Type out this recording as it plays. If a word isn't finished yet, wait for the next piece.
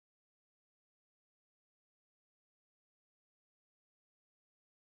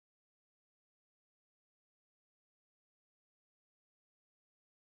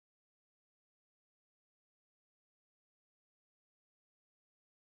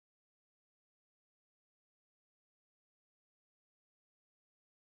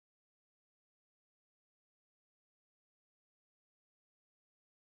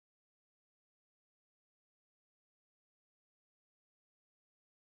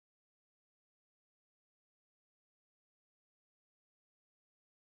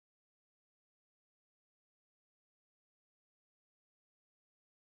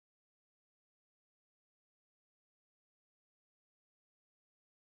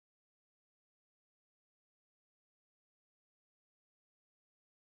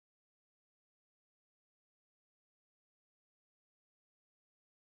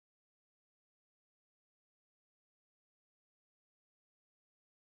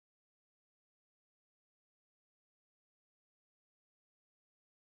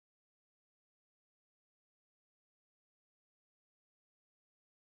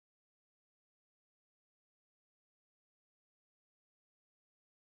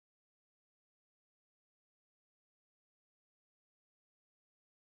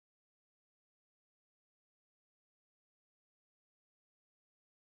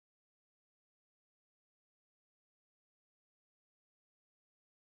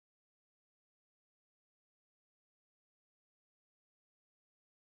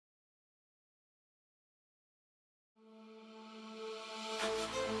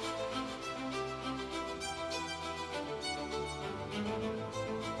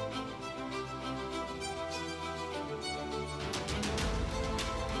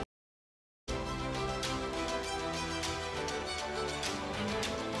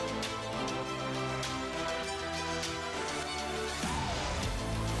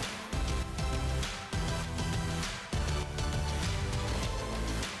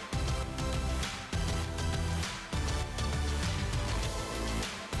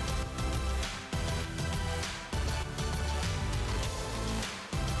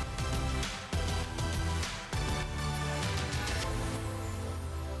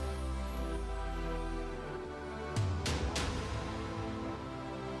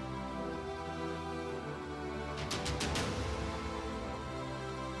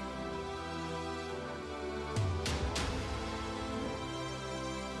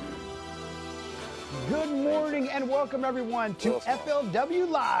Good morning and welcome everyone to FLW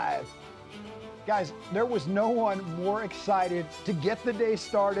Live. Guys, there was no one more excited to get the day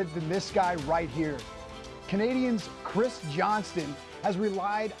started than this guy right here. Canadians Chris Johnston has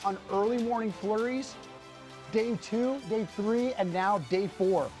relied on early morning flurries, day 2, day 3, and now day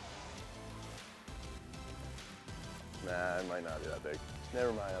 4. Nah, it might not be that big.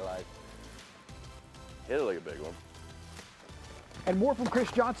 Never mind, I lied. Hit it like a big one. And more from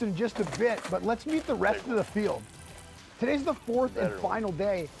Chris Johnston in just a bit, but let's meet the rest of the field. Today's the fourth and final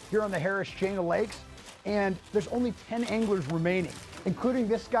day here on the Harris Chain of Lakes, and there's only 10 anglers remaining, including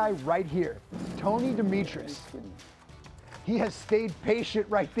this guy right here, Tony Demetris. He has stayed patient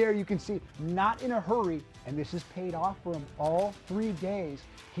right there. You can see, not in a hurry, and this has paid off for him all 3 days.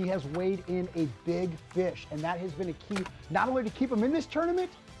 He has weighed in a big fish, and that has been a key, not only to keep him in this tournament,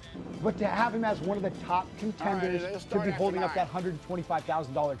 but to have him as one of the top contenders to be holding up that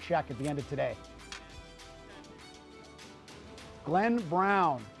 $125,000 check at the end of today. Glenn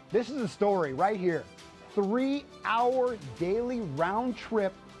Brown, this is the story right here. 3-hour daily round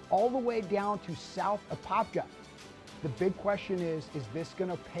trip all the way down to South Apopka. The big question is this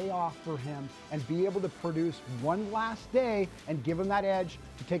going to pay off for him and be able to produce one last day and give him that edge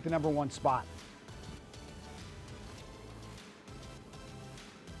to take the #1 spot?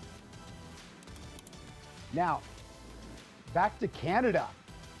 Now, back to Canada.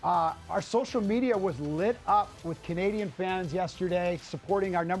 Our social media was lit up with Canadian fans yesterday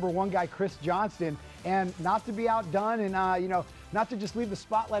supporting our #1 guy, Chris Johnston. And not to be outdone and, not to just leave the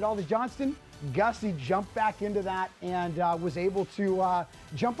spotlight all to Johnston, Gussie jumped back into that and was able to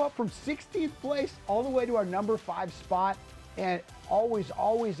jump up from 16th place all the way to our #5 spot, and always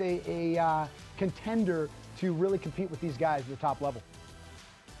a contender to really compete with these guys at the top level.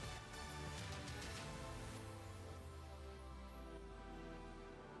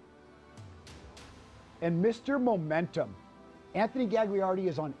 And Mr. Momentum, Anthony Gagliardi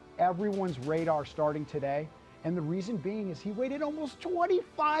is on everyone's radar starting today. And the reason being is he weighed in almost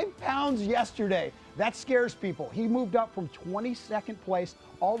 25 pounds yesterday. That scares people. He moved up from 22nd place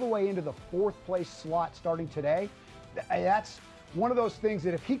all the way into the 4th place slot starting today. That's one of those things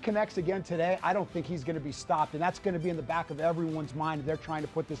that if he connects again today, I don't think he's going to be stopped. And that's going to be in the back of everyone's mind. They're trying to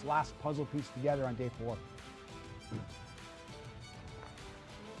put this last puzzle piece together on day 4.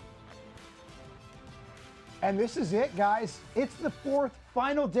 And this is it, guys. It's the 4th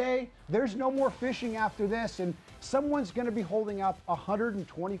final day. There's no more fishing after this, and someone's going to be holding up a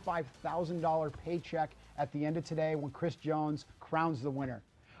 $125,000 paycheck at the end of today when Chris Jones crowns the winner.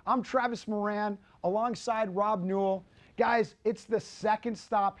 I'm Travis Moran alongside Rob Newell. Guys, it's the second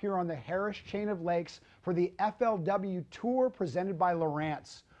stop here on the Harris Chain of Lakes for the FLW Tour presented by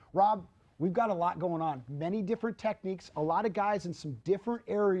Lowrance. Rob, we've got a lot going on, many different techniques, a lot of guys in some different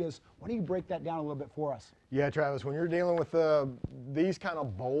areas. Why don't you break that down a little bit for us? Yeah, Travis, when you're dealing with these kind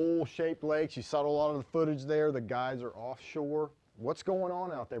of bowl-shaped lakes, you saw a lot of the footage there. The guys are offshore. What's going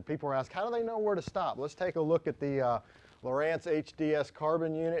on out there? People are asking, how do they know where to stop? Let's take a look at the Lowrance HDS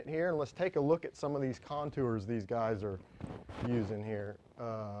carbon unit here, and let's take a look at some of these contours these guys are using here.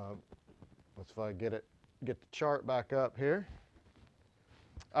 Let's see if I get the chart back up here.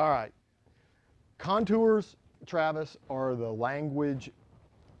 All right. Contours, Travis, are the language,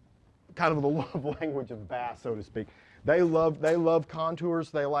 kind of the love language of bass, so to speak. They love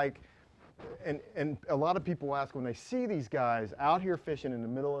contours. They like, and a lot of people ask when they see these guys out here fishing in the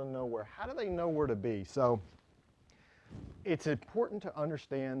middle of nowhere, how do they know where to be? So it's important to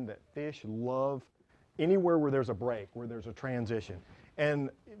understand that fish love anywhere where there's a break, where there's a transition. And,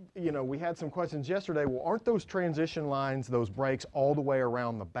 we had some questions yesterday. Well, aren't those transition lines, those breaks, all the way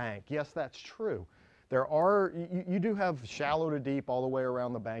around the bank? Yes, that's true. There are, you do have shallow to deep all the way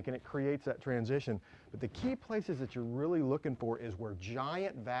around the bank, and it creates that transition. But the key places that you're really looking for is where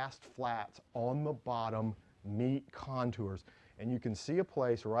giant, vast flats on the bottom meet contours. And you can see a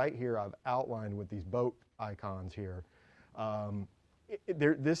place right here I've outlined with these boat icons here.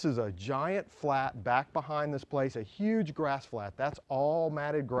 This is a giant flat back behind this place, a huge grass flat. That's all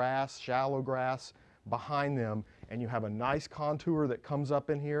matted grass, shallow grass behind them, and you have a nice contour that comes up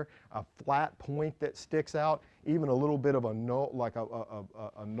in here, a flat point that sticks out, even a little bit of a knoll, like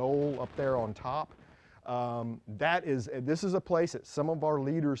a knoll up there on top. This is a place that some of our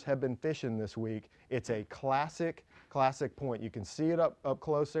leaders have been fishing this week. It's a classic point. You can see it up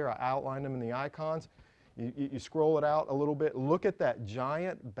close there. I outlined them in the icons. You scroll it out a little bit, look at that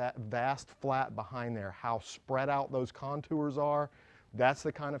giant, vast flat behind there, how spread out those contours are. That's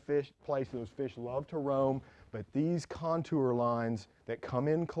the kind of place those fish love to roam. But these contour lines that come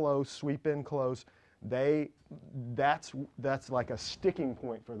in close, sweep in close, that's like a sticking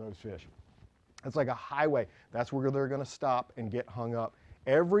point for those fish. It's like a highway. That's where they're going to stop and get hung up.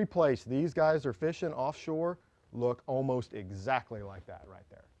 Every place these guys are fishing offshore look almost exactly like that right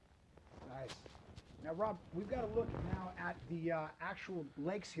there. Nice. Now, Rob, we've got to look now at the actual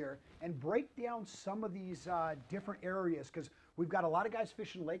lakes here and break down some of these different areas, because we've got a lot of guys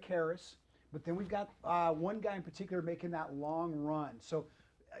fishing Lake Harris, but then we've got one guy in particular making that long run. So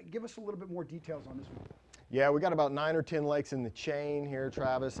give us a little bit more details on this one. Yeah, we got about 9 or 10 lakes in the chain here,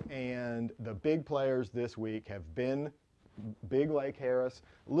 Travis, and the big players this week have been Big Lake Harris.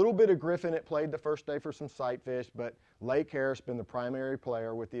 A little bit of Griffin. It played the first day for some sight fish, but Lake Harris been the primary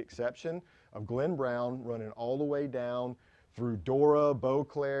player, with the exception of Glenn Brown running all the way down through Dora,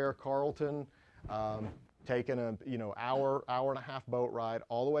 Beauclair, Carlton, taking a hour and a half boat ride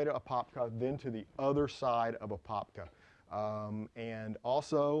all the way to Apopka, then to the other side of Apopka. And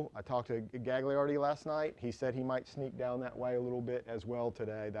also, I talked to Gagliardi last night. He said he might sneak down that way a little bit as well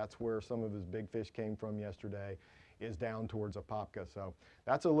today. That's where some of his big fish came from yesterday, is down towards Apopka. So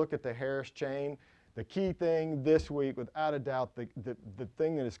that's a look at the Harris chain. The key thing this week, without a doubt, the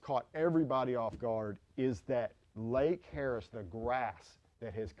thing that has caught everybody off guard is that Lake Harris, the grass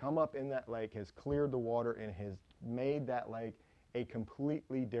that has come up in that lake has cleared the water and has made that lake a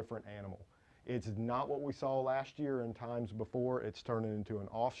completely different animal. It's not what we saw last year and times before. It's turning into an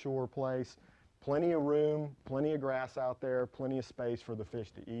offshore place. Plenty of room, plenty of grass out there, plenty of space for the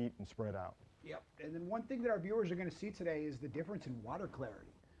fish to eat and spread out. Yep, and then one thing that our viewers are going to see today is the difference in water clarity.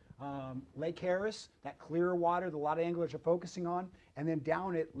 Lake Harris, that clearer water that a lot of anglers are focusing on, and then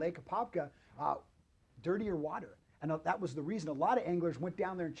down at Lake Apopka, dirtier water. And that was the reason a lot of anglers went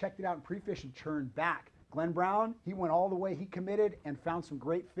down there and checked it out in pre-fish and turned back. Glenn Brown, he went all the way, he committed and found some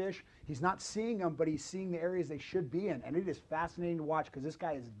great fish. He's not seeing them, but he's seeing the areas they should be in. And it is fascinating to watch, because this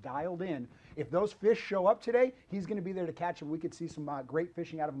guy is dialed in. If those fish show up today, he's going to be there to catch them. We could see some great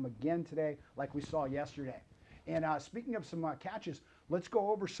fishing out of him again today, like we saw yesterday. And speaking of some catches, let's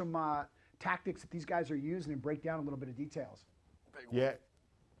go over some tactics that these guys are using and break down a little bit of details. Yeah.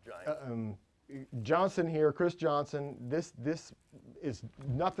 Giant. Johnson here, Chris Johnson, this is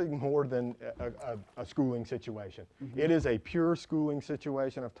nothing more than a schooling situation. Mm-hmm. It is a pure schooling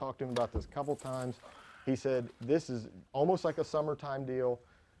situation. I've talked to him about this a couple times. He said this is almost like a summertime deal.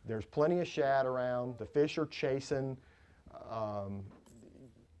 There's plenty of shad around. The fish are chasing. But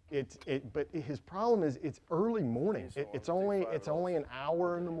his problem is it's early morning. It's only an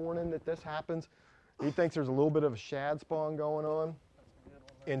hour in the morning that this happens. He thinks there's a little bit of a shad spawn going on.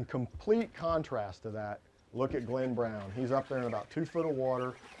 In complete contrast to that, look at Glenn Brown. He's up there in about 2 foot of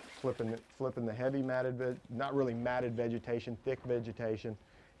water, flipping the heavy matted, not really matted vegetation, thick vegetation,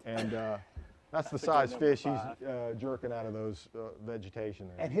 and that's the size fish he's jerking out of those vegetation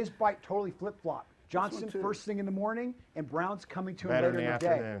there. And his bite totally flip-flopped. Johnson first thing in the morning, and Brown's coming to him later in the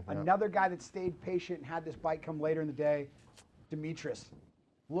day. Yep. Another guy that stayed patient and had this bite come later in the day, Demetrius.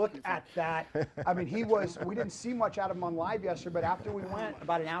 Look at that. I mean, we didn't see much out of him on live yesterday, but after we went,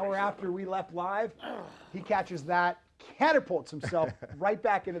 about an hour after we left live, he catches that, catapults himself right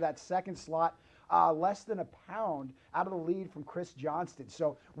back into that second slot, less than a pound out of the lead from Chris Johnston.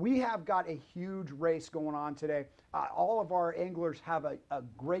 So we have got a huge race going on today. All of our anglers have a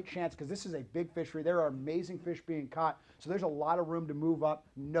great chance, because this is a big fishery. There are amazing fish being caught, so there's a lot of room to move up.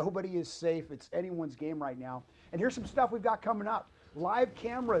 Nobody is safe. It's anyone's game right now. And here's some stuff we've got coming up. Live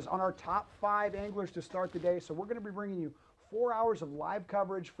cameras on our top 5 anglers to start the day. So we're going to be bringing you 4 hours of live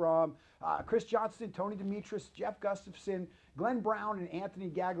coverage from Chris Johnston, Tony Demetrius, Jeff Gustafson, Glenn Brown, and Anthony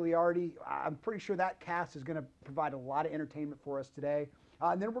Gagliardi. I'm pretty sure that cast is going to provide a lot of entertainment for us today.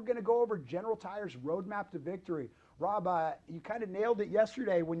 And then we're going to go over General Tire's roadmap to victory. Rob, you kind of nailed it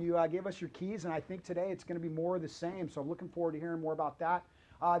yesterday when you gave us your keys, and I think today it's going to be more of the same. So I'm looking forward to hearing more about that.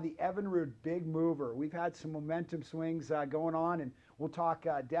 The Evinrude Big Mover. We've had some momentum swings going on, and we'll talk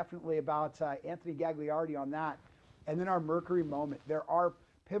definitely about Anthony Gagliardi on that. And then our Mercury moment. There are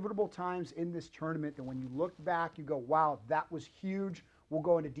pivotal times in this tournament that when you look back, you go, wow, that was huge. We'll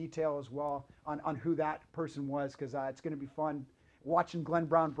go into detail as well on who that person was, because it's going to be fun watching Glenn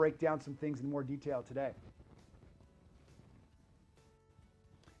Brown break down some things in more detail today.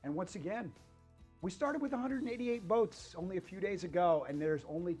 And once again, we started with 188 boats only a few days ago, and there's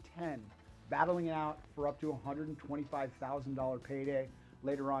only 10 battling it out for up to $125,000 payday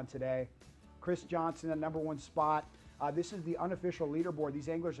later on today. Chris Johnson, the #1 spot. This is the unofficial leaderboard. These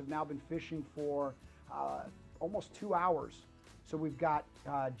anglers have now been fishing for almost 2 hours. So we've got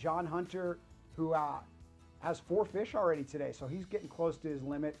John Hunter, who has 4 fish already today, so he's getting close to his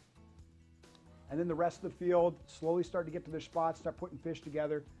limit. And then the rest of the field slowly start to get to their spots, start putting fish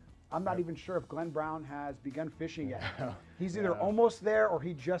together. I'm not even sure if Glenn Brown has begun fishing yet. Yeah. He's either almost there or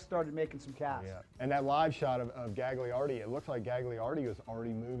he just started making some casts. Yeah, and that live shot of Gagliardi, it looks like Gagliardi was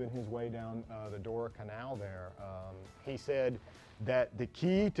already moving his way down the Dora Canal there. He said that the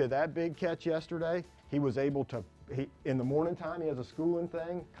key to that big catch yesterday, he was able to, in the morning time, he has a schooling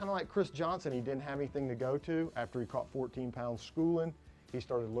thing, kind of like Chris Johnson, he didn't have anything to go to after he caught 14 pounds schooling. He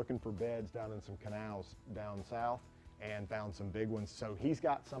started looking for beds down in some canals down south and found some big ones. So he's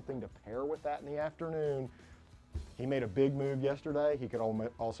got something to pair with that in the afternoon. He made a big move yesterday. He could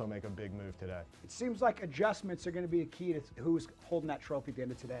also make a big move today. It seems like adjustments are going to be a key to who's holding that trophy at the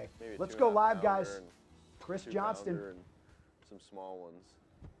end of today. Maybe Let's go live, guys. and Chris 2 Johnston. pounder and some small ones.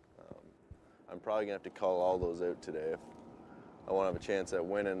 I'm probably going to have to call all those out today if I want to have a chance at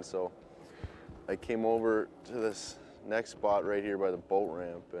winning. So I came over to this next spot right here by the boat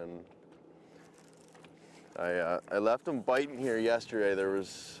ramp, and I left them biting here yesterday. There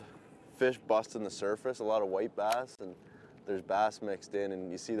was fish busting the surface, a lot of white bass, and there's bass mixed in, and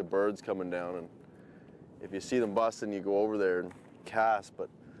you see the birds coming down, and if you see them busting, you go over there and cast. But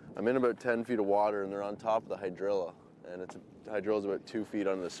I'm in about 10 feet of water, and they're on top of the hydrilla, and the hydrilla's about 2 feet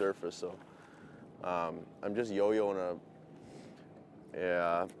under the surface. So I'm just yo-yoing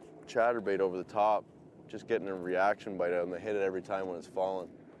a chatterbait over the top, just getting a reaction bite out, and they hit it every time when it's falling.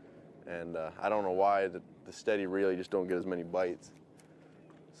 And I don't know why the steady really just don't get as many bites.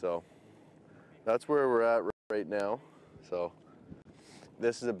 So that's where we're at right now. So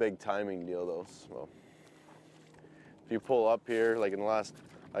this is a big timing deal though. So if you pull up here, like in the last,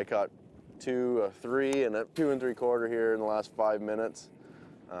 I caught 2, 3, and a 2 3/4 here in the last 5 minutes.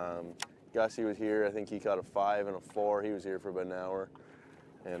 Gussie was here. I think he caught a 5 and a 4. He was here for about an hour.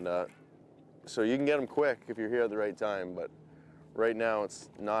 And so you can get them quick if you're here at the right time, but right now it's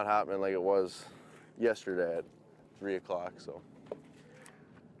not happening like it was yesterday at 3 o'clock. So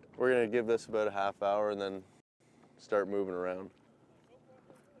we're gonna give this about a half hour and then start moving around.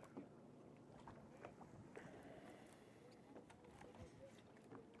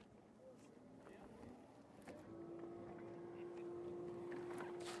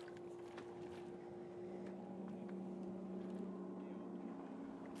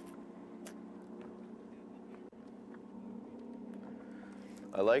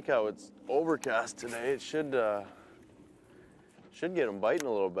 I like how it's overcast today. It should get them biting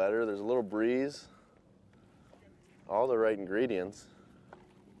a little better. There's a little breeze. All the right ingredients.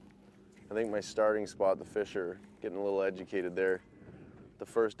 I think my starting spot, the fish are getting a little educated there. The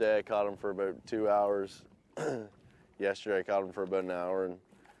first day I caught them for about 2 hours. Yesterday I caught them for about an hour, and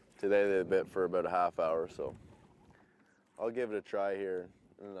today they bit for about a half hour. So I'll give it a try here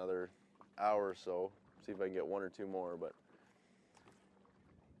in another hour or so. See if I can get 1 or 2 more, but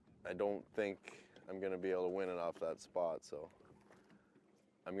I don't think I'm going to be able to win it off that spot, so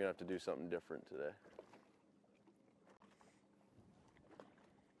I'm going to have to do something different today.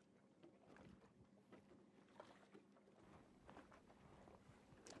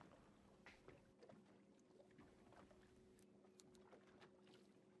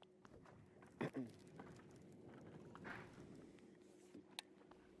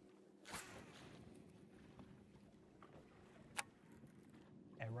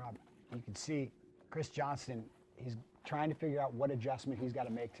 Rob, you can see Chris Johnston, he's trying to figure out what adjustment he's got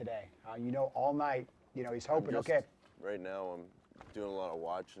to make today. You know, all night, you know, he's hoping, okay. Right now I'm doing a lot of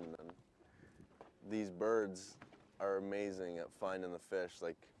watching, and these birds are amazing at finding the fish.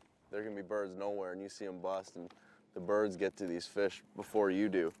 Like, there can be birds nowhere and you see them bust, and the birds get to these fish before you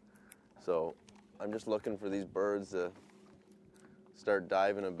do. So I'm just looking for these birds to start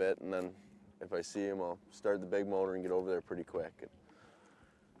diving a bit, and then if I see them, I'll start the big motor and get over there pretty quick.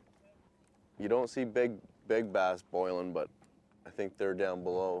 You don't see big bass boiling, but I think they're down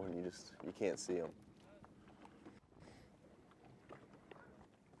below, and you can't see them.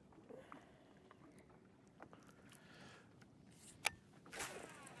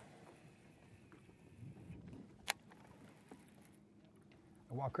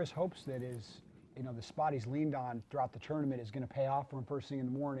 While Chris hopes that the spot he's leaned on throughout the tournament is going to pay off for him first thing in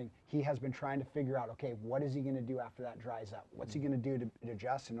the morning, he has been trying to figure out, okay, what is he going to do after that dries up? What's he going to do to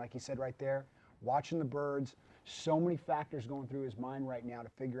adjust? And like he said right there, watching the birds, so many factors going through his mind right now to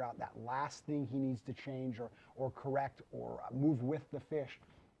figure out that last thing he needs to change or correct or move with the fish.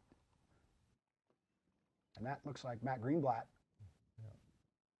 And that looks like Matt Greenblatt.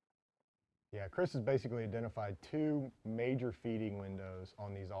 Yeah, Chris has basically identified 2 major feeding windows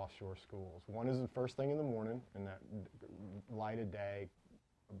on these offshore schools. One is the first thing in the morning, in that light of day,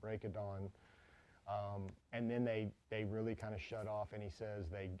 break of dawn. And then they really kind of shut off, and he says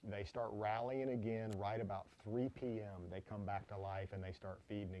they start rallying again right about 3 p.m. They come back to life and they start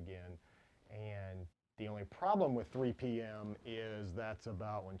feeding again. And the only problem with 3 p.m. is that's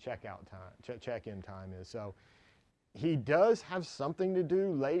about when checkout time, check-in time is. So he does have something to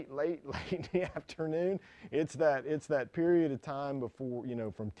do late in the afternoon. It's that period of time before,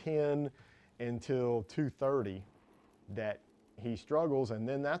 from 10 until 2:30 that he struggles, and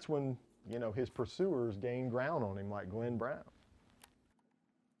then that's when, his pursuers gain ground on him, like Glenn Brown.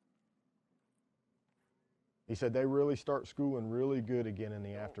 He said they really start schooling really good again in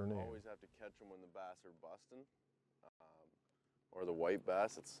the afternoon. You always have to catch them when the bass are busting, or the white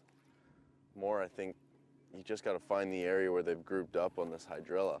bass. It's more, I think, you just got to find the area where they've grouped up on this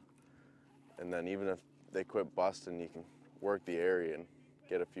hydrilla. And then even if they quit busting, you can work the area and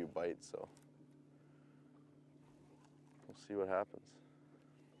get a few bites. So we'll see what happens.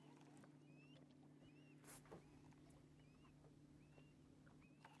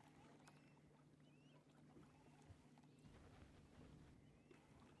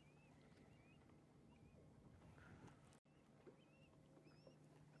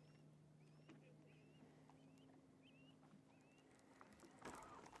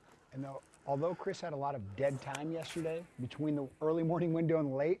 And although Chris had a lot of dead time yesterday between the early morning window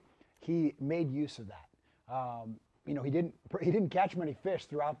and the late, he made use of that. He didn't catch many fish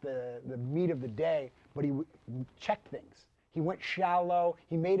throughout the meat of the day, but he checked things. He went shallow.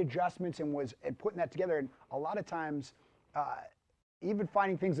 He made adjustments and putting that together. And a lot of times, even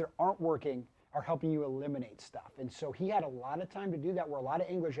finding things that aren't working are helping you eliminate stuff. And so he had a lot of time to do that, where a lot of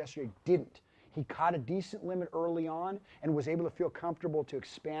anglers yesterday didn't. He caught a decent limit early on and was able to feel comfortable to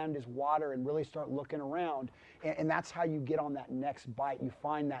expand his water and really start looking around. And that's how you get on that next bite. You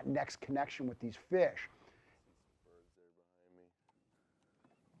find that next connection with these fish. Birds there behind me.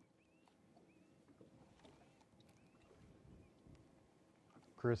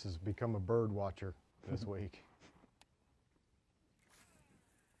 Chris has become a bird watcher this week.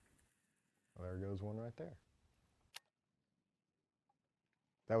 Well, there goes one right there.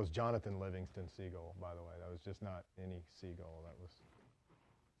 That was Jonathan Livingston seagull, by the way. That was just not any seagull. That was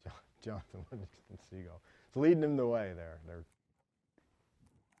Jonathan Livingston seagull. It's leading him the way there.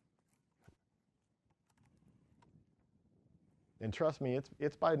 And trust me,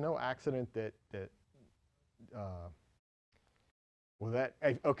 it's by no accident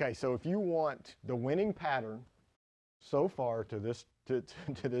okay. So if you want the winning pattern so far to this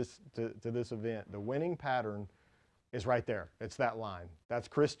event, the winning pattern is right there. It's that line. That's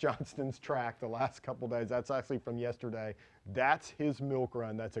Chris Johnston's track the last couple days. That's actually from yesterday. That's his milk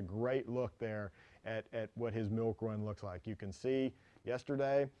run. That's a great look there at what his milk run looks like. You can see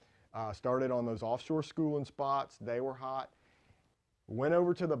yesterday, started on those offshore schooling spots. They were hot. Went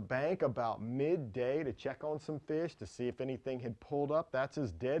over to the bank about midday to check on some fish to see if anything had pulled up. That's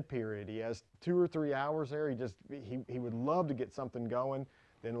his dead period. He has 2 or 3 hours there. He would love to get something going.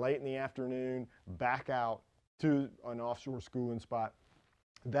 Then late in the afternoon, back out to an offshore schooling spot.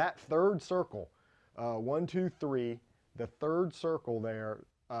 That third circle, 1, 2, 3, the third circle there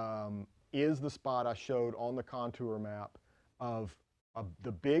is the spot I showed on the contour map of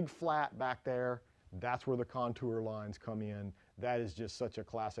the big flat back there. That's where the contour lines come in. That is just such a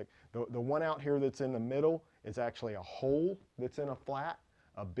classic. The one out here that's in the middle is actually a hole that's in a flat,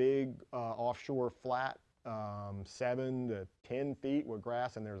 a big offshore flat, 7 to 10 feet with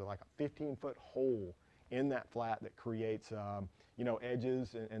grass, and there's like a 15-foot hole in that flat that creates,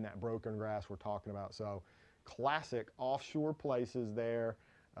 edges and that broken grass we're talking about. So classic offshore places there,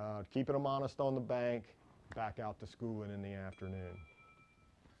 keeping them honest on the bank, back out to schooling in the afternoon.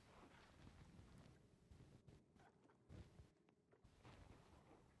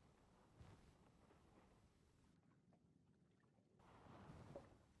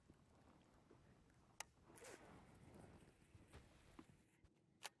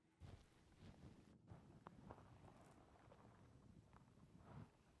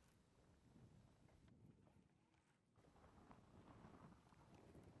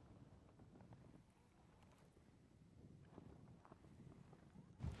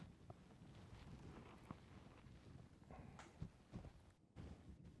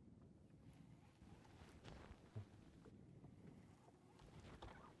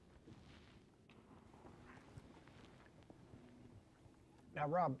 Now,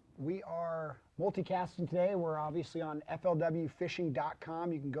 Rob, we are multicasting today. We're obviously on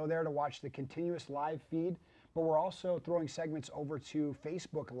FLWfishing.com. You can go there to watch the continuous live feed, but we're also throwing segments over to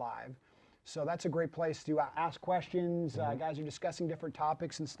Facebook Live. So that's a great place to ask questions. Guys are discussing different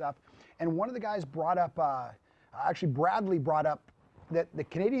topics and stuff. And one of the guys brought up, actually Bradley brought up that the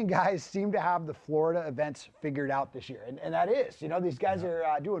Canadian guys seem to have the Florida events figured out this year, and that is, you know, these guys are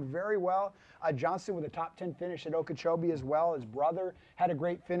doing very well. Johnston with a top 10 finish at Okeechobee as well. His brother had a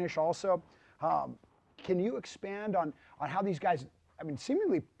great finish also. Can you expand on how these guys, I mean,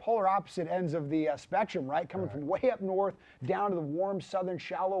 seemingly polar opposite ends of the spectrum, right? Coming from way up north down to the warm southern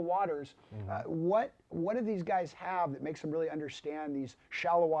shallow waters. What do these guys have that makes them really understand these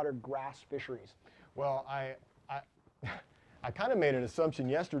shallow water grass fisheries? Well, I kind of made an assumption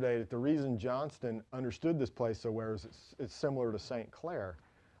yesterday that the reason Johnston understood this place so well is it's similar to St. Clair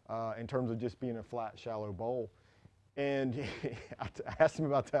in terms of just being a flat, shallow bowl. And I asked him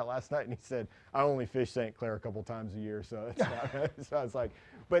about that last night, and he said, "I only fish St. Clair a couple times a year, so it's not." So I was like,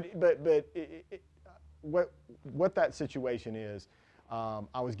 what that situation is,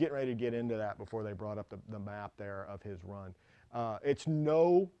 I was getting ready to get into that before they brought up the map there of his run. It's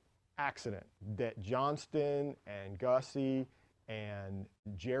no accident that Johnston and Gussie and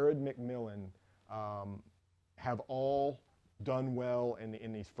Jared McMillan have all done well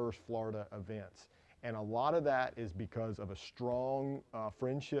in these first Florida events. And a lot of that is because of a strong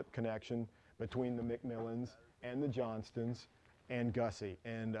friendship connection between the McMillans and the Johnstons and Gussie.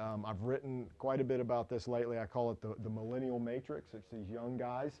 And I've written quite a bit about this lately. I call it the Millennial Matrix. It's these young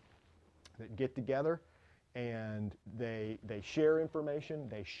guys that get together and they share information,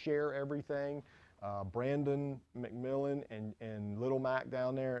 they share everything. Brandon McMillan and Little Mac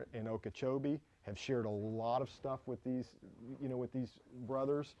down there in Okeechobee have shared a lot of stuff with these, with these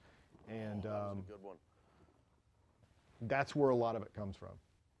brothers. And that was a good one. That's where a lot of it comes from.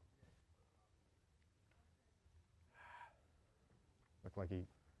 Looked like he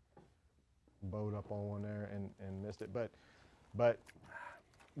bowed up on one there and missed it. But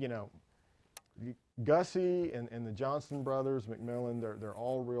Gussie and the Johnston brothers, McMillan, they're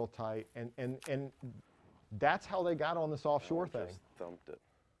all real tight. And that's how they got on this offshore thing. Just thumped it.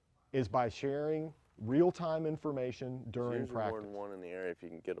 Is by sharing real-time information during There's practice. more than one in the area if you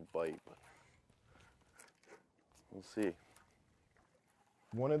can get a bite, but we'll see.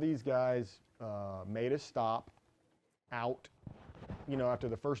 One of these guys made a stop out, after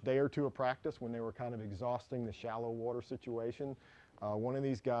the first day or two of practice when they were kind of exhausting the shallow water situation. One of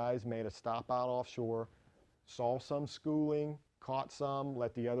these guys made a stop out offshore, saw some schooling, caught some,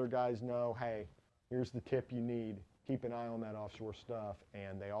 let the other guys know, hey, here's the tip you need. Keep an eye on that offshore stuff.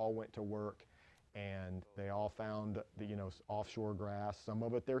 And they all went to work. And they all found the offshore grass. Some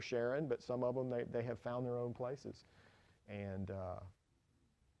of it they're sharing, but some of them they have found their own places. And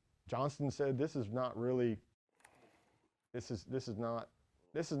Johnston said, this is not really my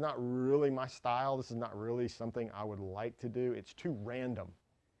style. This is not really something I would like to do. It's too random.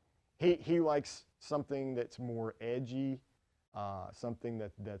 He likes something that's more edgy, something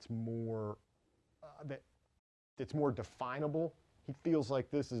that's more that's more definable. He feels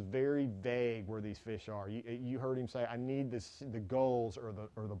like this is very vague where these fish are. You heard him say, I need the gulls or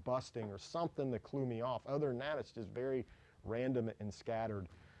the busting or something to clue me off. Other than that, it's just very random and scattered.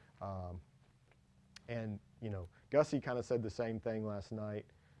 And Gussie kind of said the same thing last night,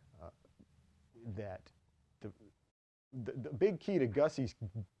 that the big key to Gussie's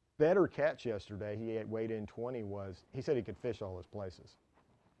better catch yesterday, he had weighed in 20, was he said he could fish all his places.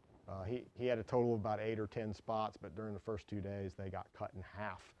 He had a total of about 8 or 10 spots, but during the first 2 days, they got cut in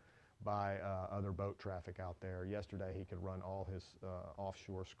half by other boat traffic out there. Yesterday, he could run all his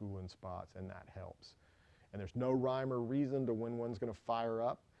offshore schooling spots, and that helps. And there's no rhyme or reason to when one's going to fire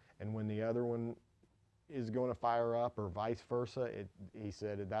up and when the other one is going to fire up, or vice versa. He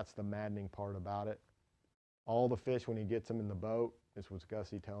said that's the maddening part about it. All the fish, when he gets them in the boat, this was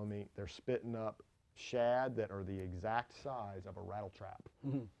Gussie telling me, they're spitting up shad that are the exact size of a rattle trap.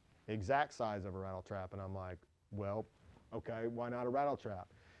 Mm-hmm. Exact size of a rattle trap. And I'm like, well, okay, why not a rattle trap?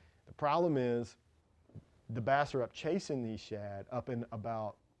 The problem is the bass are up chasing these shad up in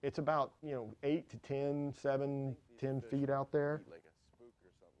about, it's about 8 to 10, 7, 10 feet out there. Like a spook or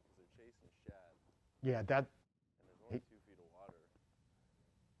something, because they're chasing shad. Yeah, that. And there's only 2 feet of water.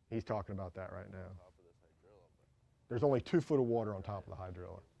 He's talking about that right now. On top of this hydrilla, but there's only 2 foot of water on top of the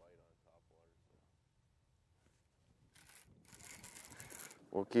hydrilla.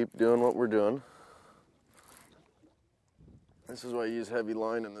 We'll keep doing what we're doing. This is why I use heavy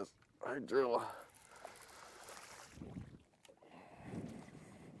line in this hydrilla.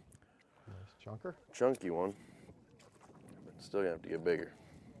 Nice chunker. Chunky one, but still gonna have to get bigger.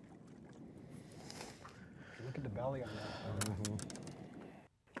 Look at the belly on that. Mm-hmm.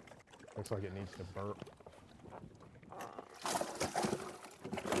 Looks like it needs to burp.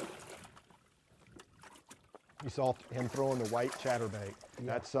 You saw him throwing the white chatterbait. Yeah.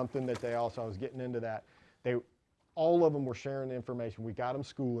 That's something that they also, I was getting into that. all of them were sharing the information. We got them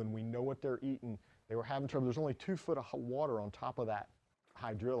schooling. We know what they're eating. They were having trouble. There's only 2 foot of water on top of that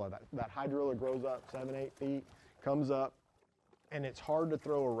hydrilla. That hydrilla grows up 7, 8 feet, comes up, and it's hard to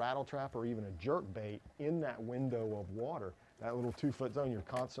throw a rattle trap or even a jerk bait in that window of water. That little 2 foot zone, you're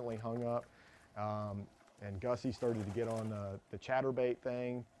constantly hung up. And Gussie started to get on the chatterbait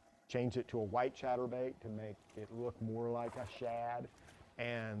thing, changed it to a white chatterbait to make it look more like a shad.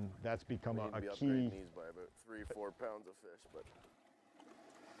 And that's become a key. These by about 3-4 pounds of fish, but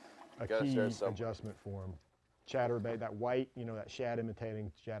a key adjustment for him. Chatterbait, that white, you know, that shad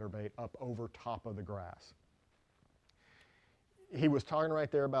imitating chatterbait up over top of the grass. He was talking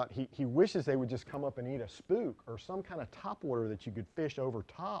right there about he wishes they would just come up and eat a spook or some kind of topwater that you could fish over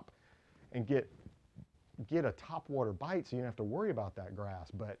top and get a topwater bite so you don't have to worry about that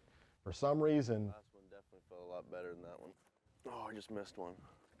grass. But for some reason, last one definitely felt a lot better than that one. Oh, I just missed one.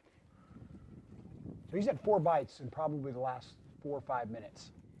 So he's had 4 bites in probably the last 4 or 5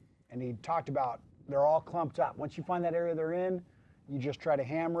 minutes. And he talked about they're all clumped up. Once you find that area they're in, you just try to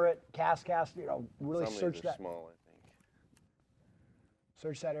hammer it, cast, you know, really search that. Small, I think.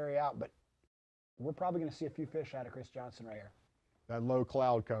 Search that area out. But we're probably going to see a few fish out of Chris Johnson right here. that low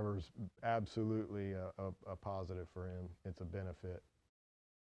cloud cover is absolutely a positive for him. It's a benefit.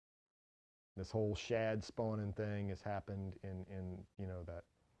 This whole shad spawning thing has happened in you know, that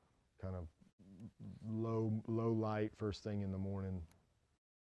kind of low light first thing in the morning.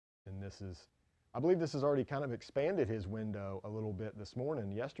 And this is, I believe this has already kind of expanded his window a little bit this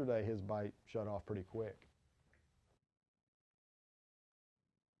morning. Yesterday his bite shut off pretty quick.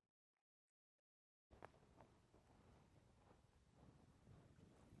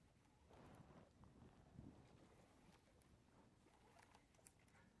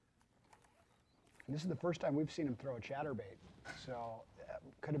 This is the first time we've seen him throw a chatterbait. So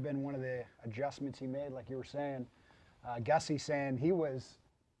could have been one of the adjustments he made, like you were saying. Gussie saying he was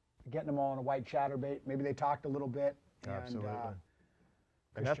getting them all on a white chatterbait. Maybe they talked a little bit. Absolutely.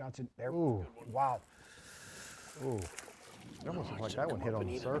 And Chris Johnson, there. Ooh. Wow. Ooh. It almost looked like that one hit on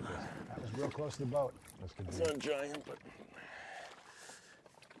the surface. That was real close to the boat. It's not giant, but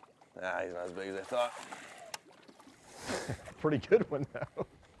he's not as big as I thought. Pretty good one though.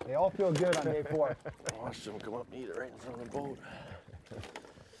 They all feel good on day 4. Watch him come up and eat it right in front of the boat.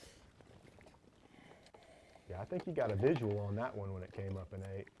 Yeah, I think you got a visual on that one when it came up and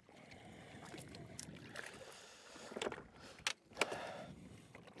ate.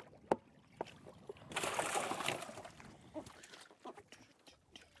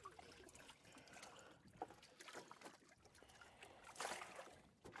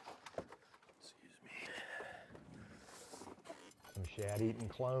 Some shad-eating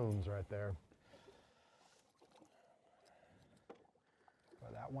clones right there.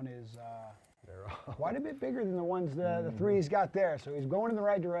 Well, that one is They're all quite a bit bigger than the ones the 3 he's got there. So he's going in the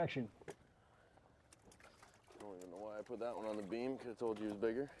right direction. I don't even know why I put that one on the beam. Could have told you he was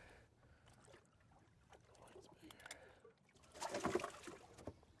bigger.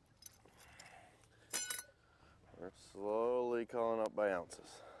 We're slowly calling up by ounces.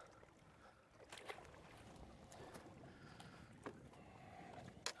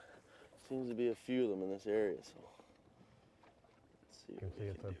 Seems to be a few of them in this area, so let's see. You can see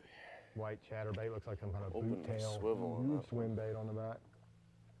it's a white chatterbait, looks like some kind of Open boot tail swivel on that swim bait on the back.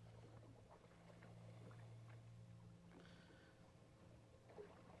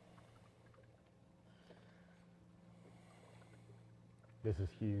 This is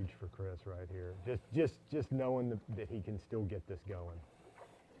huge for Chris right here. Just knowing that he can still get this going.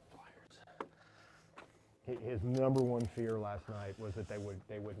 His number one fear last night was that they wouldn't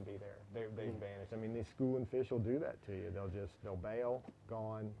be there. They vanished. I mean, these schooling fish will do that to you. They'll bail,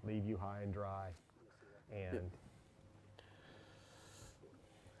 gone, leave you high and dry, and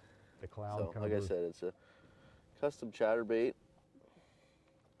the cloud cover. Like I said, it's a custom chatterbait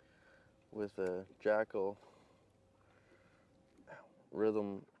with a Jackal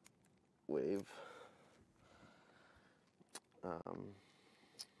rhythm wave.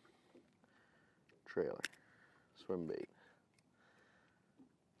 Trailer, swim bait.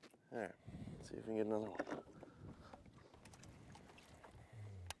 All right, let's see if we can get another one.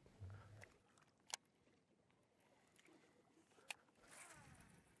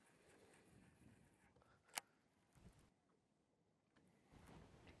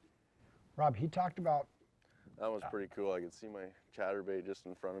 Rob, he talked about. That was pretty cool. I could see my chatterbait just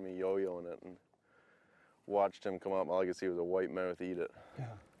in front of me yo-yoing it and watched him come up. All I could see was a whitemouth eat it. Yeah.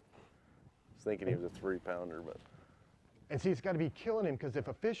 I was thinking he was a 3-pounder, but. And see, it's got to be killing him, because if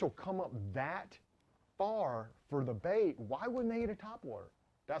a fish will come up that far for the bait, why wouldn't they eat a topwater?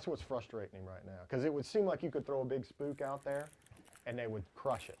 That's what's frustrating him right now. Because it would seem like you could throw a big spook out there and they would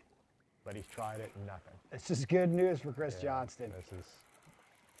crush it. But he's tried it and nothing. This is good news for Chris Johnston. This is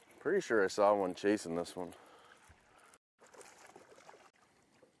Pretty sure I saw one chasing this one.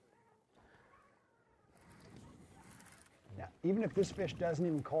 Now, even if this fish doesn't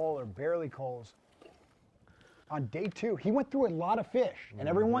even call or barely calls, on day 2, he went through a lot of fish. And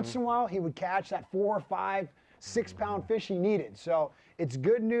every once in a while, he would catch that 4 or 5, 6 pound fish he needed. So it's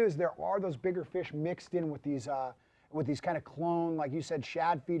good news there are those bigger fish mixed in with these kind of clone, like you said,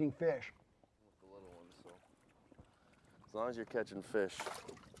 shad feeding fish. With the little ones, so as long as you're catching fish,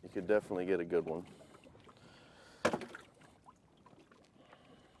 you could definitely get a good one.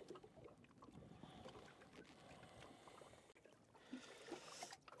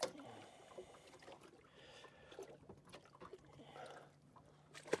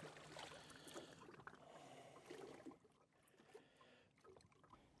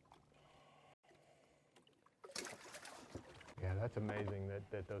 Yeah, that's amazing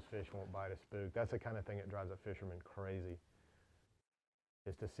that those fish won't bite a spook. That's the kind of thing that drives a fisherman crazy.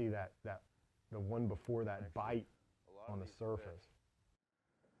 Is to see the one before that bite on the surface.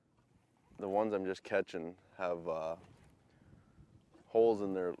 The ones I'm just catching have holes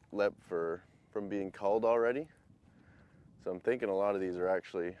in their lip from being culled already. So I'm thinking a lot of these are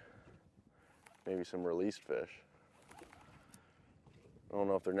actually maybe some released fish. I don't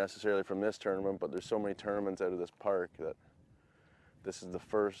know if they're necessarily from this tournament, but there's so many tournaments out of this park that this is the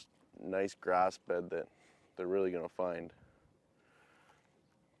first nice grass bed that they're really going to find.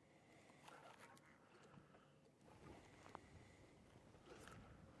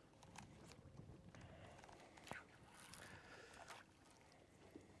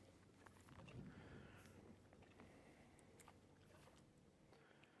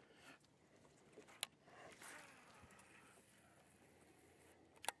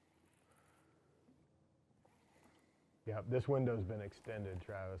 Yeah, this window's been extended,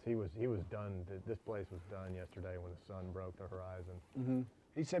 Travis. He was done. This place was done yesterday when the sun broke the horizon.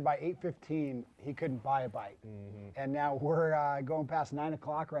 He said by 8:15 he couldn't buy a bite. And now we're going past 9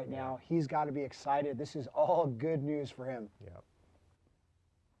 o'clock right now. He's got to be excited. This is all good news for him. Yeah.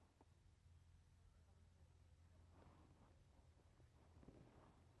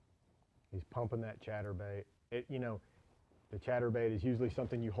 He's pumping that chatterbait. The chatterbait is usually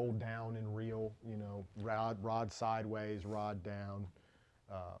something you hold down and reel, rod sideways, rod down.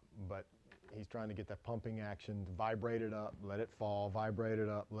 But he's trying to get that pumping action, vibrate it up, let it fall, vibrate it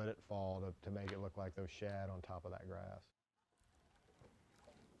up, let it fall to make it look like those shad on top of that grass.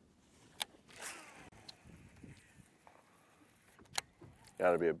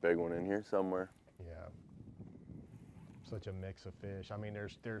 Got to be a big one in here somewhere. Yeah. Such a mix of fish. I mean,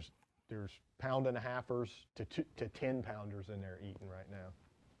 there's pound and a halfers to 10 pounders in there eating right now.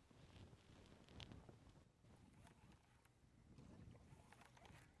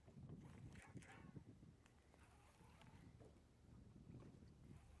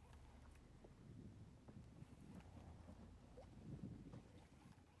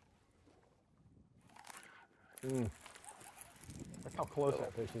 Look how close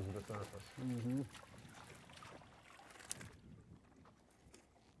that fish is to the surface.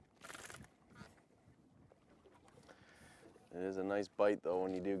 It is a nice bite though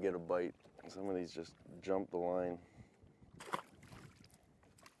when you do get a bite. Some of these just jump the line.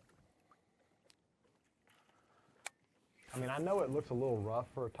 I mean, I know it looks a little rough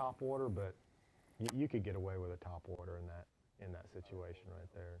for a topwater, but you could get away with a topwater in that situation right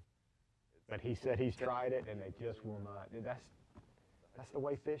there. But he said he's tried it and they just will not. That's the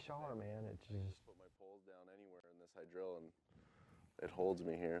way fish are, man. It's I just put my poles down anywhere in this hydrilla and it holds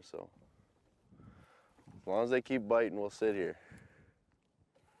me here, so as long as they keep biting, we'll sit here.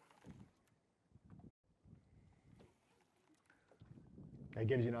 It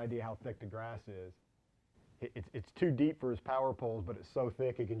gives you an idea how thick the grass is. It's too deep for his power poles, but it's so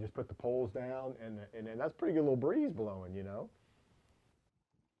thick he can just put the poles down, and that's a pretty good little breeze blowing,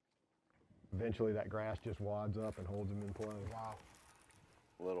 Eventually that grass just wads up and holds him in place. Wow.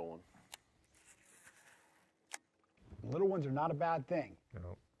 Little one. Little ones are not a bad thing.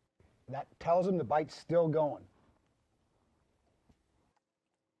 No. That tells him the bite's still going.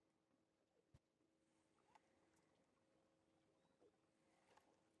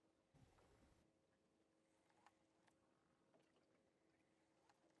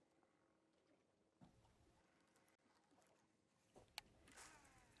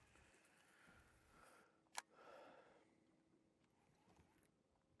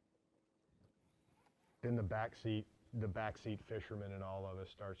 Then the backseat fisherman and all of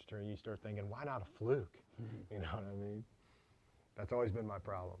us you start thinking, why not a fluke? You know what I mean? That's always been my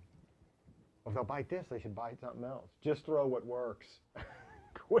problem. Well, if they'll bite this, they should bite something else. Just throw what works.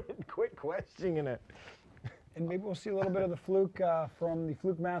 quit questioning it. And maybe we'll see a little bit of the fluke from the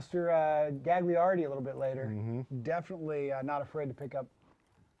fluke master Gagliardi a little bit later. Mm-hmm. Definitely not afraid to pick up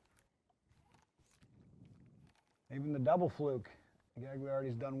even the double fluke.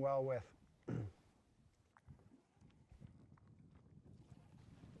 Gagliardi's done well with.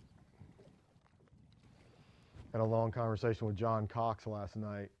 Had a long conversation with John Cox last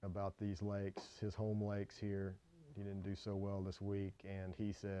night about these lakes, his home lakes here. He didn't do so well this week, and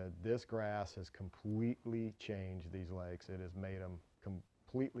he said this grass has completely changed these lakes. It has made them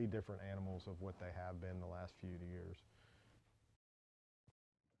completely different animals of what they have been the last few years.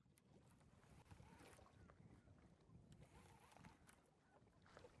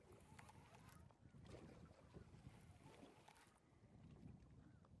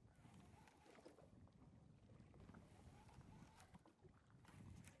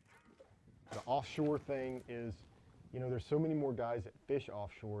 The offshore thing is, you know, there's so many more guys that fish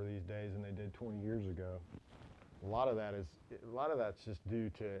offshore these days than they did 20 years ago. A lot of that's just due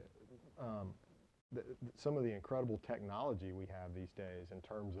to some of the incredible technology we have these days in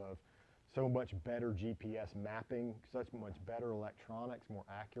terms of so much better GPS mapping, such much better electronics, more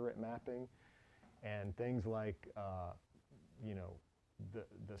accurate mapping, and things like, you know,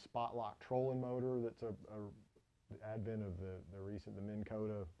 the spot lock trolling motor. That's the advent of the Minn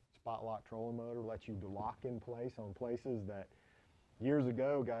Kota spot lock trolling motor lets you lock in place on places that years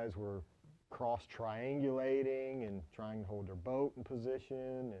ago guys were cross triangulating and trying to hold their boat in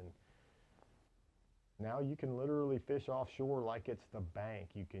position, and now you can literally fish offshore like it's the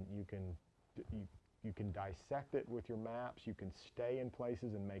bank. You can dissect it with your maps. You can stay in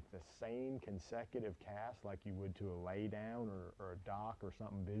places and make the same consecutive cast like you would to a lay down or a dock or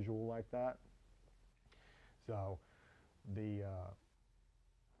something visual like that. So the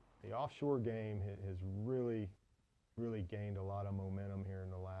offshore game has really gained a lot of momentum here in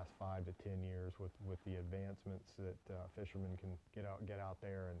the last 5 to 10 years with the advancements that fishermen can get out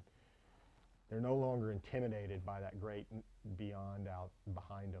there, and they're no longer intimidated by that great beyond out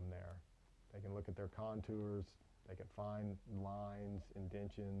behind them there. They can look at their contours, they can find lines,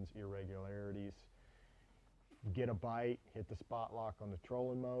 indentions, irregularities, get a bite, hit the spot lock on the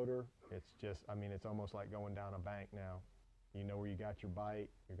trolling motor. It's just, I mean, it's almost like going down a bank now. You know where you got your bite,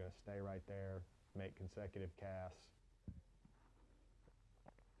 you're going to stay right there, make consecutive casts.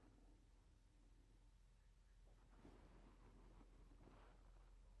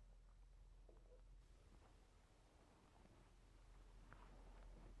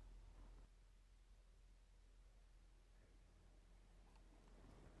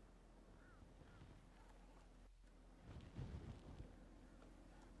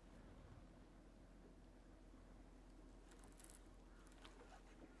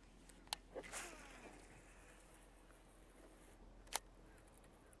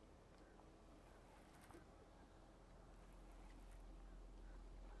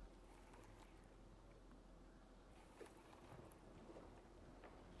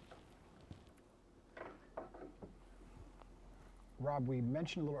 Rob, we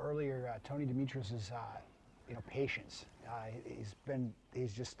mentioned a little earlier Tony Dimitri's, you know, patience.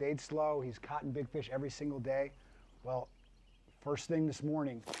 He's just stayed slow. He's caught big fish every single day. Well, first thing this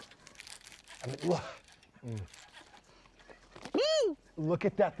morning, I mean, look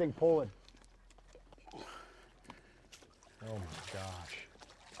at that thing pulling. Oh my gosh.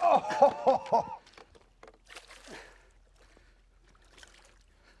 Oh!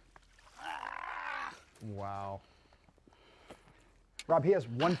 Wow. Rob, he has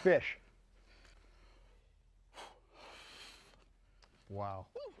one fish. Wow.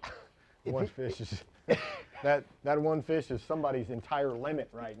 One fish is that one fish is somebody's entire limit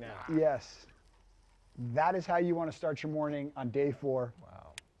right now. Yes. That is how you want to start your morning on day 4. Wow.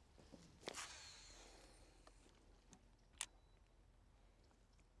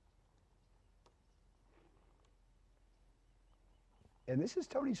 And this is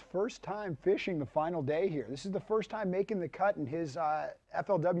Tony's first time fishing the final day here. This is the first time making the cut in his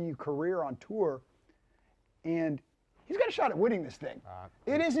FLW career on tour. And he's got a shot at winning this thing.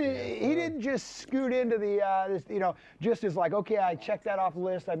 It isn't. He didn't just scoot into the, you know, just as like, okay, I checked that off the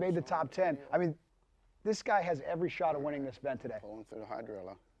list. I made the top 10. I mean, this guy has every shot of winning this event today. Pulling through the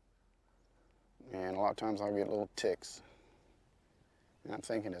hydrilla. And a lot of times I'll get little ticks. And I'm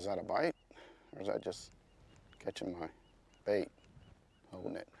thinking, is that a bite? Or is that just catching my bait,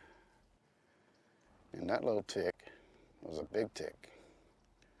 holding it? And that little tick was a big tick.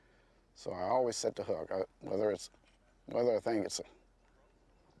 So I always set the hook, whether I think it's a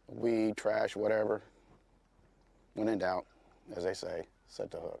weed, trash, whatever. When in doubt, as they say,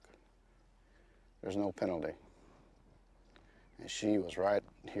 set the hook. There's no penalty. And she was right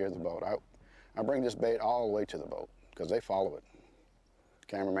here at the boat. I bring this bait all the way to the boat because they follow it.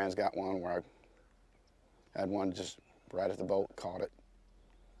 Cameraman's got one where I had one just right at the boat, caught it.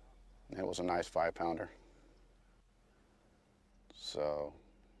 And it was a nice 5-pounder. So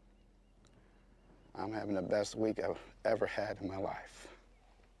I'm having the best week I've ever had in my life.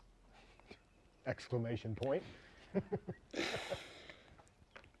 Exclamation point.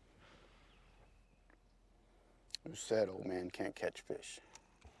 Who said old man can't catch fish?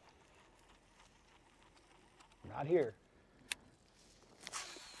 Not here.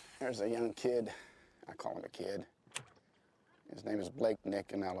 There's a young kid, I call him a kid. His name is Blake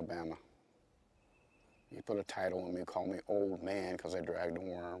Nick in Alabama. He put a title on me, called me old man because I dragged a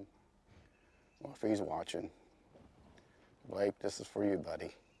worm. Well, if he's watching, Blake, this is for you,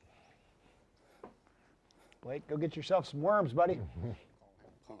 buddy. Blake, go get yourself some worms, buddy.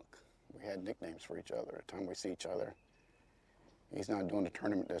 Punk. We had nicknames for each other every time we see each other. He's not doing the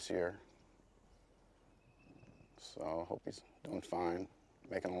tournament this year. So I hope he's doing fine,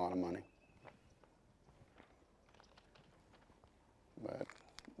 making a lot of money. But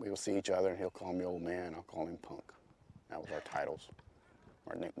we will see each other and he'll call me old man, I'll call him Punk. That was our titles,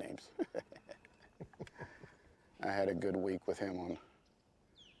 our nicknames. I had a good week with him on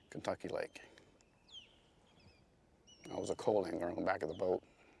Kentucky Lake. I was a coal angler on the back of the boat.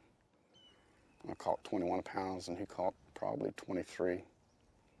 I caught 21 pounds and he caught probably 23.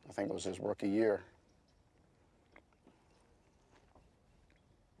 I think it was his rookie year.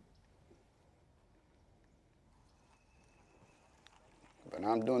 But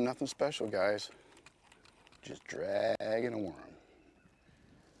I'm doing nothing special, guys. Just dragging a worm.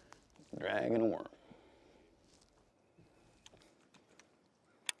 Dragging a worm.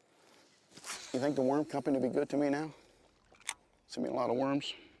 You think the worm company will be good to me now? Send me a lot of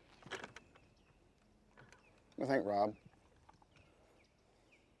worms? What do you think, Rob?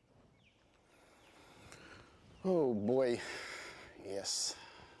 Oh boy, yes.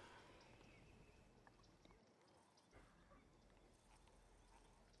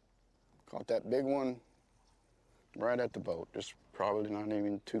 Caught that big one right at the boat, just probably not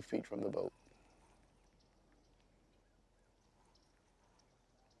even 2 feet from the boat.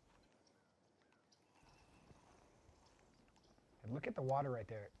 And look at the water right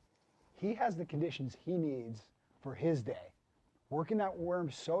there. He has the conditions he needs for his day. Working that worm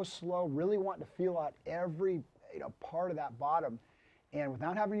so slow, really wanting to feel out every part of that bottom. And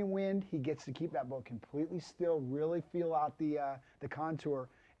without having any wind, he gets to keep that boat completely still, really feel out the contour.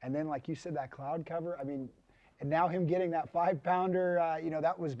 And then, like you said, that cloud cover, I mean, and now him getting that 5-pounder,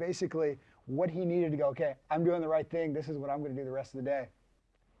 that was basically what he needed to go, okay, I'm doing the right thing. This is what I'm going to do the rest of the day.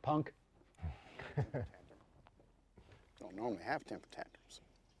 Punk. Don't normally have temper tantrums,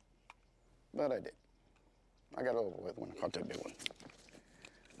 but I did. I got over with when I caught that big one.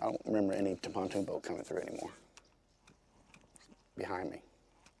 I don't remember any pontoon boat coming through anymore. It's behind me.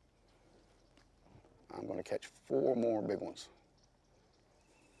 I'm going to catch 4 more big ones.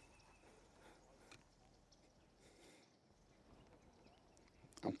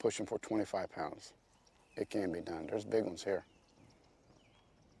 I'm pushing for 25 pounds. It can be done. There's big ones here.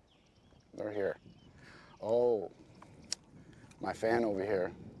 They're here. Oh, my fan over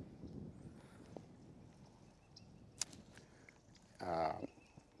here.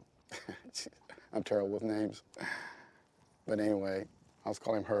 I'm terrible with names. But anyway, I'll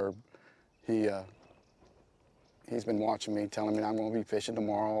call him Herb. He's been watching me, telling me I'm going to be fishing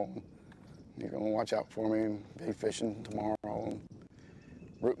tomorrow. He's going to watch out for me and be fishing tomorrow. And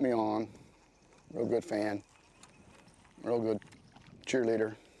root me on. Real good fan. Real good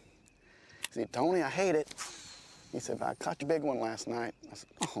cheerleader. He said, Tony, I hate it. He said, I caught your big one last night. I said,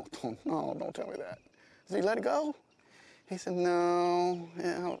 oh, don't tell me that. I said, you let it go? He said, no,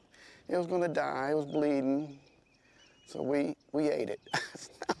 it was going to die. It was bleeding. So we ate it. I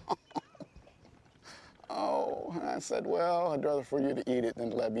said, no. Oh, and I said, well, I'd rather for you to eat it than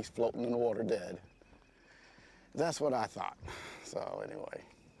to let me floating in the water dead. That's what I thought. So anyway,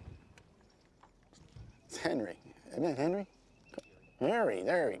 it's Henry. Isn't it Henry? Harry,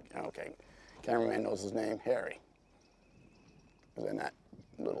 there he, okay. Cameraman knows his name, Harry. Was in that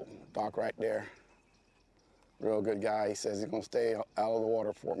little dock right there. Real good guy. He says he's gonna stay out of the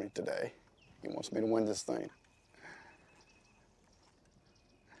water for me today. He wants me to win this thing.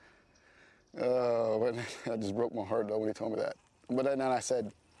 But that just broke my heart though when he told me that. But then I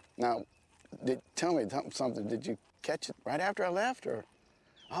said, now, tell me something. Did you catch it right after I left, or?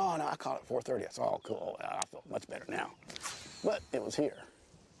 Oh no, I caught it at 4:30. I said, oh cool. I feel much better now. But it was here.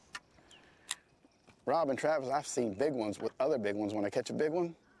 Rob and Travis, I've seen big ones with other big ones. When I catch a big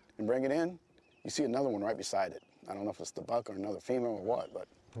one and bring it in, you see another one right beside it. I don't know if it's the buck or another female or what, but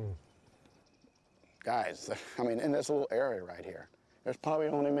guys, I mean, in this little area right here, there's probably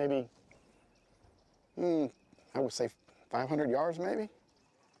only maybe, I would say 500 yards maybe,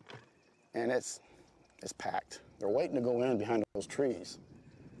 and it's packed. They're waiting to go in behind those trees,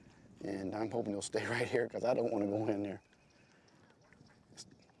 and I'm hoping they'll stay right here because I don't want to go in there. It's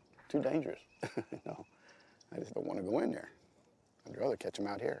too dangerous. No, I just don't want to go in there. I'd rather catch them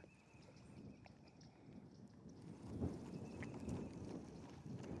out here.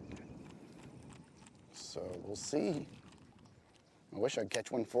 So we'll see. I wish I'd catch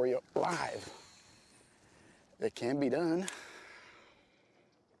one for you live. It can be done.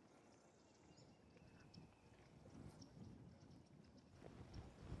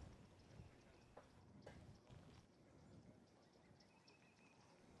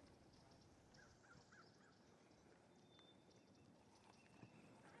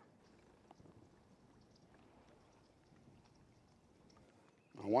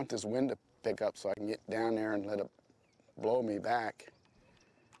 I want this wind to pick up so I can get down there and let it blow me back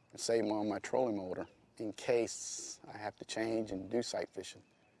and save on my trolling motor in case I have to change and do sight fishing.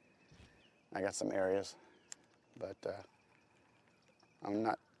 I got some areas, but I'm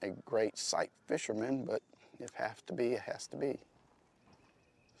not a great sight fisherman, but if have to be, it has to be.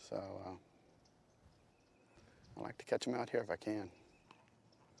 So I like to catch them out here if I can.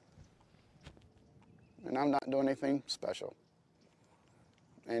 And I'm not doing anything special.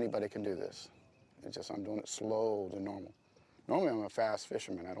 Anybody can do this. It's just I'm doing it slow than normal. Normally I'm a fast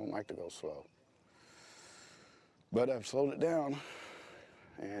fisherman. I don't like to go slow. But I've slowed it down,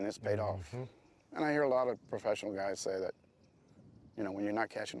 and it's paid off. And I hear a lot of professional guys say that, you know, when you're not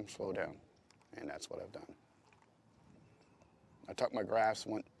catching them, slow down. And that's what I've done. I took my graphs,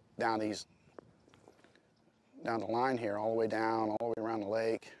 went down the line here, all the way down, all the way around the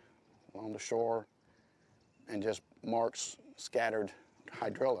lake, along the shore, and just marks scattered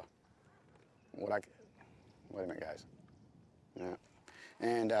hydrilla. Wait a minute, guys. Yeah.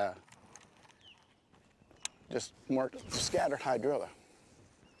 And just marked scattered hydrilla.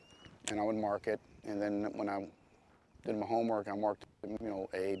 And I would mark it, and then when I did my homework, I marked, you know,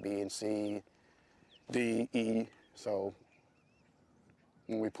 A, B, and C, D, E. So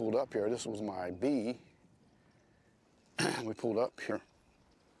when we pulled up here, this was my B. We pulled up here.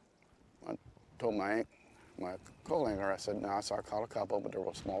 I told my co-angler, I said, no, I saw I caught a couple, but there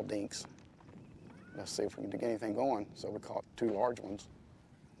were small dinks. Let's see if we can get anything going. So we caught 2 large ones.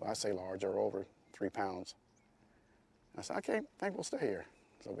 Well, I say large, they're over 3 pounds. I said, okay, I think we'll stay here.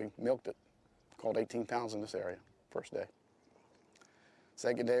 So we milked it, caught 18 pounds in this area, first day.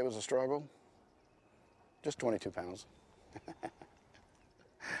 Second day was a struggle, just 22 pounds.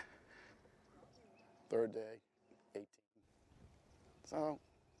 Third day, 18. So,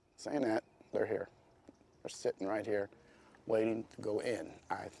 saying that, they're here. They're sitting right here, waiting to go in,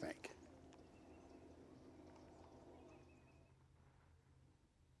 I think.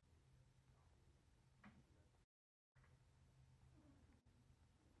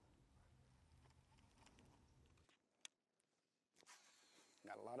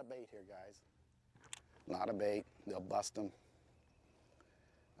 Got a lot of bait here, guys. A lot of bait. They'll bust them.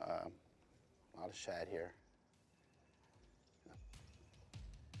 A lot of shad here.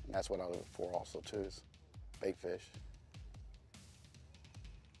 And that's what I look for also too, is bait fish.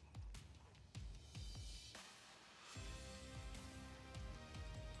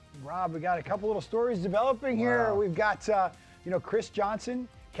 Rob, we got a couple little stories developing here. Wow. We've got, you know, Chris Johnson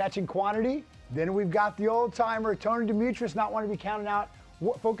catching quantity. Then we've got the old timer, Tony Demetrius, not wanting to be counted out,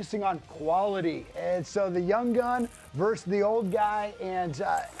 focusing on quality. And so the young gun versus the old guy, and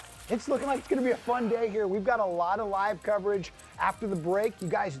it's looking like it's going to be a fun day here. We've got a lot of live coverage after the break. You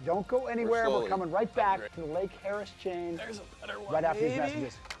guys don't go anywhere. We're coming right back to the Lake Harris chain. There's a better one, right after these baby.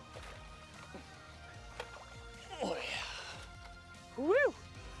 messages. Oh yeah. Woo!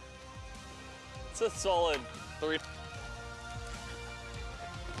 It's a solid 3.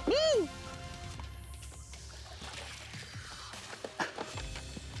 Woo!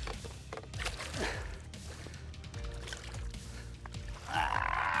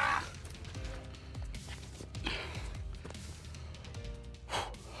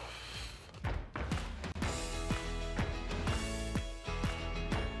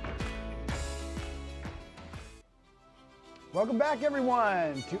 Welcome back,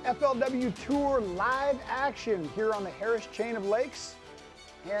 everyone, to FLW Tour live action here on the Harris Chain of Lakes.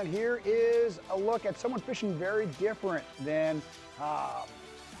 And here is a look at someone fishing very different than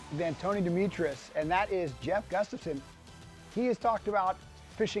Tony Demetrius, and that is Jeff Gustafson. He has talked about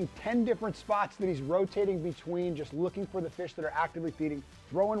fishing 10 different spots that he's rotating between, just looking for the fish that are actively feeding,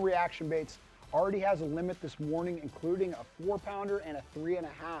 throwing reaction baits. Already has a limit this morning, including a 4-pounder and a 3.5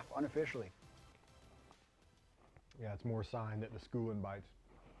 unofficially. Yeah, it's more sign that the schooling bite's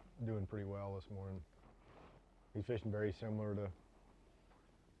doing pretty well this morning. He's fishing very similar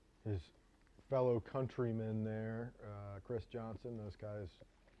to his fellow countrymen there, Chris Johnson. Those guys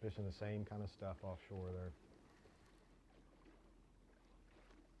fishing the same kind of stuff offshore there.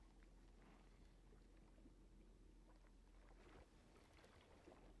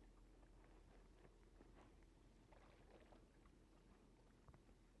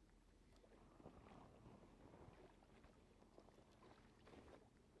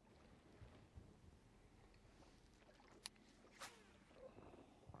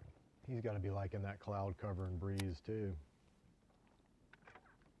 He's got to be liking that cloud cover and breeze too.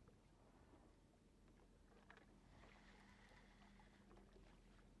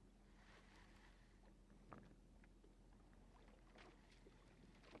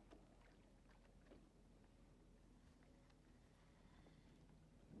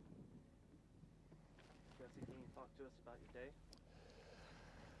 Jesse, can you talk to us about your day?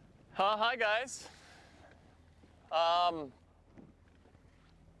 Hi guys.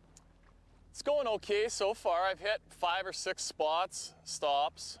 It's going okay so far. I've hit 5 or 6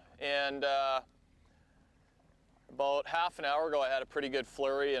 stops, and about half an hour ago I had a pretty good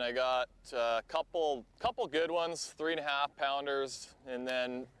flurry, and I got a couple good ones, 3.5 pounders, and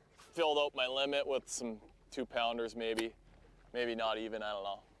then filled out my limit with some 2-pounders, maybe not even, I don't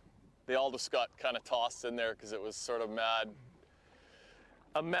know. They all just got kind of tossed in there because it was sort of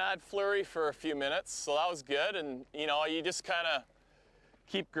a mad flurry for a few minutes, so that was good. And you know, you just kind of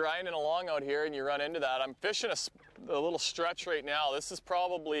keep grinding along out here and you run into that. I'm fishing a little stretch right now. This is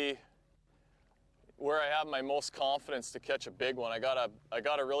probably where I have my most confidence to catch a big one. I got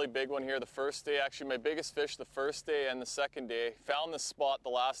a really big one here the first day. Actually, my biggest fish the first day and the second day. Found this spot the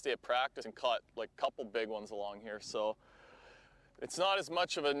last day of practice and caught like a couple big ones along here. So it's not as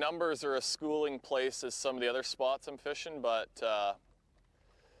much of a numbers or a schooling place as some of the other spots I'm fishing, but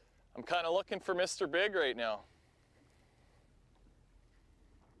I'm kind of looking for Mr. Big right now.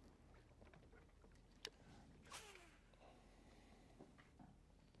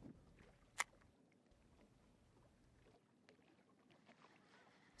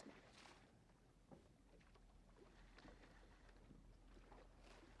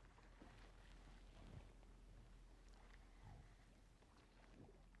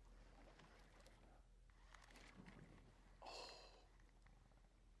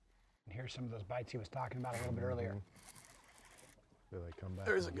 And here's some of those bites he was talking about a little bit earlier. Do they come back?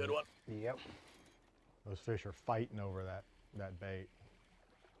 There's a good one. Yep. Those fish are fighting over that bait.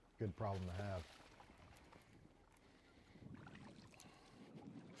 Good problem to have.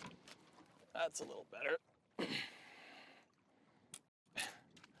 That's a little better.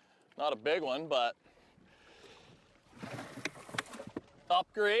 Not a big one, but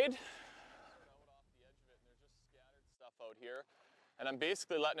upgrade. Out here, and I'm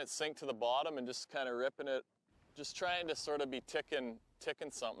basically letting it sink to the bottom and just kind of ripping it, just trying to sort of be ticking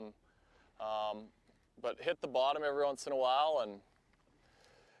something, but hit the bottom every once in a while,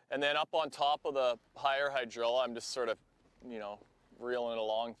 and then up on top of the higher hydrilla, I'm just sort of, you know, reeling it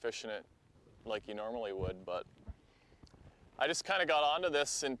along, fishing it like you normally would. But I just kind of got onto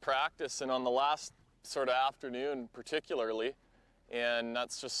this in practice and on the last sort of afternoon particularly, and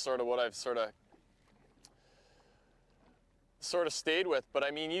that's just sort of what I've sort of stayed with. But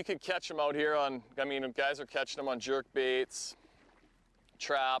I mean, you could catch them out here on, I mean, guys are catching them on jerk baits,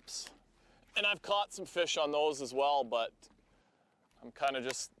 traps, and I've caught some fish on those as well, but I'm kind of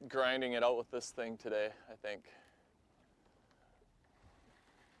just grinding it out with this thing today, I think.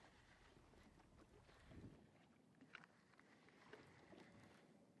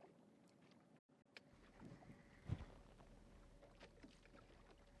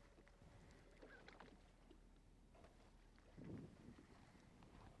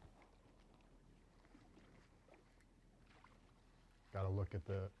 Got to look at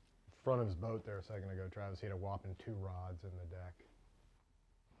the front of his boat there a second ago, Travis. He had a whopping 2 rods in the deck.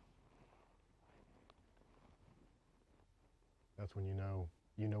 That's when you know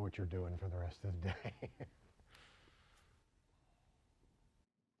what you're doing for the rest of the day.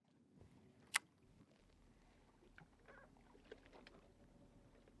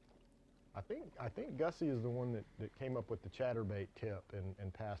 I think Gussie is the one that came up with the chatterbait tip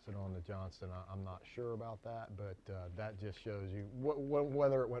and passed it on to Johnston. I'm not sure about that, but that just shows you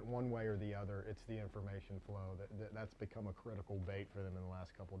whether it went one way or the other. It's the information flow that's become a critical bait for them in the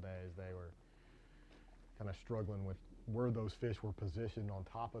last couple of days. They were kind of struggling with where those fish were positioned on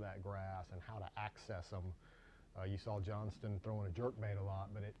top of that grass and how to access them. You saw Johnston throwing a jerkbait a lot,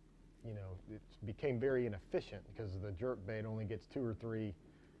 but it became very inefficient because the jerkbait only gets 2 or 3,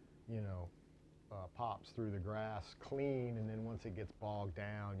 pops through the grass clean, and then once it gets bogged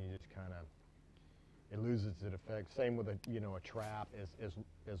down, you just kind of, it loses its effect. Same with a trap.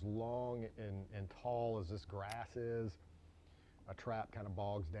 As long and tall as this grass is, a trap kind of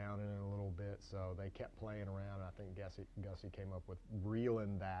bogs down in it a little bit. So they kept playing around, and I think Gussie came up with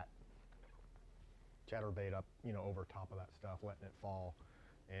reeling that chatterbait up, over top of that stuff, letting it fall,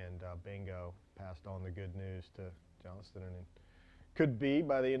 and bingo, passed on the good news to Johnston, and it could be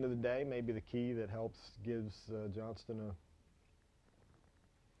by the end of the day maybe the key that gives Johnston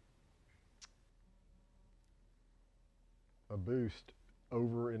a boost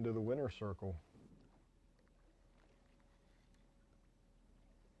over into the winner's circle.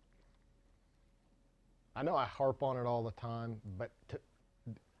 I know I harp on it all the time, but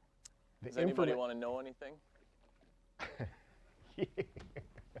does anybody want to know anything?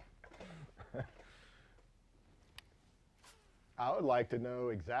 I would like to know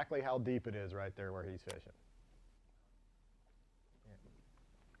exactly how deep it is right there where he's fishing.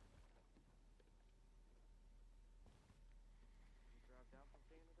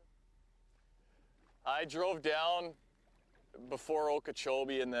 I drove down before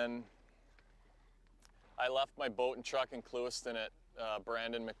Okeechobee, and then I left my boat and truck in Clewiston at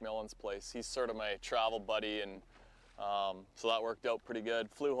Brandon McMillan's place. He's sort of my travel buddy, and so that worked out pretty good.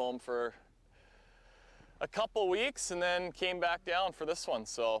 Flew home for a couple weeks and then came back down for this one.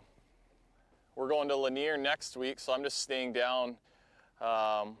 So we're going to Lanier next week, so I'm just staying down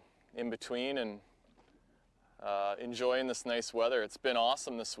in between and enjoying this nice weather. It's been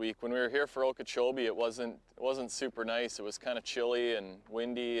awesome this week. When we were here for Okeechobee, it wasn't super nice. It was kind of chilly and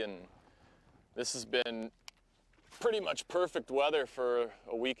windy, and this has been pretty much perfect weather for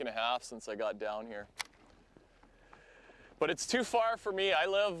a week and a half since I got down here. But it's too far for me. I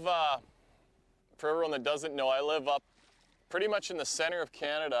live, for everyone that doesn't know, I live up pretty much in the center of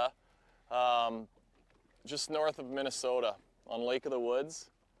Canada, just north of Minnesota on Lake of the Woods.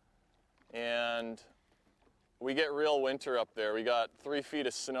 And we get real winter up there. We got 3 feet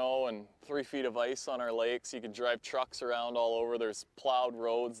of snow and 3 feet of ice on our lakes. You can drive trucks around all over. There's plowed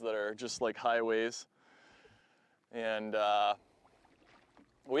roads that are just like highways. And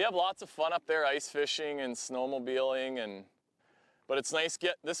we have lots of fun up there, ice fishing and snowmobiling, but it's nice,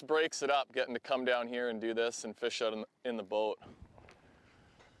 this breaks it up, getting to come down here and do this and fish out in the boat.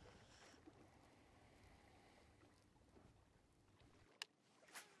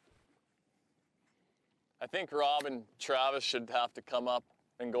 I think Rob and Travis should have to come up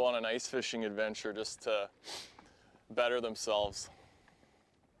and go on an ice fishing adventure just to better themselves.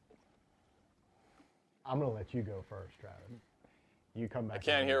 I'm going to let you go first, Travis. You come back. I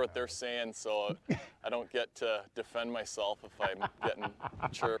can't hear what they're saying, so I don't get to defend myself if I'm getting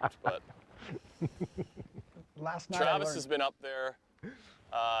chirped. But last night Travis has been up there.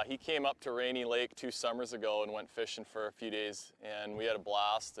 He came up to Rainy Lake 2 summers ago and went fishing for a few days, and we had a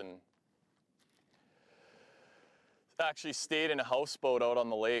blast, and actually stayed in a houseboat out on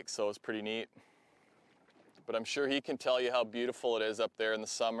the lake, so it was pretty neat. But I'm sure he can tell you how beautiful it is up there in the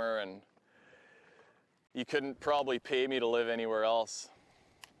summer, and you couldn't probably pay me to live anywhere else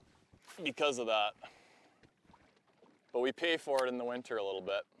because of that. But we pay for it in the winter a little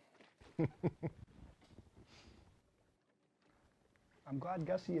bit. I'm glad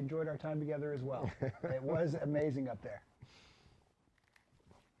Gussie enjoyed our time together as well. It was amazing up there.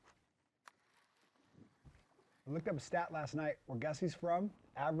 I looked up a stat last night where Gussie's from.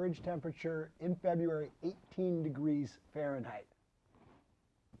 Average temperature in February, 18 degrees Fahrenheit.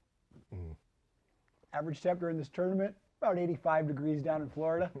 Mm. Average temperature in this tournament, about 85 degrees down in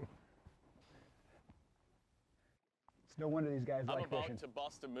Florida. It's no wonder these guys like fishing. I'm about to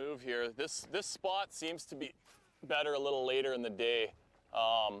bust a move here. This spot seems to be better a little later in the day.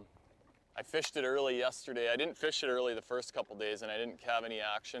 I fished it early yesterday. I didn't fish it early the first couple days, and I didn't have any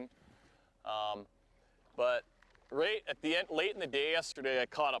action. But right at the end, late in the day yesterday, I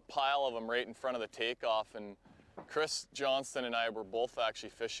caught a pile of them right in front of the takeoff, and Chris Johnston and I were both actually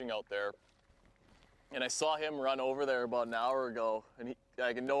fishing out there. And I saw him run over there about an hour ago, and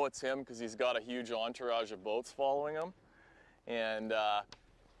I can know it's him because he's got a huge entourage of boats following him. And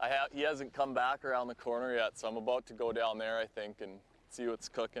he hasn't come back around the corner yet, so I'm about to go down there, I think, and see what's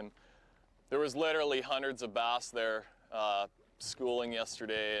cooking. There was literally hundreds of bass there schooling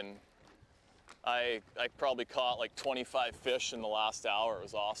yesterday, and I probably caught like 25 fish in the last hour. It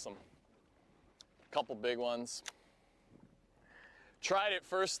was awesome. A couple big ones. Tried it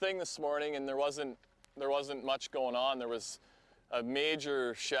first thing this morning, and there wasn't there wasn't much going on. There was a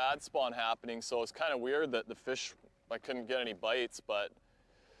major shad spawn happening, so it's kind of weird that the fish, I couldn't get any bites, but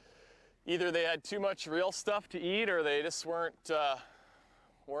either they had too much real stuff to eat or they just weren't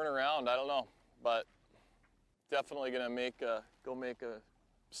around. I don't know, but definitely gonna go make a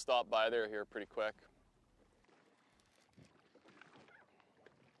stop by there here pretty quick.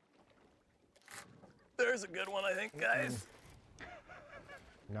 There's a good one, I think, guys.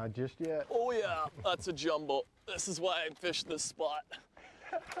 Not just yet. Oh yeah, that's a jumbo. This is why I fished this spot.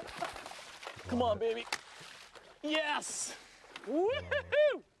 Come on, baby. Yes!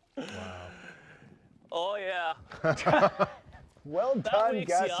 Woohoo! Wow. Oh yeah. Well That done,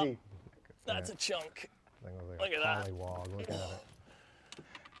 wakes you Gussie. up. That's a chunk. Thing was Look like at that. a pollywog. Look at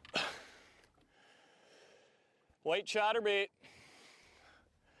it. White chatterbait.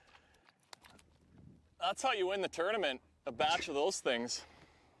 That's how you win the tournament, a batch of those things.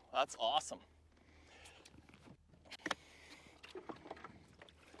 That's awesome.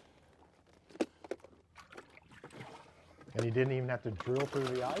 And he didn't even have to drill through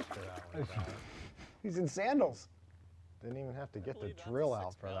the ice for that one. Brian. He's in sandals. Didn't even have to get the believe that's a drill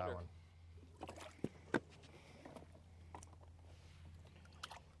out for that 6-pounder. one.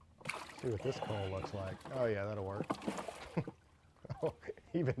 See what this coal looks like. Oh yeah, that'll work. Oh,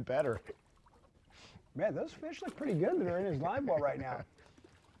 even better. Man, those fish look pretty good that are in his live well right now.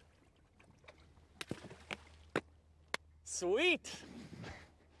 Sweet.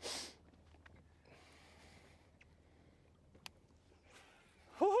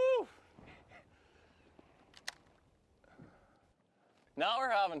 Woohoo! Now we're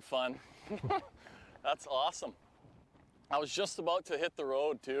having fun. That's awesome. I was just about to hit the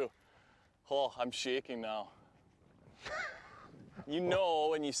road too. Oh, I'm shaking now. You know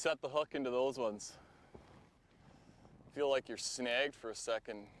when you set the hook into those ones. Feel like you're snagged for a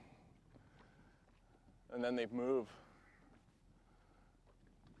second and then they move.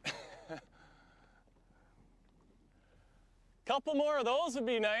 Couple more of those would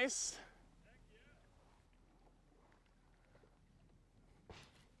be nice.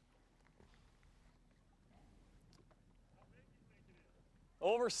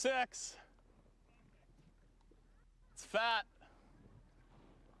 Over 6. It's fat.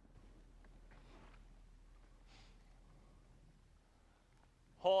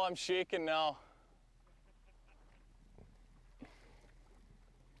 Oh, I'm shaking now.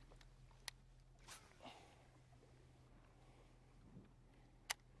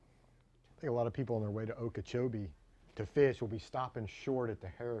 I think a lot of people on their way to Okeechobee to fish will be stopping short at the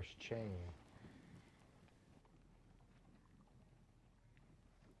Harris Chain.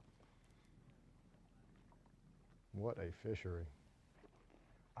 What a fishery.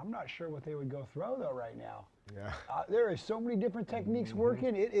 I'm not sure what they would go throw though right now. Yeah. There is so many different techniques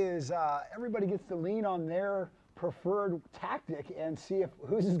working. It is, everybody gets to lean on their preferred tactic and see if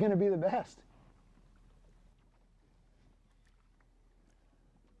whose is going to be the best.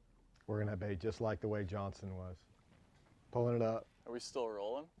 We're going to bait just like the way Johnson was. Pulling it up, Are we still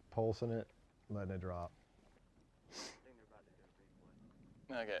rolling? pulsing it, letting it drop.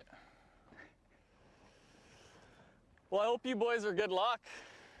 Okay. Well, I hope you boys are good luck.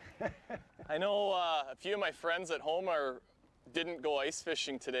 I know a few of my friends at home didn't go ice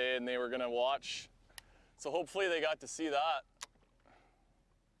fishing today and they were gonna watch. So hopefully they got to see that.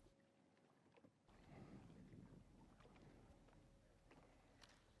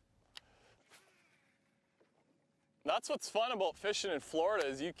 That's what's fun about fishing in Florida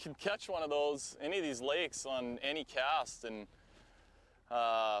is you can catch one of those, any of these lakes on any cast, and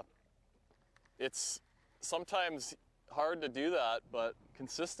it's sometimes hard to do that, but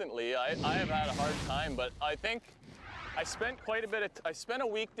consistently, I have had a hard time, but I think I spent quite a bit of, I spent a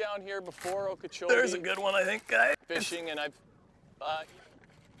week down here before Okeechobee. There's a good one, I think, guys. Fishing, and I've,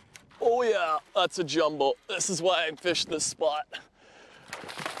 oh yeah, that's a jumbo. This is why I fished this spot.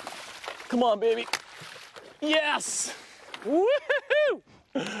 Come on, baby. Yes! Woohoo!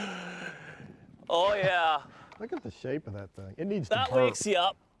 Oh yeah. Look at the shape of that thing. It needs That to burp. wakes you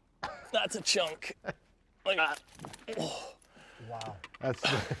up. That's a chunk. Look at that. Oh. Wow. That's,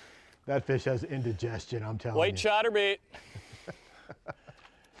 that fish has indigestion, I'm telling White you. chatterbait.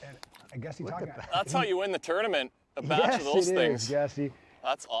 And I guess he's talking. That's how you win the tournament. A batch of those it things. is, Jesse.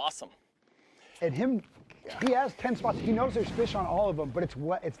 That's awesome. And him, he has 10 spots. He knows there's fish on all of them, but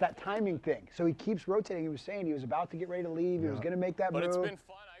it's that timing thing. So he keeps rotating. He was saying he was about to get ready to leave. He was going to make that But move. it's been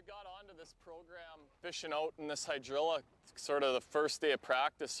fun. I got onto this program fishing out in this hydrilla sort of the first day of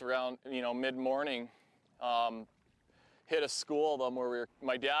practice around, mid-morning. Hit a school of them where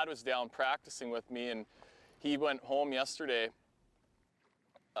my dad was down practicing with me, and he went home yesterday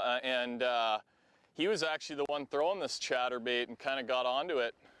and he was actually the one throwing this chatterbait and kind of got onto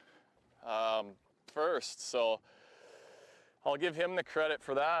it first. So I'll give him the credit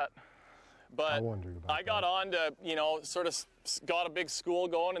for that. But I got on to, you know, sort of got a big school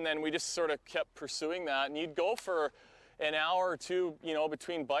going, and then we just sort of kept pursuing that. And you'd go for an hour or two, you know,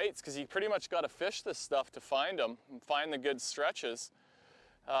 between bites, because you pretty much got to fish this stuff to find them and find the good stretches.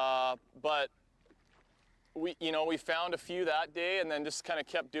 But we found a few that day, and then just kind of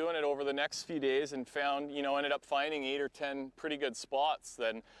kept doing it over the next few days, and found, you know, ended up finding 8 or 10 pretty good spots.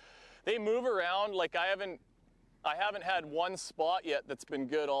 Then they move around. Like I haven't had one spot yet that's been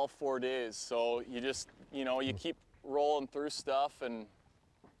good all 4 days. So you just, you know, you keep rolling through stuff, and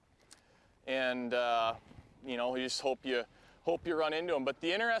you know, you just hope you run into them. But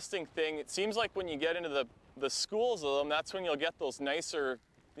the interesting thing, it seems like when you get into the schools of them, that's when you'll get those nicer,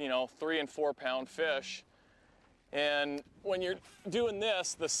 you know, 3 and 4 pound fish. And when you're doing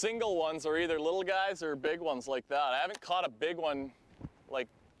this, the single ones are either little guys or big ones like that. I haven't caught a big one, like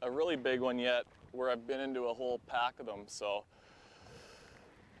a really big one yet, where I've been into a whole pack of them. So,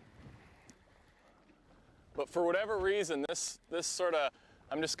 but for whatever reason, this sort of,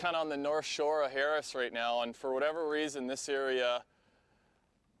 I'm just kind of on the north shore of Harris right now, and for whatever reason, this area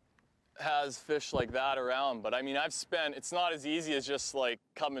has fish like that around. But I mean, it's not as easy as just like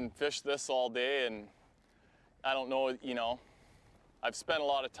come and fish this all day, and I don't know, you know, I've spent a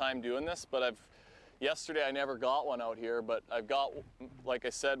lot of time doing this, but yesterday I never got one out here, but I've got, like I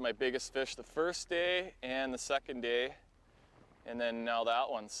said, my biggest fish the first day and the second day, and then now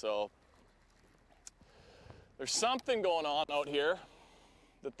that one. So there's something going on out here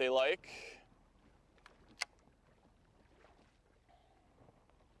that they like.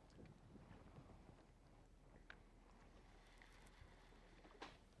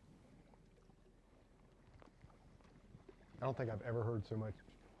 I don't think I've ever heard so much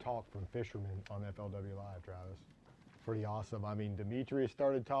talk from fishermen on FLW Live, Travis. Pretty awesome. I mean, Demetrius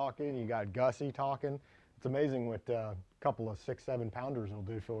started talking, you got Gussie talking. It's amazing what a couple of 6-7 pounders will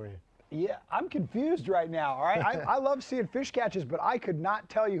do for you. Yeah, I'm confused right now, all right? I love seeing fish catches, but I could not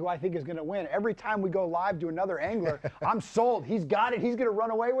tell you who I think is going to win. Every time we go live to another angler, I'm sold. He's got it. He's going to run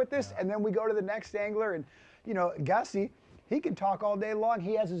away with this. Yeah. And then we go to the next angler, and, you know, Gussie, he can talk all day long.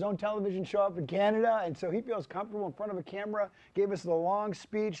 He has his own television show up in Canada, and so he feels comfortable in front of a camera, gave us the long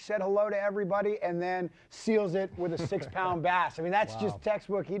speech, said hello to everybody, and then seals it with a 6-pound bass. I mean, that's just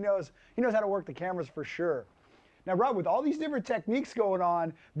textbook. He knows how to work the cameras for sure. Now, Rob, with all these different techniques going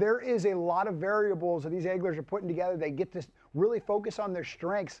on, there is a lot of variables that these anglers are putting together. They get to really focus on their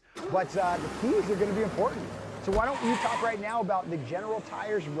strengths, but the keys are going to be important. So why don't you talk right now about the General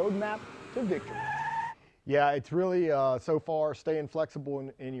Tires roadmap to victory? Yeah, it's really, so far, staying flexible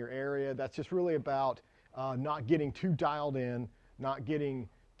in your area. That's just really about not getting too dialed in, not getting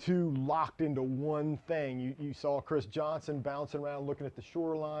too locked into one thing. You saw Chris Johnson bouncing around looking at the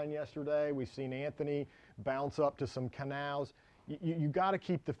shoreline yesterday. We've seen Anthony bounce up to some canals. You got to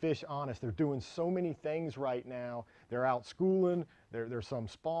keep the fish honest. They're doing so many things right now. They're out schooling, there's some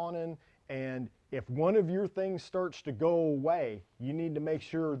spawning, and if one of your things starts to go away, you need to make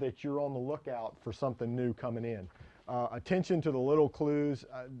sure that you're on the lookout for something new coming in. Attention to the little clues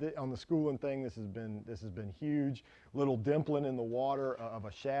on the schooling thing. This has been huge. Little dimpling in the water of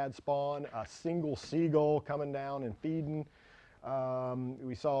a shad spawn, a single seagull coming down and feeding.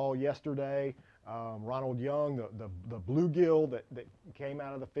 We saw yesterday Ronald Young, the bluegill that came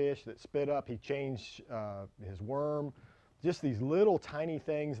out of the fish that spit up. He changed his worm. Just these little tiny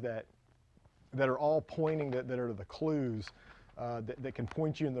things that are all pointing, that are the clues that can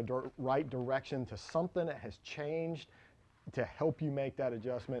point you in the right direction to something that has changed to help you make that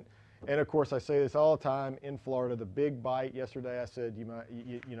adjustment. And of course, I say this all the time in Florida, the big bite. Yesterday I said, you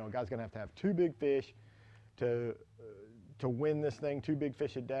know, a guy's gonna have 2 big fish to win this thing, 2 big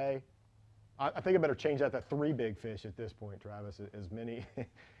fish a day. I think I better change that to 3 big fish at this point, Travis. As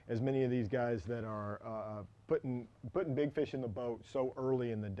many of these guys that are putting big fish in the boat so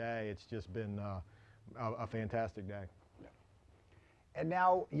early in the day, it's just been a fantastic day. And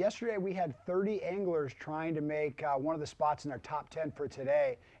now, yesterday we had 30 anglers trying to make one of the spots in their top 10 for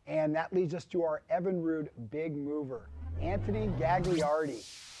today, and that leads us to our Evinrude big mover, Anthony Gagliardi.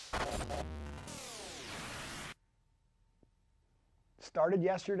 Started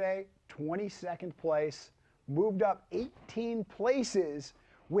yesterday, 22nd place, moved up 18 places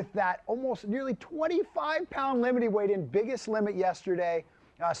with that almost nearly 25-pound limit he weighed in, biggest limit yesterday,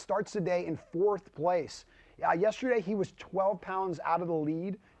 starts the day in 4th place. Yesterday he was 12 pounds out of the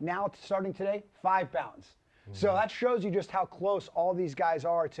lead. Now starting today, 5 pounds. Mm-hmm. So that shows you just how close all these guys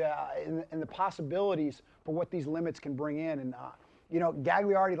are to and the possibilities for what these limits can bring in. And You know,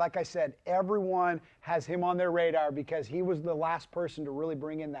 Gagliardi, like I said, everyone has him on their radar because he was the last person to really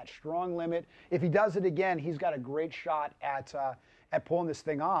bring in that strong limit. If he does it again, he's got a great shot at pulling this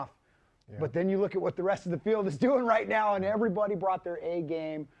thing off. Yeah. But then you look at what the rest of the field is doing right now, and everybody brought their A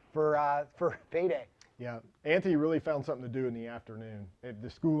game for payday. Yeah, Anthony really found something to do in the afternoon. At the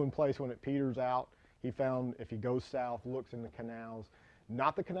schooling place, when it peters out, he found if he goes south, looks in the canals,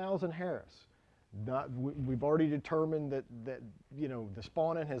 not the canals in Harris. We've already determined that you know, the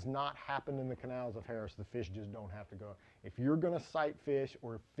spawning has not happened in the canals of Harris. The fish just don't have to go. If you're going to sight fish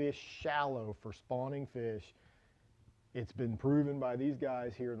or fish shallow for spawning fish, it's been proven by these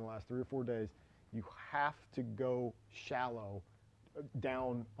guys here in the last 3 or 4 days, you have to go shallow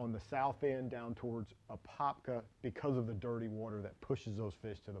down on the south end, down towards Apopka, because of the dirty water that pushes those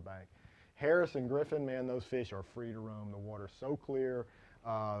fish to the bank. Harris and Griffin, man, those fish are free to roam. The water's so clear.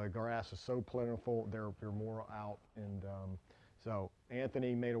 The grass is so plentiful, they're more out. And so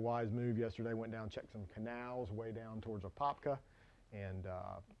Anthony made a wise move yesterday, went down, checked some canals way down towards Apopka, and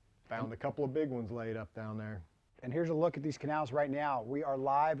found a couple of big ones laid up down there. And here's a look at these canals right now. We are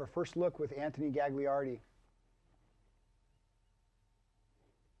live, our first look with Anthony Gagliardi.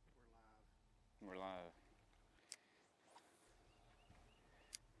 We're live.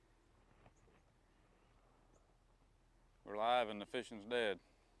 We're live and the fishing's dead.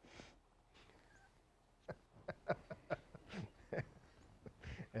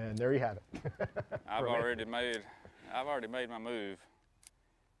 And there you have it. I've already made my move.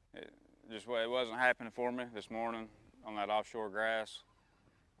 It wasn't happening for me this morning on that offshore grass.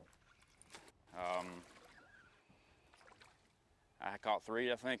 I caught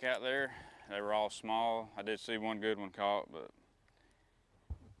 3, I think, out there. They were all small. I did see one good one caught, but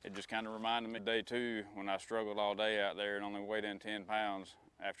it just kind of reminded me of day 2 when I struggled all day out there and only weighed in 10 pounds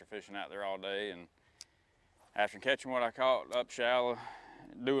after fishing out there all day. And after catching what I caught up shallow,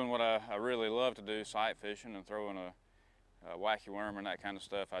 doing what I really love to do, sight fishing and throwing a wacky worm and that kind of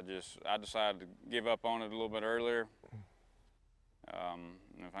stuff, I decided to give up on it a little bit earlier.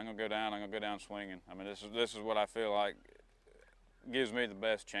 If I'm gonna go down, I'm gonna go down swinging. I mean, this is what I feel like gives me the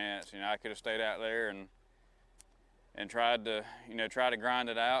best chance. You know, I could have stayed out there and tried to, you know, grind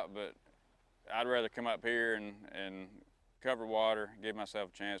it out, but I'd rather come up here and cover water, give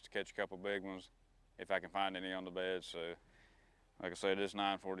myself a chance to catch a couple big ones if I can find any on the bed. So, like I said, it's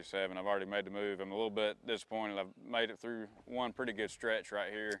 9:47. I've already made the move. I'm a little bit disappointed. I've made it through one pretty good stretch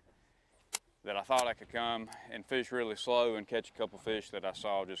right here that I thought I could come and fish really slow and catch a couple fish that I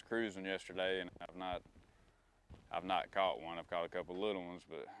saw just cruising yesterday, and I've not caught one. I've caught a couple little ones,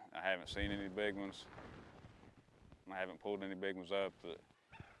 but I haven't seen any big ones. I haven't pulled any big ones up that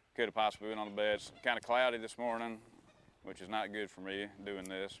could have possibly been on the bed. It's kind of cloudy this morning, which is not good for me doing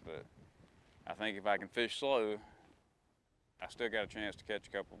this, but I think if I can fish slow, I still got a chance to catch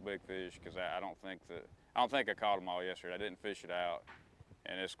a couple big fish, because I don't think I caught them all yesterday. I didn't fish it out,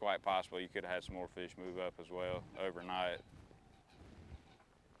 and it's quite possible you could have had some more fish move up as well overnight.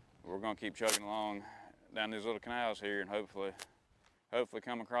 We're going to keep chugging along down these little canals here and hopefully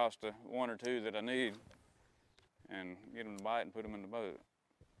come across the 1 or 2 that I need and get them to bite and put them in the boat.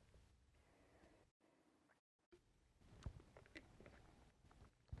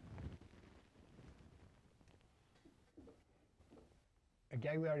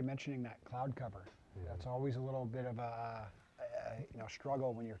 Gagliardi mentioning that cloud cover. Yeah. That's always a little bit of a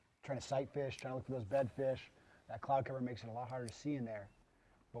struggle when you're trying to sight fish, trying to look for those bed fish. That cloud cover makes it a lot harder to see in there.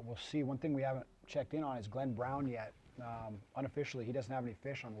 But we'll see. One thing we haven't checked in on is Glenn Brown yet. Unofficially, he doesn't have any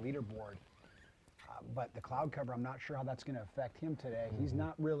fish on the leaderboard. But the cloud cover, I'm not sure how that's going to affect him today. Mm-hmm. He's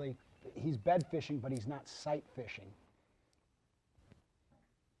not really, he's bed fishing, but he's not sight fishing.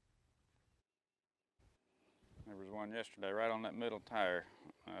 There was one yesterday right on that middle tire.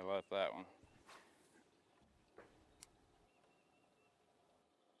 I left that one.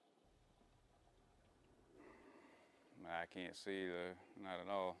 I can't see though, not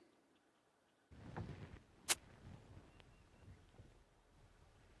at all.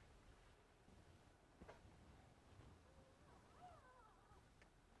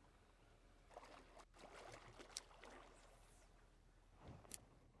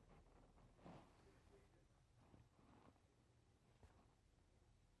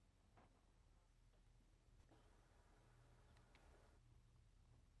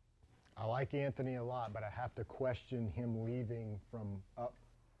 I like Anthony a lot, but I have to question him leaving from up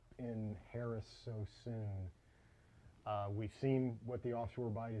in Harris so soon. We've seen what the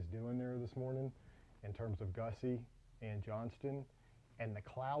offshore bite is doing there this morning in terms of Gussie and Johnston, and the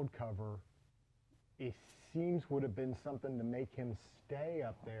cloud cover, it seems would have been something to make him stay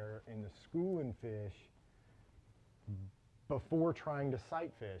up there in the schooling fish, before trying to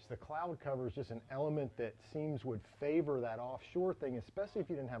sight fish. The cloud cover is just an element that seems would favor that offshore thing, especially if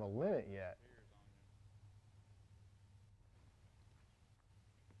you didn't have a limit yet.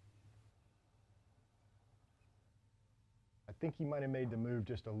 I think he might have made the move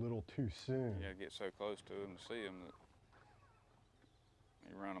just a little too soon. Yeah, get so close to him to see him that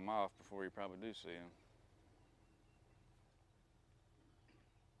you run him off before you probably do see him.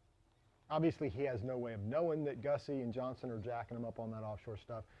 Obviously, he has no way of knowing that Gussie and Johnson are jacking him up on that offshore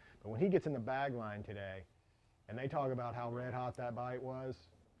stuff. But when he gets in the bag line today, and they talk about how red hot that bite was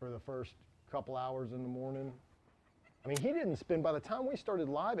for the first couple hours in the morning, I mean, he didn't spend, by the time we started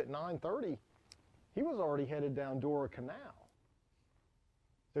live at 9:30, he was already headed down Dora Canal.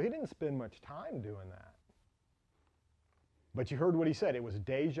 So he didn't spend much time doing that. But you heard what he said. It was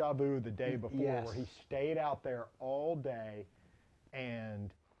deja vu the day before, yes, where he stayed out there all day,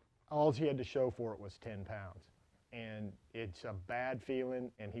 and all he had to show for it was 10 pounds. And it's a bad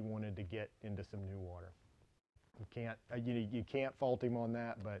feeling, and he wanted to get into some new water. You can't fault him on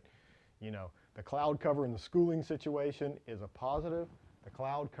that, but you know, the cloud cover in the schooling situation is a positive. The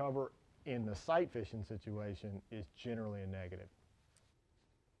cloud cover in the sight fishing situation is generally a negative.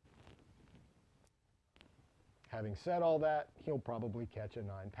 Having said all that, he'll probably catch a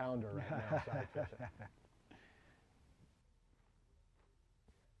 9-pounder right now sight fishing.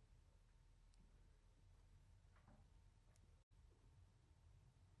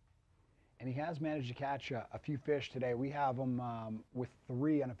 And he has managed to catch a few fish today. We have him with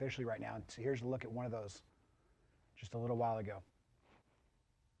 3 unofficially right now. And so here's a look at one of those just a little while ago.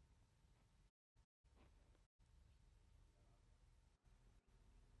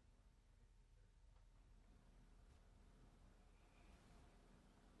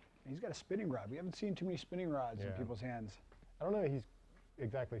 He's got a spinning rod. We haven't seen too many spinning rods in people's hands. I don't know if he's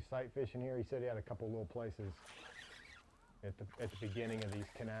exactly sight fishing here. He said he had a couple little places at the beginning of these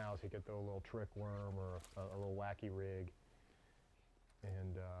canals. He could throw a little trick worm or a little wacky rig.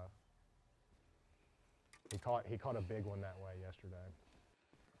 And he caught a big one that way yesterday.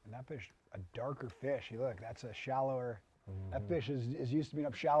 And that fish, a darker fish. You look, that's a shallower. That fish is used to being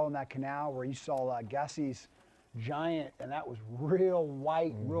up shallow in that canal where you saw Gussie's giant, and that was real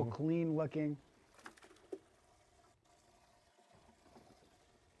white, real clean looking.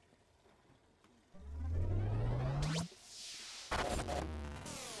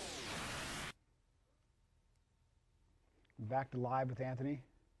 Back to live with Anthony.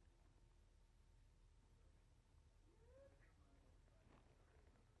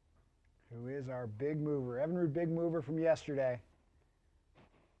 Who is our big mover, Evinrude big mover from yesterday.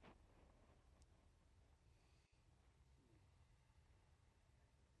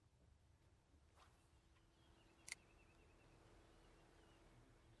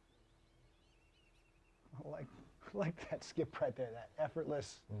 Like that skip right there, that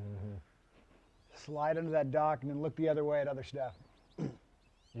effortless slide under that dock and then look the other way at other stuff.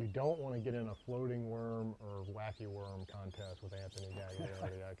 You don't want to get in a floating worm or wacky worm contest with Anthony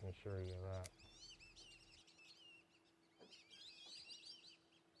Gagliardi, I can assure you of that.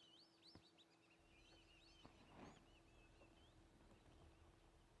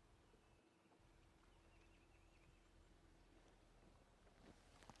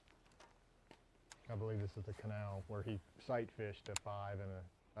 I believe this is the canal where he sight fished a 5 and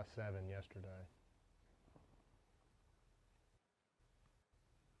a 7 yesterday.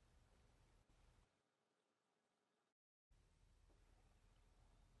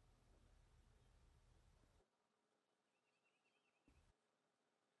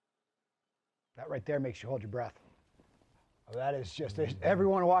 That right there makes you hold your breath. Oh, that is just, there's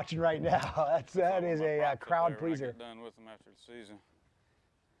everyone watching right now. That is a crowd pleaser. Get done with them after the season.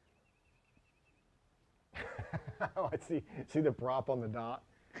 Oh, I see the prop on the dock.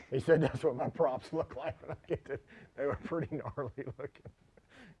 He said that's what my props look like when I get to. They were pretty gnarly looking.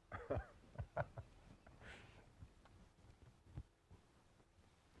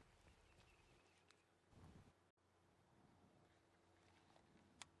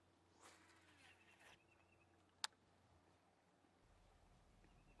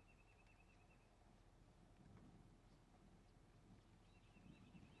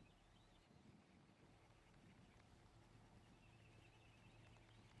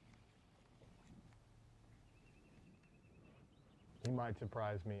 He might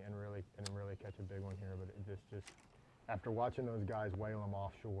surprise me and really catch a big one here, but it just after watching those guys whale him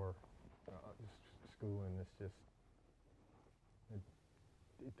offshore, schooling, it's just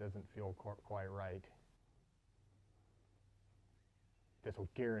it doesn't feel quite right. This will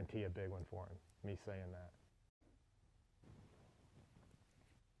guarantee a big one for him. Me saying that.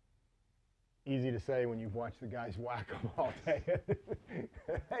 easy to say when you've watched the guys whack them all day.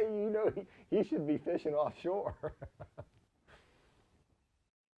 Hey, you know, he should be fishing offshore.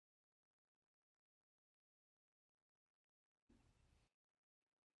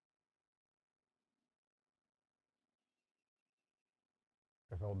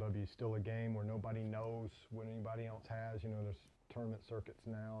 FLW is still a game where nobody knows what anybody else has. You know, there's tournament circuits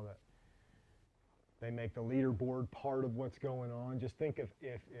now that they make the leaderboard part of what's going on. Just think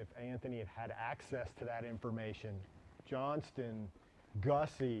if Anthony had access to that information, Johnston,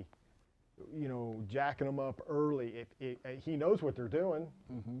 Gussie, you know, jacking them up early. He knows what they're doing.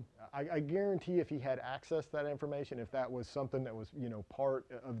 Mm-hmm. I guarantee if he had access to that information, if that was something that was, you know, part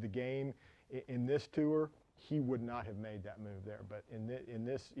of the game in this tour, he would not have made that move there. But in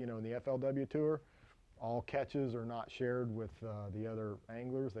this, you know, in the FLW tour, all catches are not shared with the other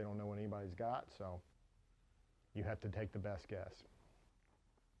anglers. They don't know what anybody's got, so you have to take the best guess.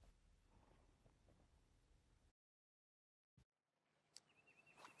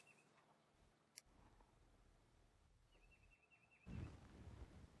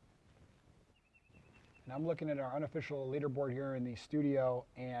 And I'm looking at our unofficial leaderboard here in the studio,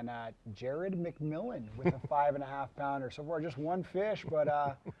 and Jared McMillan with a 5.5 pounder. So far, just one fish, but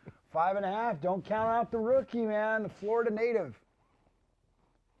 5.5. Don't count out the rookie, man, the Florida native.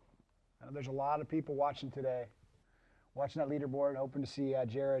 I know there's a lot of people watching today, watching that leaderboard, hoping to see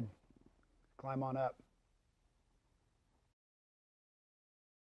Jared climb on up.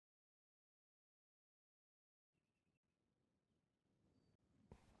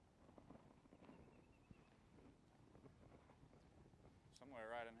 Somewhere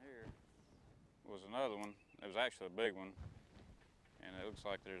right in here was another one. It was actually a big one, and it looks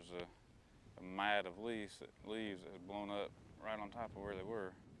like there's a mat of leaves that has blown up right on top of where they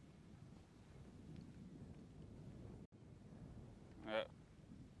were. Yep,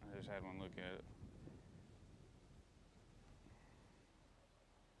 I just had one look at it.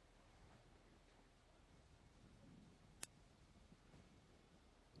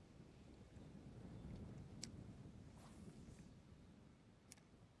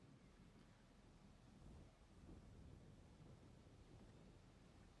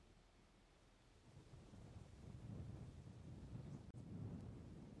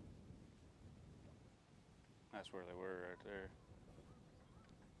 That's where they were right there.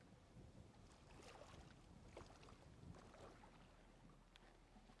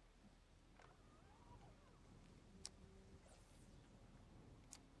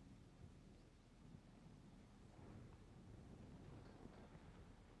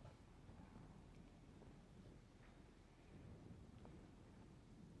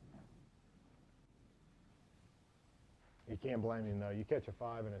 You can't blame him, though. You catch a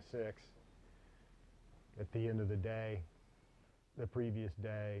 5 and a 6 at the end of the day, the previous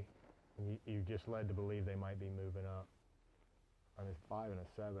day, and you're just led to believe they might be moving up. I mean, 5 and a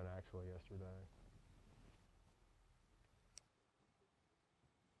 7 actually yesterday.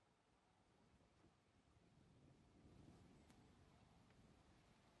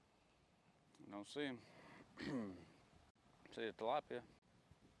 Don't see him. See a tilapia.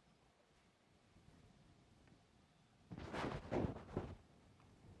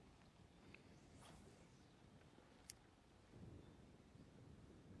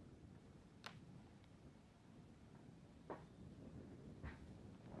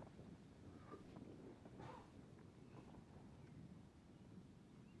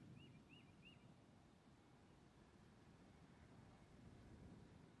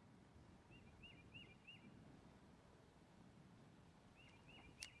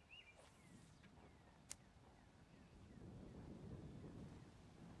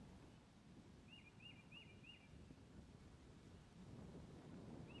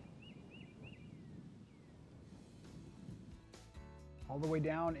 All the way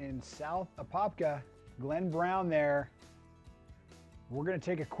down in South Apopka, Glenn Brown there. We're going to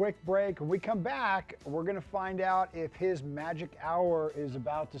take a quick break. When we come back, we're going to find out if his magic hour is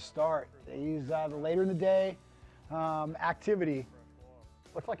about to start. He's later in the day activity.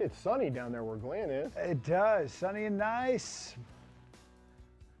 Looks like it's sunny down there where Glenn is. It does, sunny and nice.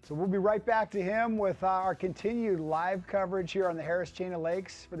 So we'll be right back to him with our continued live coverage here on the Harris Chain of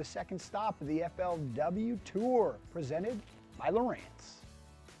Lakes for the second stop of the FLW Tour, presented by Lowrance.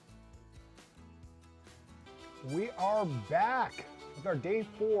 We are back with our Day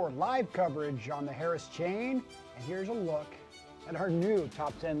 4 live coverage on the Harris Chain, and here's a look at our new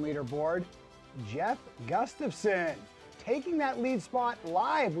top 10 leaderboard, Jeff Gustafson, taking that lead spot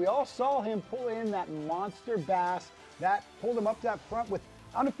live. We all saw him pull in that monster bass that pulled him up to that front with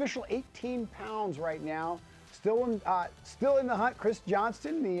unofficial 18 pounds right now. Still in the hunt, Chris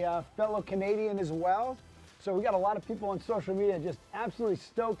Johnston, the fellow Canadian as well. So we got a lot of people on social media just absolutely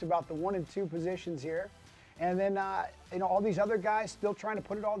stoked about the 1 and 2 positions here. And then, you know, all these other guys still trying to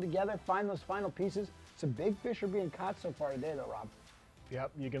put it all together, find those final pieces. Some big fish are being caught so far today, though, Rob.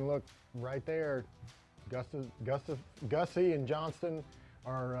 Yep, you can look right there. Gussie and Johnston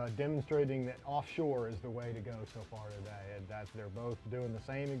are demonstrating that offshore is the way to go so far today. And they're both doing the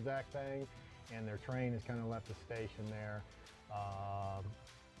same exact thing, and their train has kind of left the station there.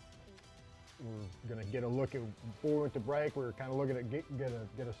 We're going to get a look at, before we went to break, we were kind of looking at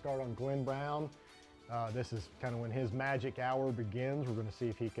get a start on Glenn Brown. This is kind of when his magic hour begins. We're going to see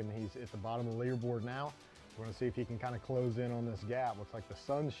if he's at the bottom of the leaderboard now. We're going to see if he can kind of close in on this gap. Looks like the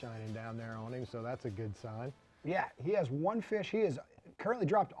sun's shining down there on him, so that's a good sign. Yeah, he has one fish. He is currently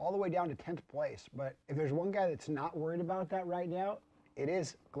dropped all the way down to 10th place. But if there's one guy that's not worried about that right now, it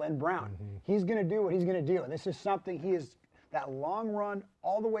is Glenn Brown. He's going to do what he's going to do. And this is something he is, that long run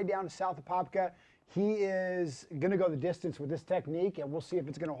all the way down to south of Apopka. He is going to go the distance with this technique, and we'll see if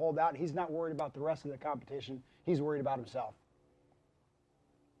it's going to hold out. He's not worried about the rest of the competition. He's worried about himself.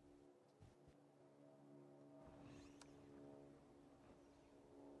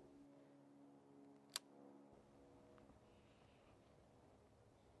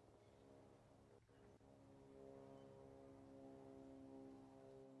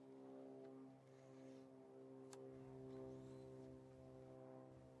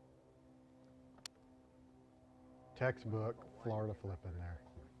 Textbook Florida flipping there.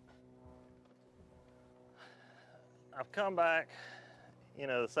 I've come back, you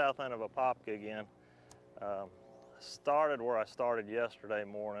know, the south end of Apopka again. Started where I started yesterday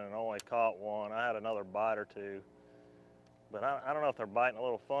morning and only caught one. I had another bite or two, but I don't know if they're biting a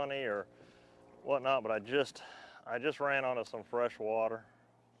little funny or whatnot, but I just ran onto some fresh water.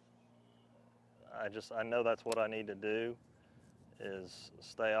 I know that's what I need to do, is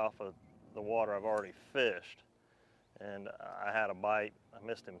stay off of the water I've already fished. And I had a bite. I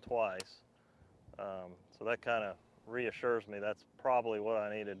missed him twice. So that kind of reassures me that's probably what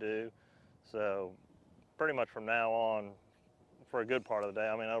I need to do. So pretty much from now on, for a good part of the day,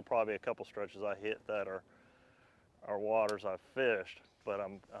 I mean, there'll probably be a couple stretches I hit that are waters I've fished, but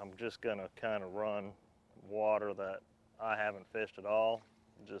I'm just gonna kind of run water that I haven't fished at all.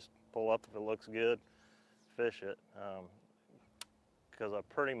 Just pull up if it looks good, fish it, because I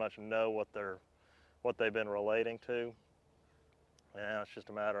pretty much know what they've been relating to. And it's just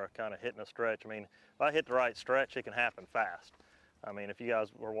a matter of kind of hitting a stretch. I mean, if I hit the right stretch, it can happen fast. I mean, if you guys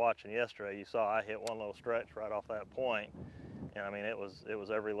were watching yesterday, you saw I hit one little stretch right off that point, and I mean, it was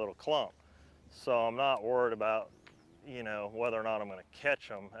every little clump. So I'm not worried about, you know, whether or not I'm going to catch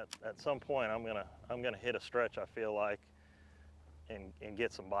them. At some point, I'm gonna hit a stretch I feel like, and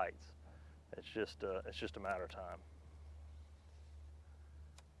get some bites. It's just a matter of time.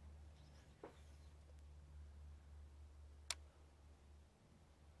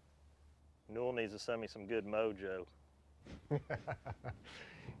 Newell needs to send me some good mojo.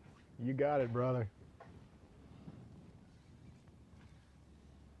 You got it, brother.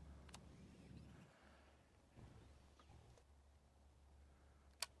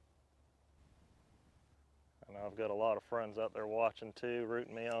 I know I've got a lot of friends out there watching too,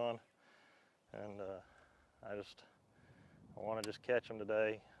 rooting me on, and I want to just catch them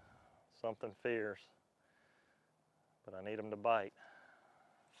today, something fierce, but I need them to bite.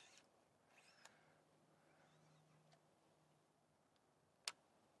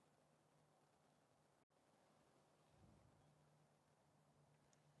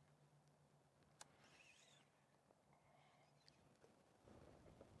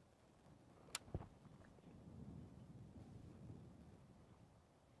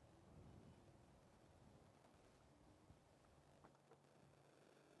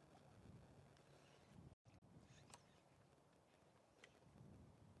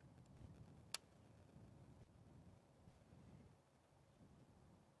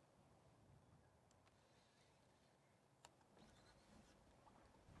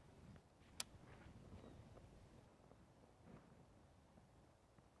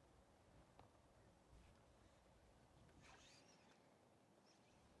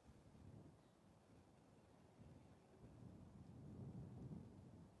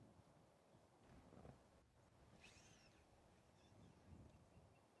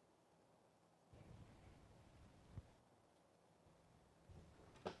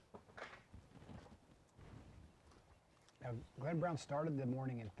 Now, Glenn Brown started the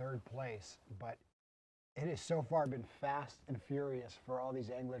morning in 3rd place, but it has so far been fast and furious for all these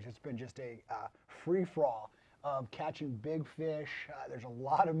anglers. It's been just a free-for-all of catching big fish. There's a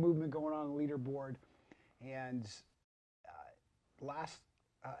lot of movement going on the leaderboard, And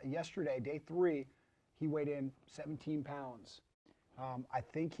yesterday, day 3, he weighed in 17 pounds. I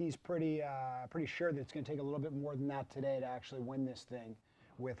think he's pretty sure that it's going to take a little bit more than that today to actually win this thing.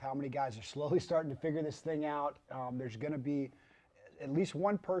 With how many guys are slowly starting to figure this thing out, there's going to be at least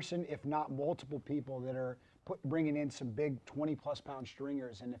one person, if not multiple people, that are bringing in some big 20-plus pound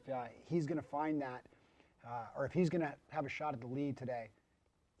stringers. And if he's going to find that, or if he's going to have a shot at the lead today,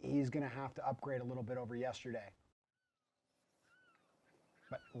 he's going to have to upgrade a little bit over yesterday.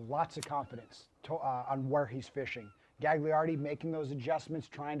 But lots of confidence on where he's fishing. Gagliardi making those adjustments,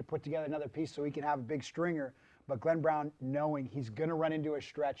 trying to put together another piece so he can have a big stringer. But Glenn Brown knowing he's going to run into a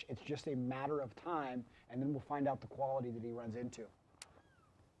stretch. It's just a matter of time, and then we'll find out the quality that he runs into.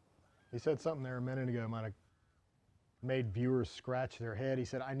 He said something there a minute ago might have made viewers scratch their head. He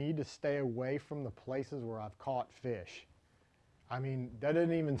said, I need to stay away from the places where I've caught fish. I mean, that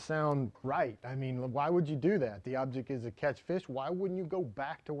doesn't even sound right. I mean, why would you do that? The object is to catch fish. Why wouldn't you go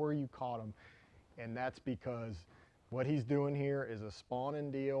back to where you caught them? And that's because what he's doing here is a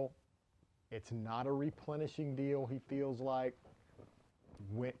spawning deal. It's not a replenishing deal, he feels like.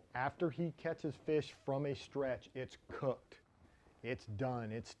 After he catches fish from a stretch, it's cooked. It's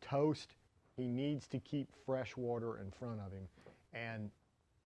done. It's toast. He needs to keep fresh water in front of him. And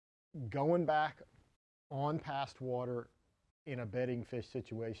going back on past water in a bedding fish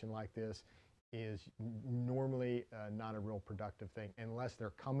situation like this is normally not a real productive thing unless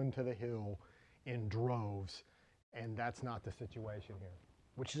they're coming to the hill in droves, and that's not the situation here.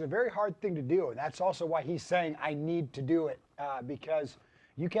 Which is a very hard thing to do. That's also why he's saying, I need to do it, because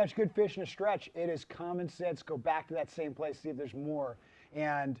you catch good fish in a stretch, it is common sense, go back to that same place, see if there's more.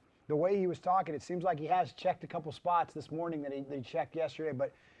 And the way he was talking, it seems like he has checked a couple spots this morning that he checked yesterday,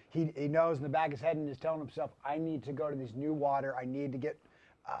 but he knows in the back of his head and is telling himself, I need to go to this new water, I need to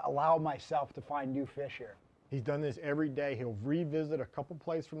allow myself to find new fish here. He's done this every day. He'll revisit a couple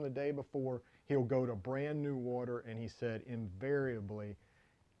places from the day before. He'll go to brand new water, and he said invariably,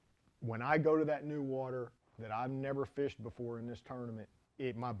 when I go to that new water that I've never fished before in this tournament,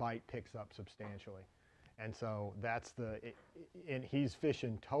 my bite picks up substantially. And so that's and he's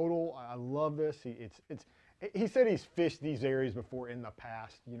fishing total. I love this. He said he's fished these areas before in the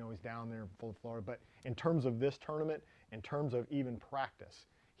past. You know, he's down there in full Florida. But in terms of this tournament, in terms of even practice,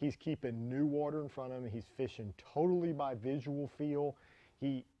 he's keeping new water in front of him. He's fishing totally by visual feel.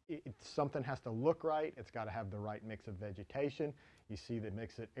 Something has to look right. It's got to have the right mix of vegetation. You see the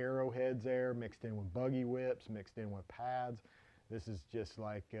mix of arrowheads there, mixed in with buggy whips, mixed in with pads. This is just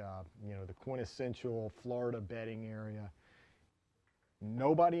like, you know, the quintessential Florida bedding area.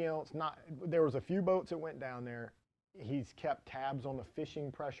 Nobody else, there was a few boats that went down there. He's kept tabs on the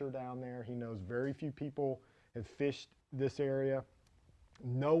fishing pressure down there. He knows very few people have fished this area.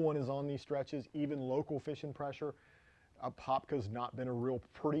 No one is on these stretches, even local fishing pressure. Popka's not been a real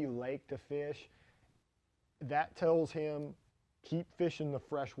pretty lake to fish. That tells him, keep fishing the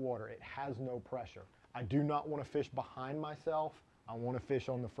fresh water. It has no pressure. I do not want to fish behind myself. I want to fish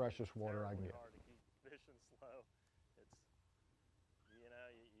on the freshest water I can get. Hard to keep fishing slow. It's, you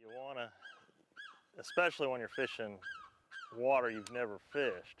know, you want to, especially when you're fishing water you've never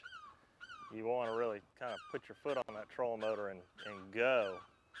fished, you want to really kind of put your foot on that trolling motor and go.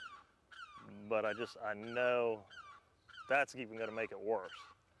 But I know that's even going to make it worse.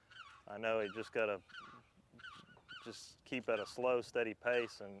 I know you just got to just keep at a slow, steady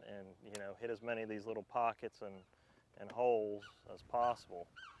pace and you know, hit as many of these little pockets and holes as possible.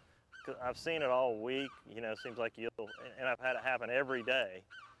 'Cause I've seen it all week. You know, it seems like and I've had it happen every day,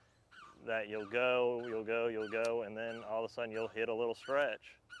 that you'll go, and then all of a sudden you'll hit a little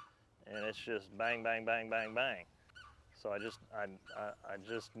stretch, and it's just bang, bang, bang, bang, bang. So I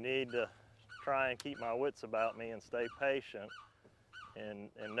just need to try and keep my wits about me and stay patient. And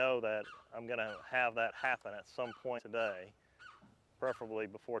know that I'm going to have that happen at some point today, preferably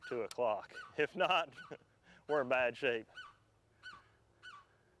before 2 o'clock. If not, we're in bad shape.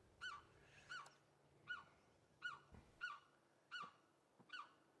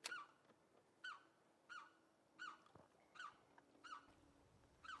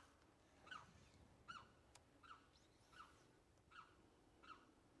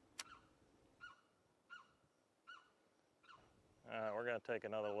 We're going to take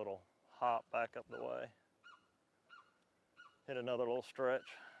another little hop back up the way. Hit another little stretch.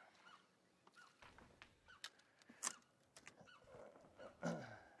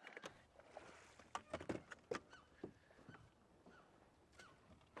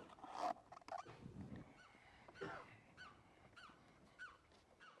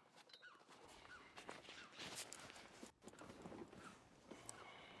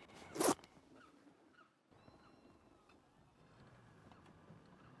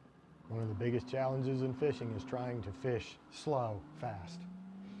 One of the biggest challenges in fishing is trying to fish slow, fast.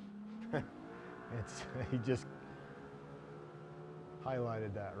 He just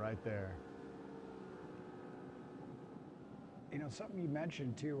highlighted that right there. You know, something you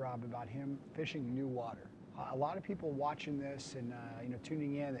mentioned too, Rob, about him fishing new water. A lot of people watching this and you know,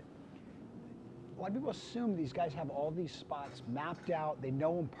 tuning in, that a lot of people assume these guys have all these spots mapped out. They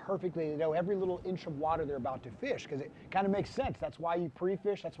know them perfectly. They know every little inch of water they're about to fish, because it kind of makes sense. That's why you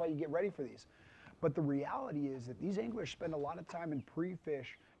pre-fish. That's why you get ready for these. But the reality is that these anglers spend a lot of time in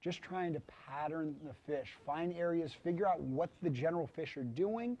pre-fish just trying to pattern the fish, find areas, figure out what the general fish are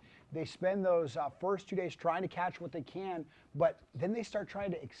doing. They spend those first 2 days trying to catch what they can, but then they start trying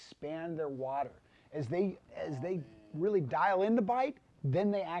to expand their water. As they really dial in the bite,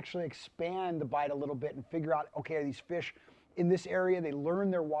 then they actually expand the bite a little bit and figure out, okay, are these fish in this area? They learn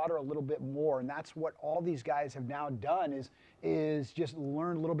their water a little bit more, and that's what all these guys have now done, is just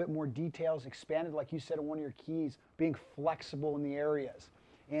learn a little bit more details, expanded, like you said in one of your keys, being flexible in the areas.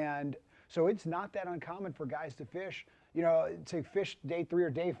 And so it's not that uncommon for guys to fish, you know, to fish day 3 or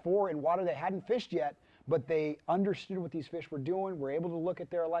day 4 in water they hadn't fished yet, but they understood what these fish were doing, were able to look at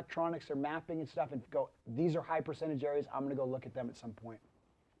their electronics, their mapping and stuff, and go, these are high percentage areas, I'm gonna go look at them at some point.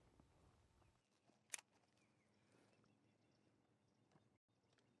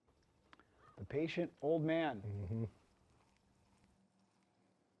 The patient old man. Mm-hmm.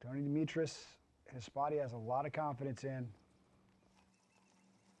 Tony Dimitris, his spot he has a lot of confidence in.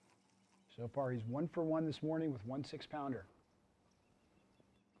 So far, he's 1 for 1 this morning with 1 6-pounder.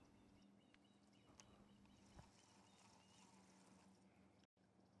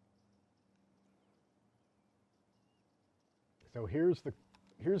 So here's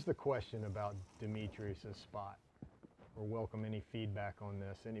the question about Demetrius' spot. We'll welcome any feedback on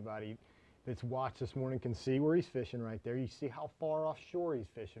this. Anybody that's watched this morning can see where he's fishing right there. You see how far offshore he's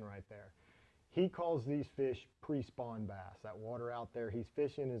fishing right there. He calls these fish pre-spawn bass. That water out there he's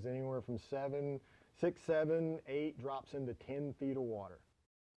fishing is anywhere from 6, 7, 8, drops into 10 feet of water.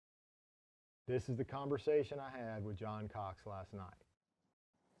 This is the conversation I had with John Cox last night.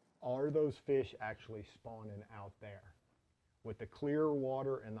 Are those fish actually spawning out there? With the clear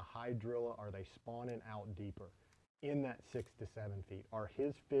water and the hydrilla, are they spawning out deeper in that 6 to 7 feet? Are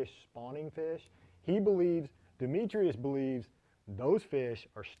his fish spawning fish? He believes, Demetrius believes, those fish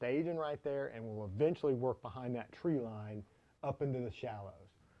are staging right there and will eventually work behind that tree line up into the shallows.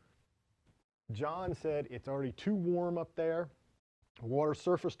 John said it's already too warm up there. Water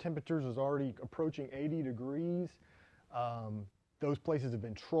surface temperatures is already approaching 80 degrees. Those places have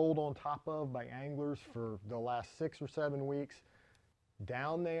been trolled on top of by anglers for the last 6 or 7 weeks.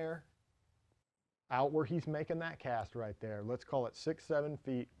 Down there, out where he's making that cast right there, let's call it 6, 7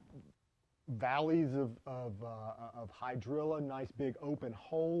 feet, valleys of hydrilla, nice big open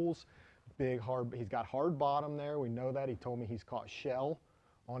holes, he's got hard bottom there. We know that. He told me he's caught shell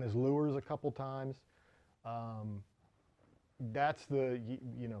on his lures a couple times. That's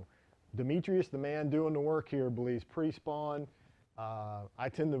you know, Demetrius, the man doing the work here, believes pre-spawn. I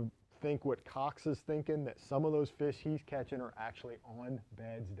tend to think what Cox is thinking, that some of those fish he's catching are actually on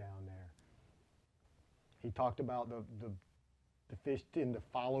beds down there. He talked about the fish tend to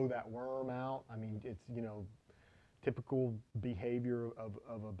follow that worm out. I mean, it's, you know, typical behavior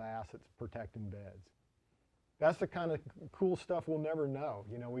of a bass that's protecting beds. That's the kind of cool stuff we'll never know.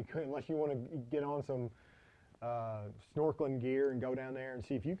 You know, we couldn't, unless you want to get on some snorkeling gear and go down there and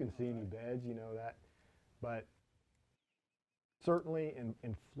see if you can see any beds, you know that. But certainly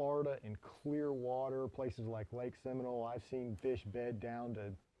in Florida, in clear water, places like Lake Seminole, I've seen fish bed down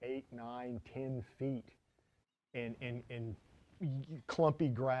to 8, 9, 10 feet in clumpy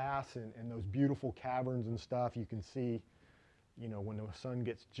grass and those beautiful caverns and stuff. You can see, you know, when the sun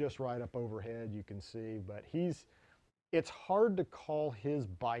gets just right up overhead, you can see. But it's hard to call his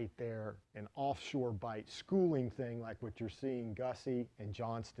bite there an offshore bite, schooling thing like what you're seeing Gussie and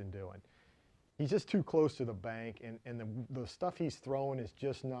Johnston doing. He's just too close to the bank, and the stuff he's throwing is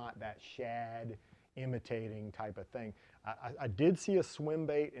just not that shad imitating type of thing. I did see a swim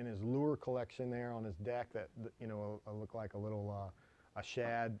bait in his lure collection there on his deck that, you know, looked like a little a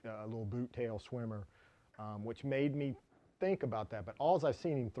shad, a little boot tail swimmer, which made me think about that. But all I've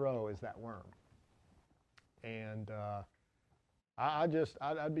seen him throw is that worm. And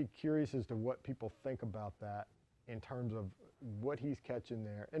I'd be curious as to what people think about that in terms of what he's catching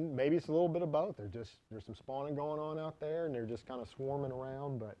there. And maybe it's a little bit of both. There's some spawning going on out there, and they're just kind of swarming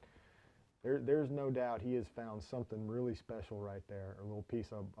around, but there's no doubt he has found something really special right there. A little piece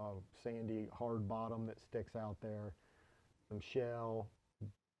of sandy, hard bottom that sticks out there, some shell,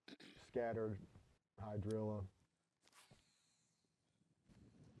 scattered hydrilla.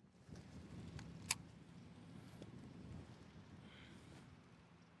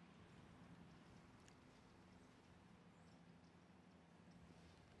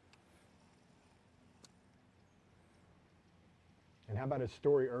 how about his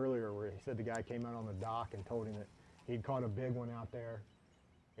story earlier where he said the guy came out on the dock and told him that he'd caught a big one out there.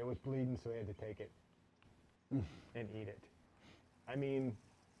 It was bleeding, so he had to take it and eat it. I mean,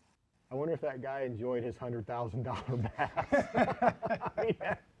 I wonder if that guy enjoyed his $100,000 bass. I mean,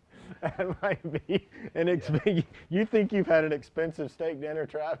 that might be an expensive. You think you've had an expensive steak dinner,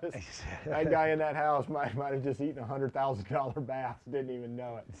 Travis? That guy in that house might have just eaten a $100,000 bass, didn't even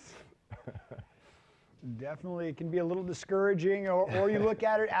know it. Definitely, it can be a little discouraging, or you look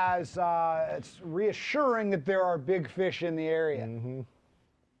at it as it's reassuring that there are big fish in the area. Mm-hmm.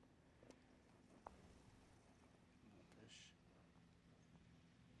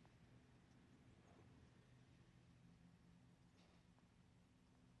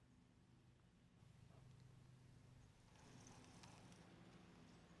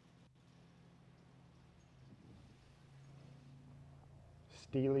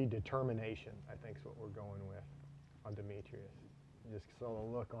 Steely determination, I think is what we're going with on Demetrius. Just saw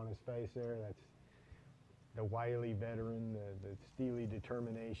the look on his face there. That's the wily veteran, the steely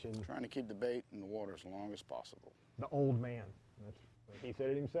determination. Trying to keep the bait in the water as long as possible. The old man. That's, he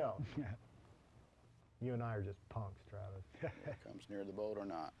said it himself. You and I are just punks, Travis. Comes near the boat or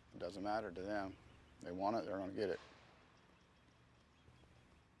not. It doesn't matter to them. They want it, they're going to get it.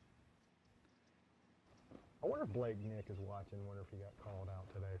 I wonder if Blake Nick is watching. I wonder if he got called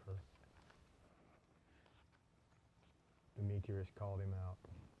out today for. Demetrius called him out.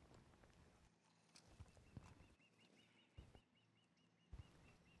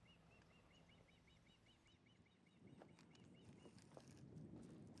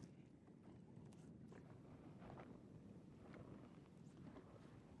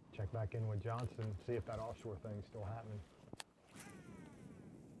 Check back in with Johnson, see if that offshore thing's still happening.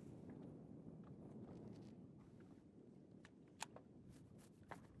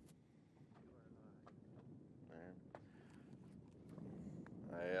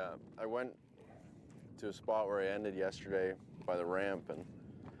 I went to a spot where I ended yesterday by the ramp and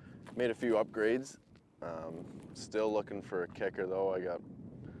made a few upgrades. Still looking for a kicker though.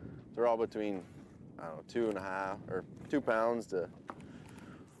 They're all between, I don't know, 2.5 or 2 pounds to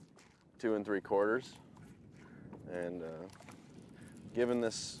 2 3/4. And given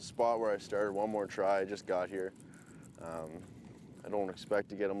this spot where I started, one more try, I just got here. I don't expect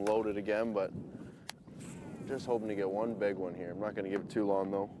to get them loaded again, but just hoping to get one big one here. I'm not going to give it too long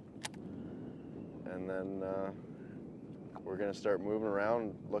though. And then we're going to start moving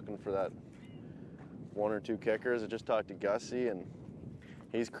around looking for that 1 or 2 kickers. I just talked to Gussie and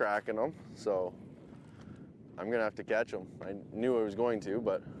he's cracking them, so I'm going to have to catch them. I knew I was going to,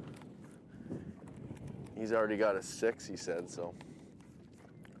 but he's already got a 6, he said, so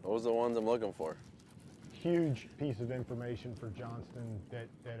those are the ones I'm looking for. Huge piece of information for Johnston that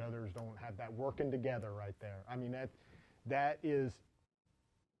others don't have, that working together right there. I mean, that is,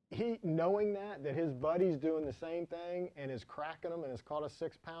 he knowing that his buddy's doing the same thing and is cracking them and has caught a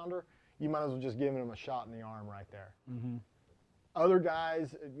 6-pounder, you might as well just give him a shot in the arm right there. Mm-hmm. Other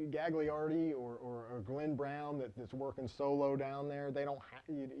guys, Gagliardi or Glenn Brown that's working solo down there, they don't have,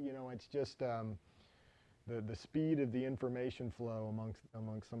 you know, it's just the speed of the information flow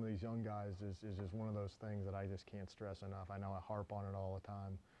amongst some of these young guys is just one of those things that I just can't stress enough. I know I harp on it all the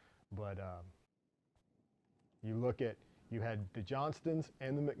time, but you look at, you had the Johnstons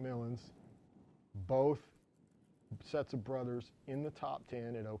and the McMillans, both sets of brothers in the top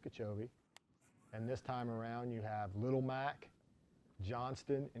 10 at Okeechobee, and this time around you have Little Mac,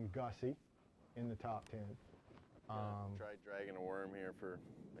 Johnston, and Gussie in the top 10. Tried dragging a worm here for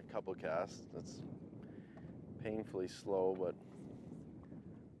a couple casts. That's painfully slow, but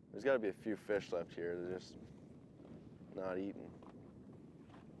there's got to be a few fish left here. They're just not eating.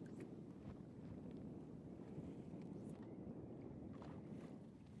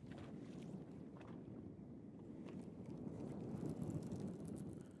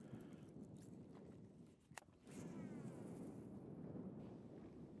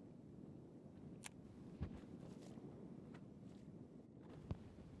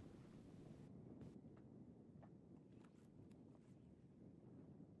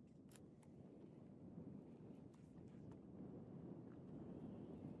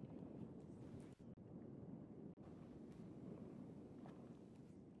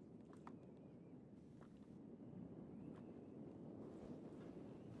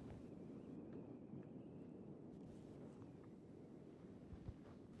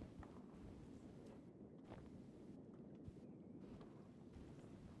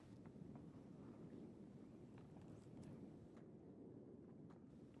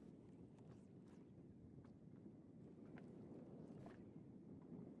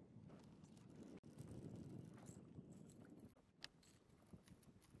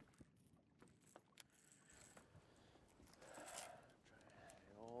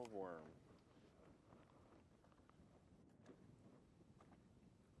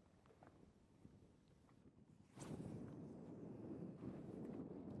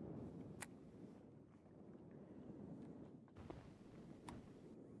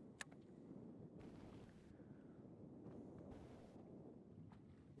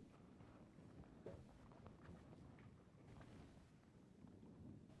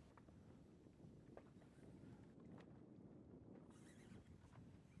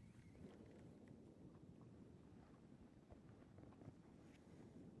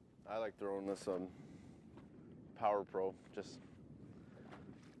 I like throwing this on Power Pro. Just,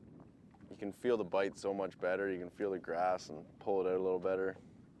 you can feel the bite so much better. You can feel the grass and pull it out a little better.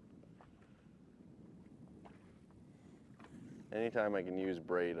 Anytime I can use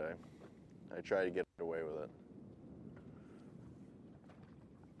braid, I try to get away with it.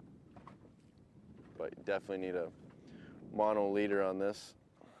 But you definitely need a mono leader on this,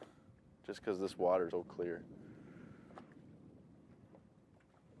 just because this water is so clear.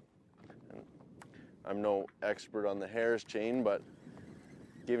 And I'm no expert on the Harris chain, but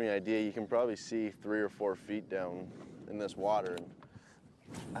to give you an idea, you can probably see 3 or 4 feet down in this water. And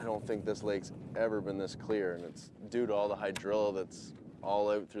I don't think this lake's ever been this clear, and it's due to all the hydrilla that's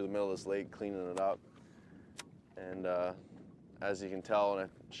all out through the middle of this lake cleaning it up. And as you can tell, and I'm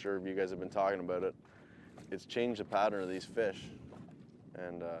sure you guys have been talking about it, it's changed the pattern of these fish.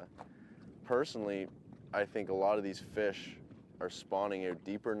 And personally, I think a lot of these fish are spawning out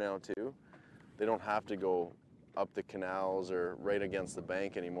deeper now too. They don't have to go up the canals or right against the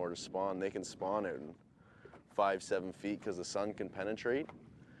bank anymore to spawn. They can spawn out in 5-7 feet because the sun can penetrate.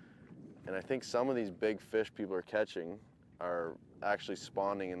 And I think some of these big fish people are catching are actually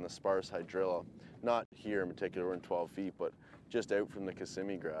spawning in the sparse hydrilla. Not here in particular, we're in 12 feet, but just out from the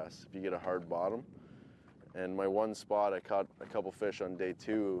Kissimmee grass if you get a hard bottom. And my one spot I caught a couple fish on day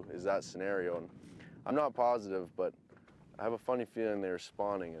 2 is that scenario. And I'm not positive, but I have a funny feeling they're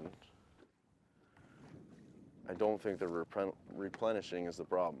spawning, and I don't think they're replenishing is the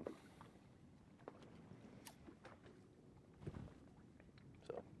problem.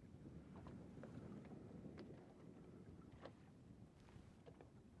 So.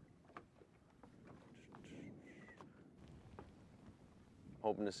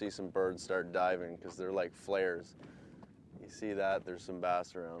 Hoping to see some birds start diving because they're like flares. You see that, there's some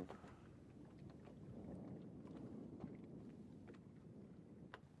bass around.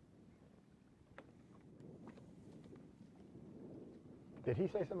 Did he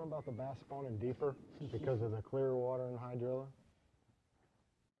say something about the bass spawning deeper because of the clear water and hydrilla?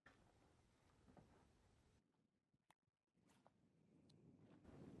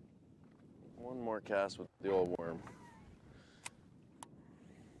 One more cast with the old worm.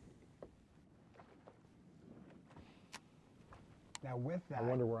 Now with that, I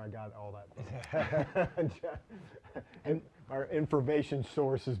wonder where I got all that from. And our information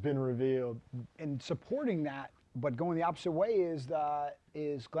source has been revealed. and supporting that, but going the opposite way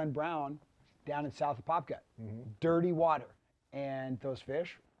is Glen Brown down in south of Popcut. Dirty water, and those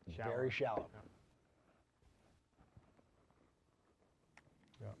fish very shallow.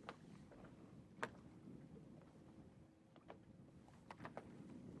 Yeah.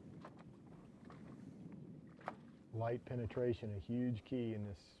 Light penetration, a huge key in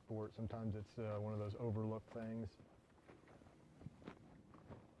this sport. Sometimes it's one of those overlooked things.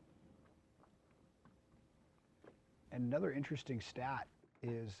 And another interesting stat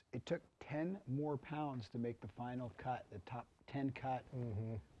is it took 10 more pounds to make the final cut, the top 10 cut,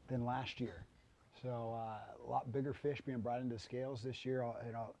 than last year. So a lot bigger fish being brought into the scales this year.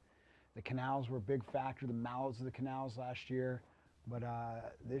 You know, the canals were a big factor, the mouths of the canals last year. But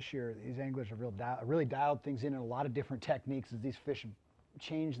this year, these anglers have really dialed things in a lot of different techniques as these fish have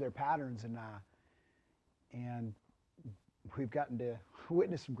changed their patterns, and we've gotten to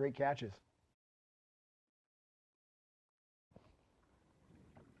witness some great catches.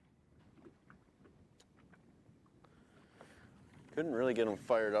 Couldn't really get them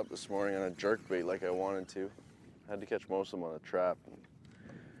fired up this morning on a jerkbait like I wanted to. Had to catch most of them on a trap.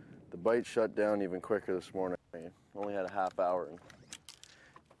 The bite shut down even quicker this morning. I only had a half hour and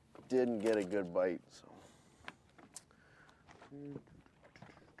didn't get a good bite. So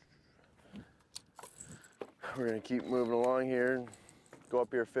we're gonna keep moving along here and go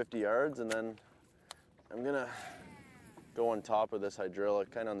up here 50 yards, and then I'm gonna go on top of this hydrilla,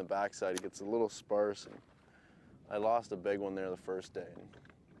 kind of on the backside. It gets a little sparse. And I lost a big one there the first day. And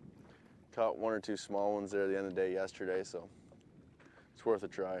caught 1 or 2 small ones there at the end of the day yesterday, so it's worth a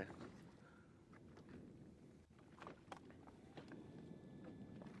try.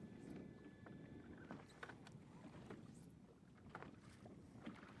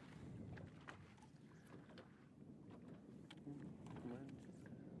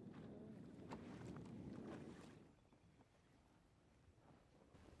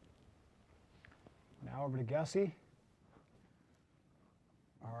 Now over to Gussie,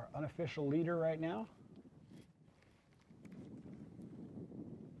 our unofficial leader right now.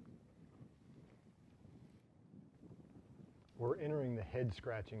 We're entering the head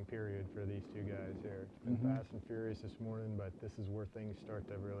scratching period for these two guys here. It's been fast and furious this morning, but this is where things start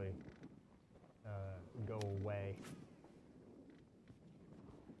to really go away.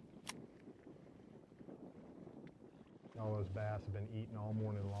 All those bass have been eating all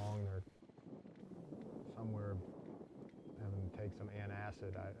morning long. They're somewhere having to take some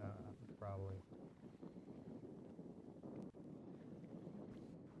antacid, probably.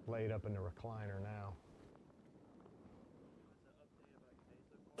 Laid up in the recliner now.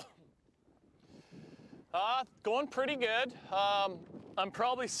 Going pretty good. I'm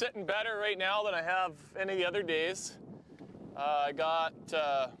probably sitting better right now than I have any of the other days.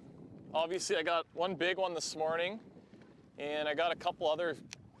 Obviously I got one big one this morning, and I got a couple other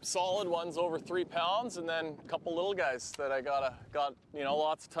solid ones over 3 pounds, and then a couple little guys that I got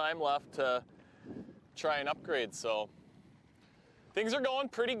lots of time left to try and upgrade. So things are going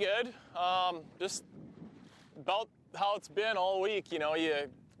pretty good. Just about how it's been all week. You know, you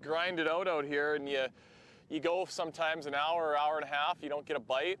grind it out here, and you go sometimes an hour, hour and a half, you don't get a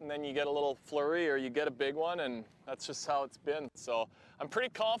bite, and then you get a little flurry or you get a big one, and that's just how it's been. So I'm pretty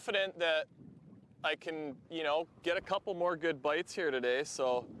confident that I can, get a couple more good bites here today,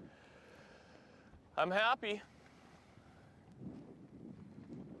 so I'm happy.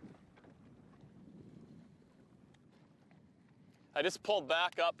 I just pulled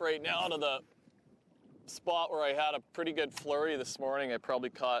back up right now to the spot where I had a pretty good flurry this morning. I probably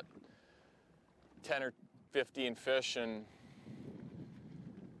caught 10 or 15 fish in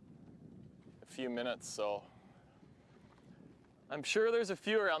a few minutes, so I'm sure there's a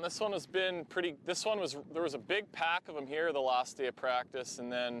few around. This one has been pretty, there was a big pack of them here the last day of practice, and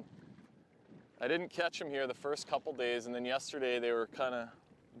then I didn't catch them here the first couple days, and then yesterday they were kind of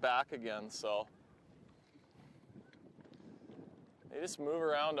back again, so they just move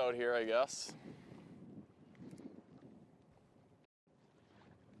around out here, I guess.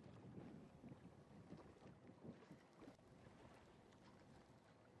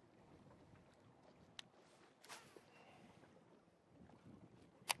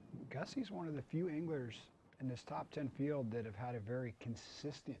 Gussie's one of the few anglers in this top 10 field that have had a very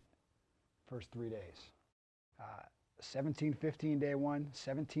consistent first 3 days. 17-15 day one,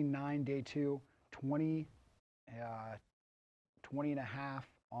 17-9 day two, 20 and a half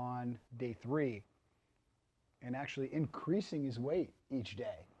on day three, and actually increasing his weight each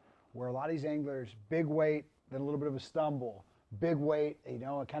day. Where a lot of these anglers, big weight, then a little bit of a stumble, big weight,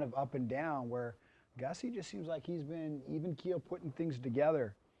 kind of up and down, where Gussie just seems like he's been even keel putting things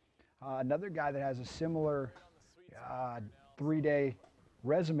together. Another guy that has a similar 3-day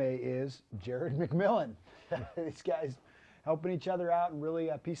resume is Jared McMillan. These guys helping each other out and really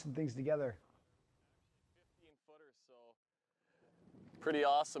piecing things together. 15-footer, so pretty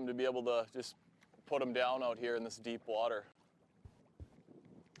awesome to be able to just put them down out here in this deep water.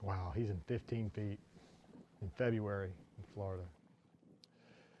 Wow, he's in 15 feet in February in Florida.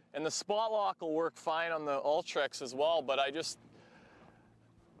 And the spot lock will work fine on the Ultrex as well, but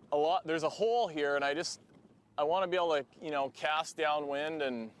there's a hole here, and I want to be able to, cast downwind,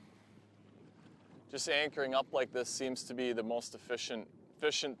 and just anchoring up like this seems to be the most efficient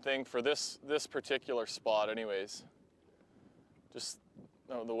thing for this particular spot anyways. Just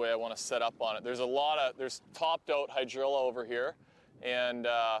the way I want to set up on it. There's topped out hydrilla over here, and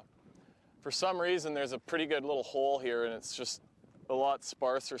for some reason there's a pretty good little hole here, and it's just a lot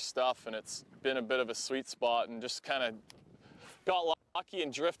sparser stuff, and it's been a bit of a sweet spot, and just kind of got lucky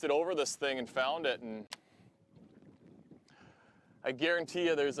and drifted over this thing and found it, and I guarantee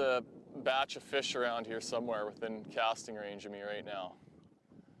you there's a batch of fish around here somewhere within casting range of me right now.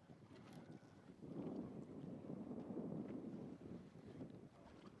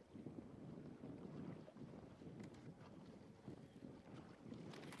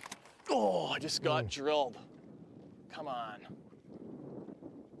 Oh, I just got drilled. Come on.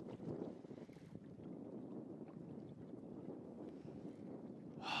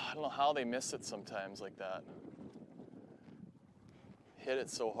 I don't know how they miss it sometimes like that. Hit it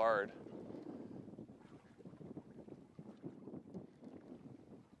so hard.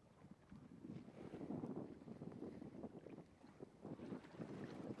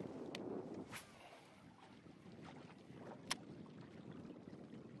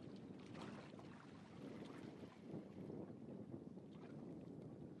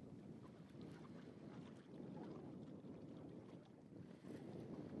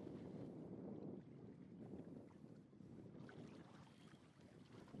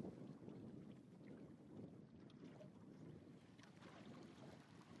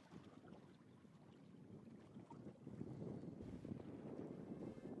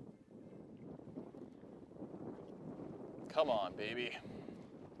 Come on, baby.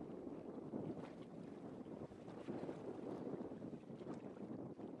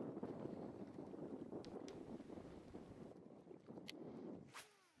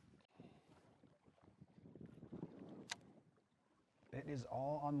 is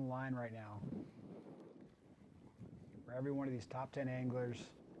all on the line right now. For every one of these top 10 anglers,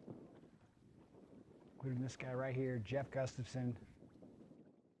 including this guy right here, Jeff Gustafson,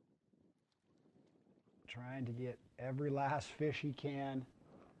 trying to get every last fish he can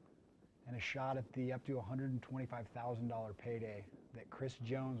and a shot at the up to $125,000 payday that Chris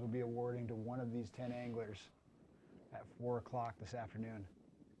Jones will be awarding to one of these 10 anglers at 4 o'clock this afternoon.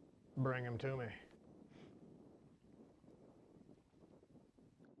 Bring him to me.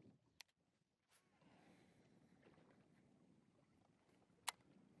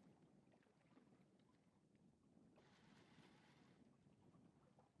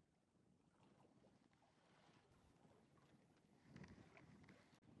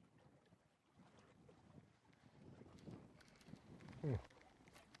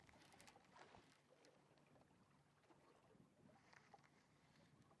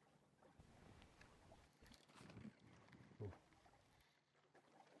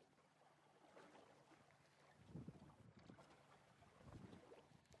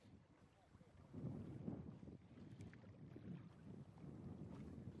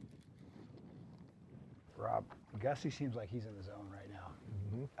 Rob, Gussie seems like he's in the zone right now.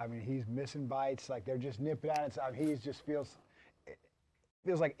 I mean, he's missing bites, like they're just nipping at it. So he just feels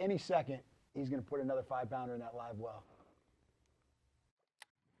like any second he's going to put another 5-pounder in that live well.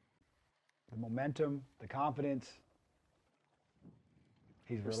 The momentum, the confidence.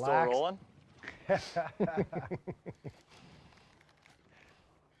 He's We're relaxed. still rolling?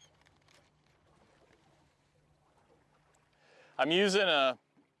 I'm using a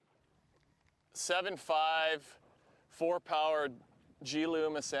 7.5 4-powered G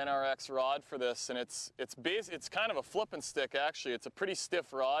Loomis NRX rod for this, and it's kind of a flipping stick actually. It's a pretty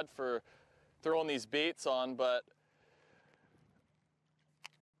stiff rod for throwing these baits on, but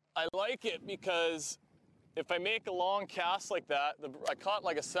I like it because if I make a long cast like that, I caught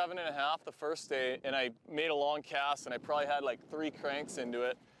like a 7.5 the first day, and I made a long cast, and I probably had like 3 cranks into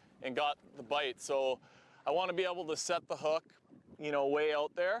it and got the bite. So I want to be able to set the hook, you know, way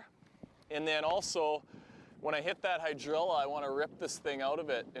out there. And then also, when I hit that hydrilla, I want to rip this thing out of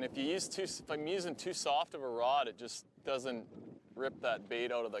it. And if I'm using too soft of a rod, it just doesn't rip that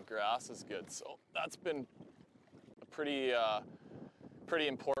bait out of the grass as good. So that's been a pretty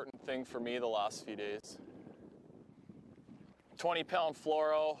important thing for me the last few days. 20-pound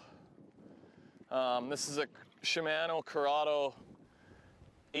fluoro. This is a Shimano Corrado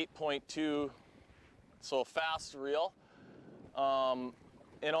 8.2, so fast reel.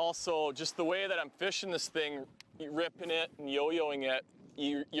 And also, just the way that I'm fishing this thing, ripping it and yo-yoing it,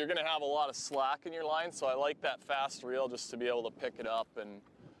 you're going to have a lot of slack in your line. So I like that fast reel just to be able to pick it up. And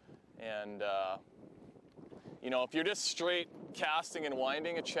you know, if you're just straight casting and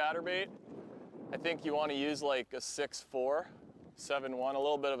winding a chatterbait, I think you want to use like a 6.4, 7.1, a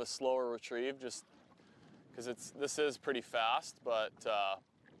little bit of a slower retrieve, just because this is pretty fast. But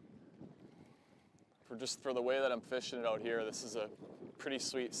for the way that I'm fishing it out here, this is a pretty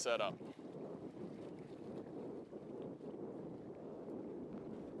sweet setup.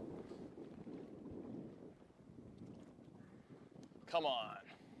 Come on.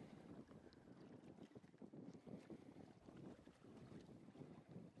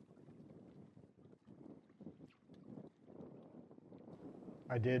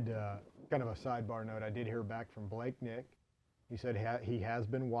 I did, kind of a sidebar note, I did hear back from Blake Nick. He said he has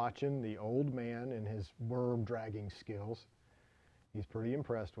been watching the old man and his worm dragging skills. He's pretty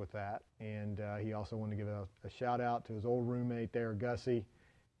impressed with that. And he also wanted to give a shout out to his old roommate there, Gussie.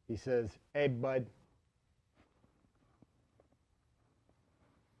 He says, "Hey, bud."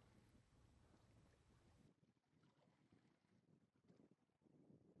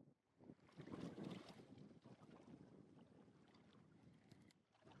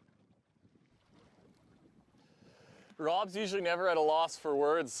 Rob's usually never at a loss for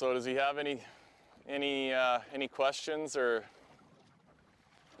words, so does he have any questions, or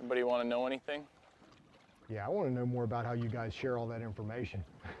anybody want to know anything? Yeah, I want to know more about how you guys share all that information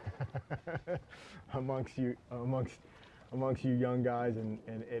amongst you young guys, and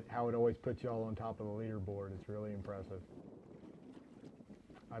how it always puts you all on top of the leaderboard. It's really impressive.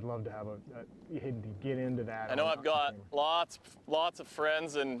 I'd love to have to get into that. I know I've got lots of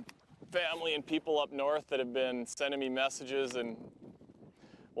friends and family and people up north that have been sending me messages and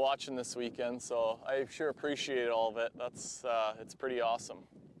watching this weekend, so I sure appreciate all of it. That's it's pretty awesome.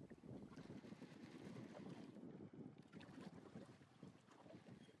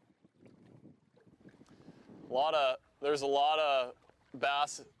 There's a lot of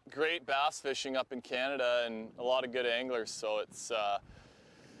great bass fishing up in Canada, and a lot of good anglers, so it's a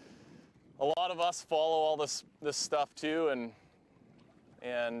lot of us follow all this stuff too, and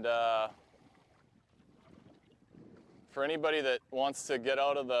And for anybody that wants to get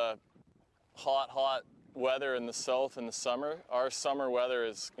out of the hot weather in the south in the summer, our summer weather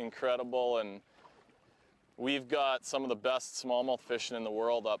is incredible, and we've got some of the best smallmouth fishing in the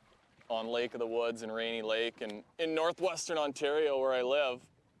world up on Lake of the Woods and Rainy Lake, and in northwestern Ontario where I live,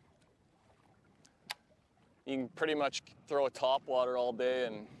 you can pretty much throw a topwater all day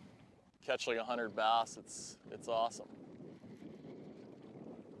and catch like 100 bass. It's awesome.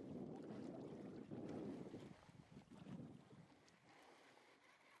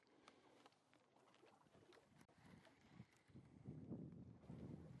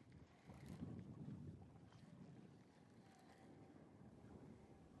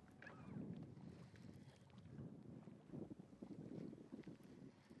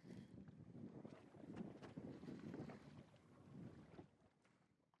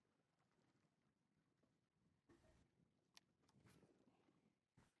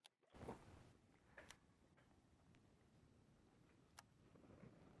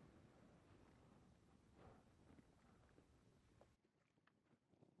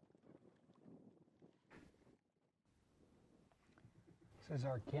 This is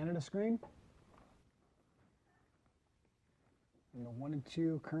our Canada screen. And the 1 and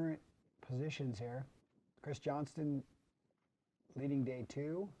 2 current positions here. Chris Johnston leading day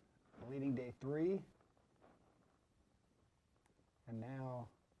 2, leading day 3. And now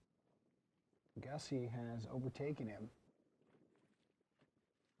Gussie has overtaken him.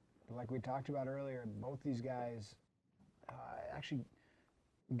 But like we talked about earlier, both these guys, actually,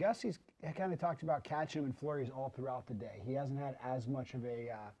 Gussie's kind of talked about catching him in flurries all throughout the day. He hasn't had as much of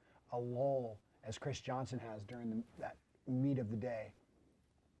a lull as Chris Johnston has during that meat of the day.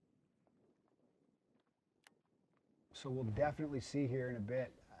 So we'll definitely see here in a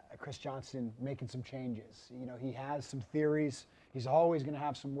bit Chris Johnston making some changes. You know, he has some theories. He's always going to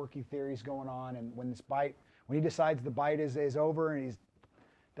have some working theories going on, and when he decides the bite is over and he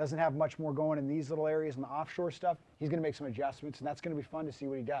doesn't have much more going in these little areas and the offshore stuff, he's going to make some adjustments, and that's going to be fun to see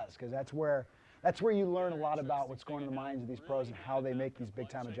what he does, because that's where you learn a lot about what's going on in the minds of these pros and how they make these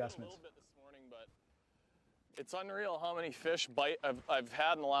big-time adjustments. It's unreal how many fish I've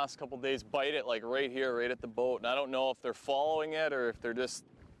had in the last couple days bite it like right here, right at the boat, and I don't know if they're following it or if they're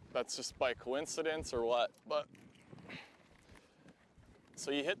that's just by coincidence or what, but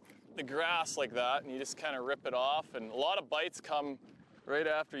so you hit the grass like that and you just kind of rip it off, and a lot of bites come right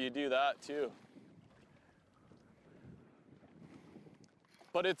after you do that too.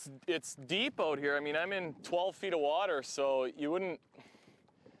 But it's deep out here. I mean, I'm in 12 feet of water, so a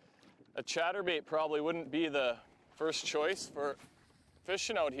chatterbait probably wouldn't be the first choice for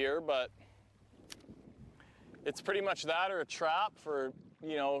fishing out here, but it's pretty much that or a trap for,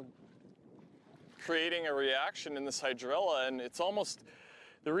 you know, creating a reaction in this hydrilla. And it's almost,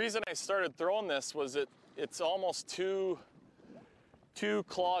 the reason I started throwing this was it's almost too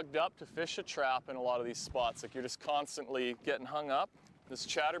clogged up to fish a trap in a lot of these spots. Like, you're just constantly getting hung up. This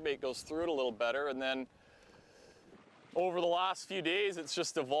chatterbait goes through it a little better, and then over the last few days, it's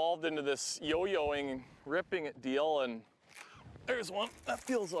just evolved into this yo-yoing and ripping it deal, and there's one. That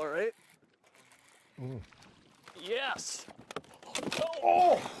feels all right. Mm. Yes.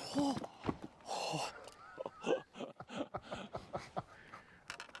 Oh!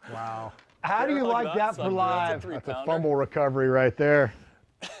 Wow. How do you like that for live? That's a fumble recovery right there.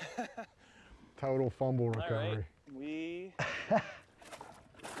 Total fumble recovery. All right. We...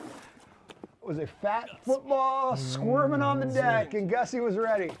 It was a fat football squirming on the deck, and Gussie was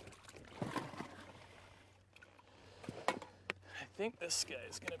ready. I think this guy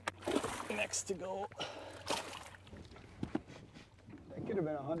is going to be next to go. That could have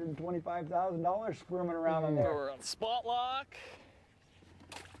been $125,000 squirming around on there. We're on spot lock.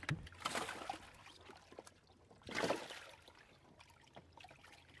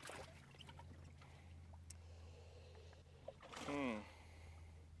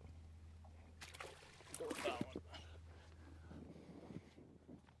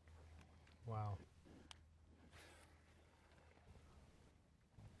 Wow.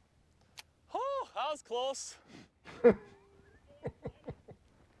 Oh, that was close.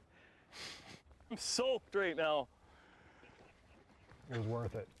 I'm soaked right now. It was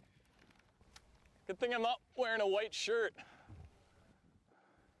worth it. Good thing I'm not wearing a white shirt.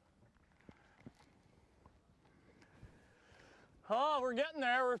 Oh, we're getting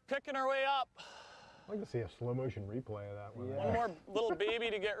there. We're picking our way up. I'd like to see a slow motion replay of that one. Yeah. One more little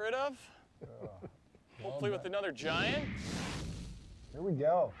baby to get rid of. Hopefully with another giant. Here we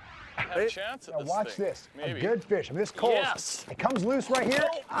go. Have a chance at now this watch thing. this. Maybe. A good fish. I mean, this cold. Yes. It comes loose right here.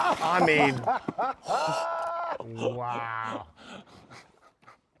 I mean, wow.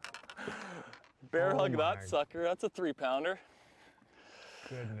 Bear Oh hug my that sucker. That's a 3-pounder.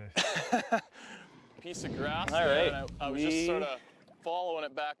 Goodness. Piece of grass All there, right. and I was just sort of following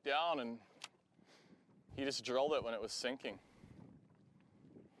it back down, and he just drilled it when it was sinking.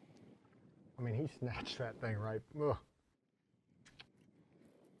 I mean, he snatched that thing right. Ugh.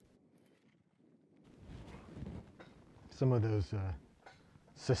 Some of those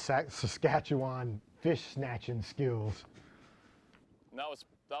Saskatchewan fish snatching skills. And that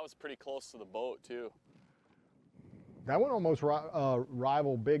was pretty close to the boat too. That one almost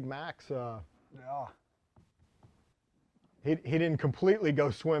rivaled Big Mac's. Yeah. He didn't completely go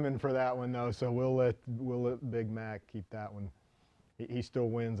swimming for that one though, so we'll let Big Mac keep that one. He still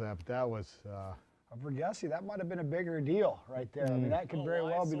wins that, but that was. For Gussie, that might have been a bigger deal right there. I mean, that could very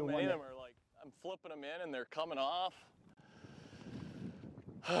well be the one. Many That, of them are like, I'm flipping them in and they're coming off.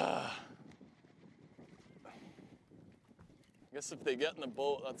 I guess if they get in the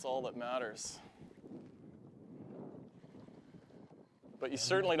boat, that's all that matters. But you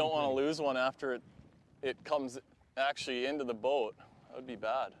certainly don't want to lose one after it comes actually into the boat. That would be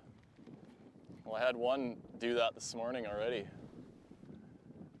bad. Well, I had one do that this morning already.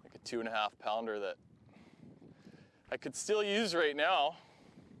 Like a 2.5-pounder that I could still use right now,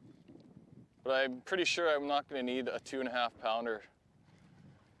 but I'm pretty sure I'm not going to need a 2.5-pounder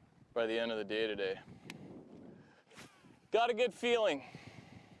by the end of the day today. Got a good feeling.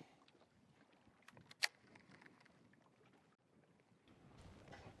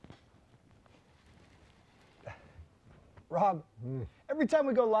 Rob, every time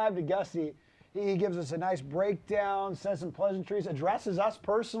we go live to Gussie, he gives us a nice breakdown, says some pleasantries, addresses us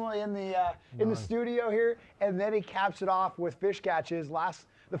personally in the studio here, and then he caps it off with fish catches.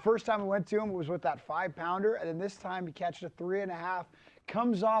 The first time we went to him was with that 5-pounder, and then this time he catches a 3.5,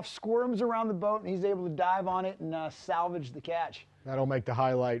 comes off, squirms around the boat, and he's able to dive on it and salvage the catch. That'll make the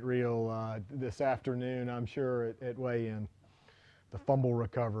highlight reel this afternoon, I'm sure, at weigh-in. The fumble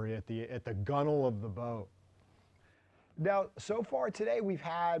recovery at the gunnel of the boat. Now, so far today, we've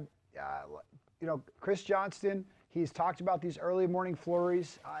had, Chris Johnston. He's talked about these early morning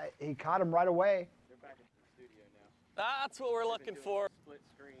flurries. He caught them right away. They're back into the studio now. That's what we're looking for. Split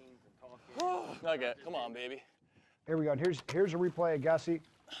screens and talking. Okay, come on, baby. Here we go. And here's a replay of Gussie.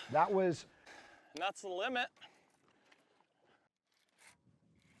 That was. And that's the limit.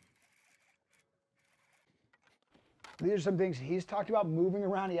 These are some things he's talked about moving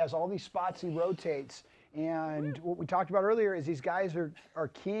around. He has all these spots he rotates. And what we talked about earlier is these guys are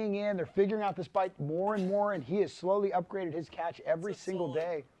keying in. They're figuring out this bite more and more, and he has slowly upgraded his catch every single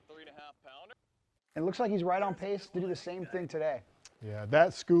day. 3.5-pounder. And it looks like he's right on pace to do the same thing today. Yeah,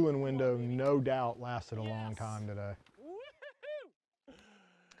 that schooling window no doubt lasted a long time today. Woo-hoo-hoo!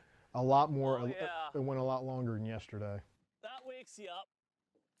 A lot more. Oh, yeah. It went a lot longer than yesterday. That wakes you up.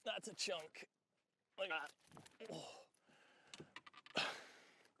 That's a chunk. Like that. Oh.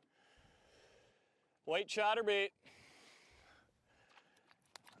 White chatterbait.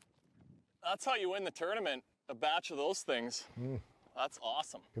 That's how you win the tournament, a batch of those things. That's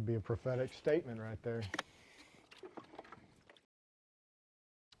awesome. Could be a prophetic statement right there.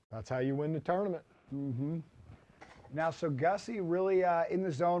 That's how you win the tournament. Now, so Gussie really in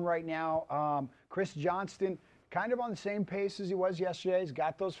the zone right now. Chris Johnston kind of on the same pace as he was yesterday. He's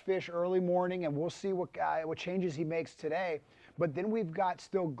got those fish early morning, and we'll see what changes he makes today. But then we've got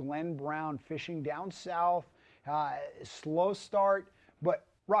still Glenn Brown fishing down south, slow start. But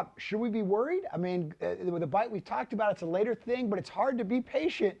Rob, should we be worried? I mean, with the bite we talked about, it's a later thing, but it's hard to be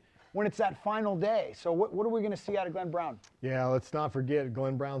patient when it's that final day. So what are we going to see out of Glenn Brown? Yeah, let's not forget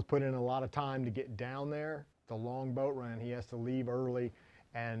Glenn Brown's put in a lot of time to get down there. It's a long boat run. He has to leave early.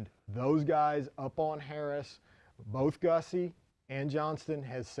 And those guys up on Harris, both Gussie and Johnston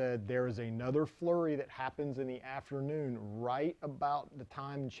has said there is another flurry that happens in the afternoon right about the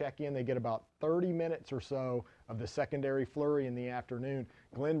time check-in. They get about 30 minutes or so of the secondary flurry in the afternoon.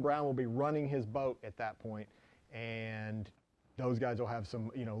 Glenn Brown will be running his boat at that point, and those guys will have some,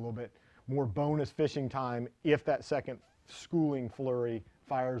 a little bit more bonus fishing time if that second schooling flurry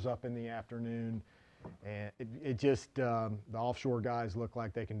fires up in the afternoon. And it just, the offshore guys look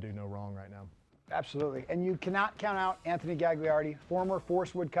like they can do no wrong right now. Absolutely. And you cannot count out Anthony Gagliardi, former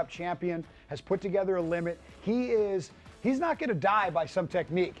Forest Wood Cup champion, has put together a limit. He's not going to die by some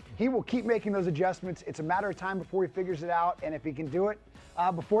technique. He will keep making those adjustments. It's a matter of time before he figures it out. And if he can do it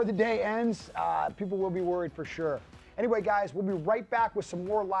before the day ends, people will be worried for sure. Anyway, guys, we'll be right back with some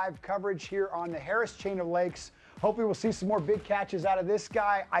more live coverage here on the Harris Chain of Lakes. Hopefully we'll see some more big catches out of this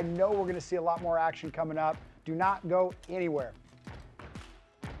guy. I know we're going to see a lot more action coming up. Do not go anywhere.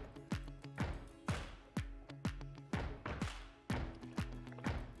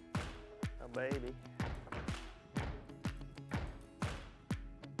 baby.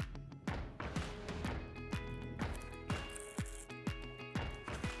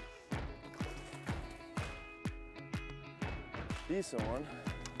 Decent one.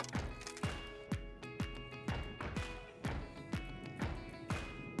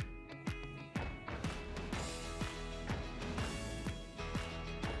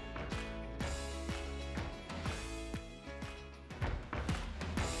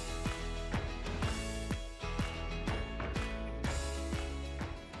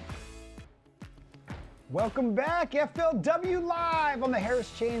 Welcome back, FLW Live on the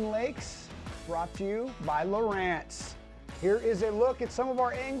Harris Chain Lakes, brought to you by Lowrance. Here is a look at some of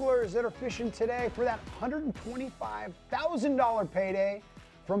our anglers that are fishing today for that $125,000 payday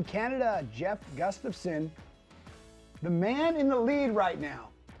from Canada, Jeff Gustafson, the man in the lead right now.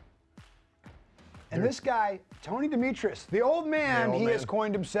 And this guy, Tony Demetris, the old man, he has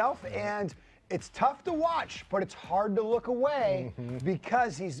coined himself, and it's tough to watch, but it's hard to look away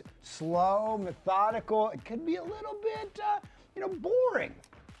because he's slow, methodical. It could be a little bit, boring.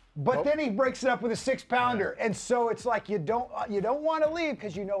 But then he breaks it up with a 6-pounder, and so it's like you don't want to leave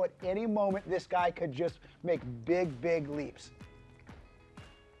because you know at any moment this guy could just make big leaps.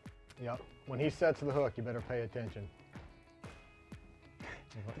 Yep. When he sets the hook, you better pay attention.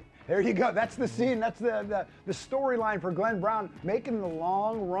 There you go. That's the scene. That's the storyline for Glenn Brown, making the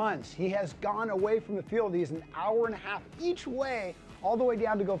long runs. He has gone away from the field. He's an hour and a half each way, all the way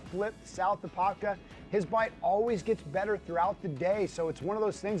down to go flip south of Paka. His bite always gets better throughout the day, so it's one of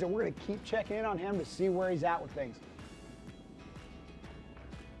those things that we're going to keep checking in on him to see where he's at with things.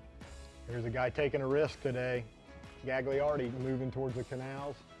 Here's a guy taking a risk today. Gagliardi moving towards the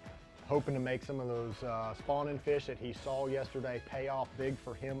canals, hoping to make some of those spawning fish that he saw yesterday pay off big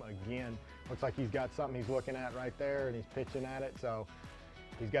for him again. Looks like he's got something he's looking at right there, and he's pitching at it. So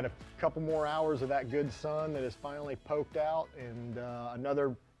he's got a couple more hours of that good sun that is finally poked out, and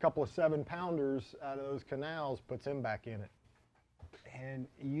another couple of 7-pounders out of those canals puts him back in it. And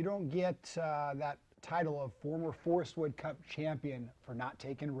you don't get that title of former Forest Wood Cup champion for not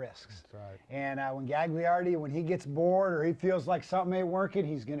taking risks. That's right. And when Gagliardi, when he gets bored or he feels like something ain't working,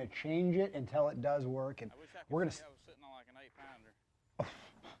 he's going to change it until it does work. And I wish I could we're going say I was sitting on like an 8-pounder.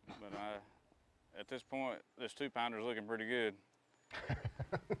 But at this point, this 2-pounder is looking pretty good.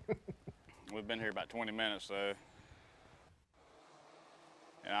 We've been here about 20 minutes, though.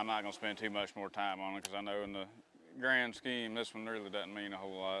 And I'm not going to spend too much more time on it because I know in the grand scheme, this one really doesn't mean a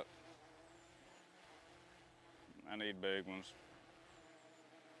whole lot. I need big ones.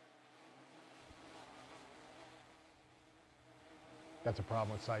 That's a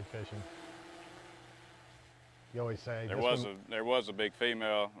problem with sight fishing. You always say there was a big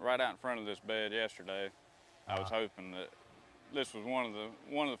female right out in front of this bed yesterday. I was hoping that this was one of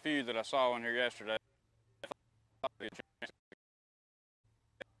the few that I saw in here yesterday.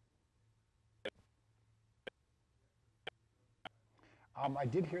 I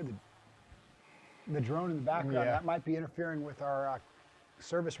did hear the drone in the background. Yeah. That might be interfering with our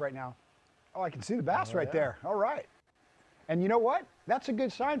service right now. Oh, I can see the bass right there. All right. And you know what? That's a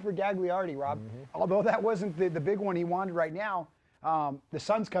good sign for Gagliardi, Rob. Although that wasn't the big one he wanted right now, the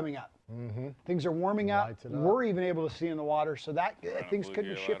sun's coming up. Things are warming up. We're even able to see in the water, so that things could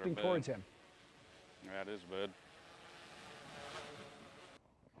be shifting towards him. That is bad.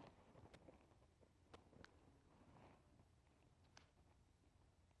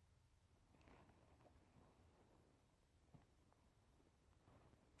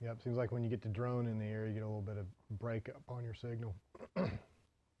 Yep, seems like when you get the drone in the air, you get a little bit of breakup on your signal. But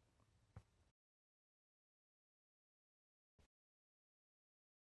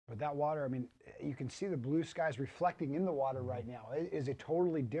that water, I mean, you can see the blue skies reflecting in the water right now. It is a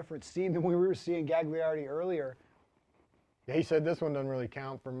totally different scene than we were seeing Gagliardi earlier. Yeah, he said this one doesn't really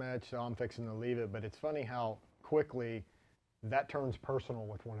count for much, so I'm fixing to leave it. But it's funny how quickly that turns personal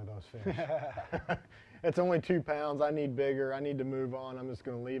with one of those fish. It's only 2 pounds. I need bigger. I need to move on. I'm just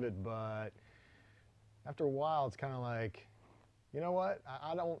going to leave it. But after a while, it's kind of like, you know what?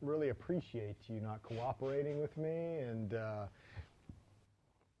 I don't really appreciate you not cooperating with me. And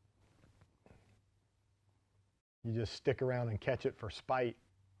you just stick around and catch it for spite,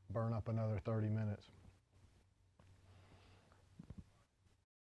 burn up another 30 minutes.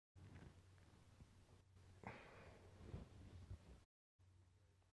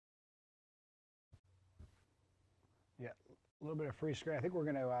 Yeah, a little bit of free screen. I think we're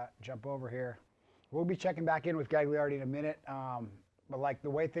going to jump over here. We'll be checking back in with Gagliardi in a minute. But like the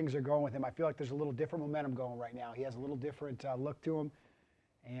way things are going with him, I feel like there's a little different momentum going right now. He has a little different look to him.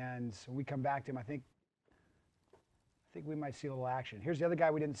 And when we come back to him, I think we might see a little action. Here's the other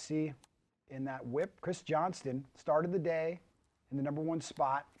guy we didn't see in that whip. Chris Johnston started the day in the #1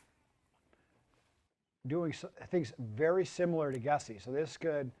 spot, doing things very similar to Gussie. So this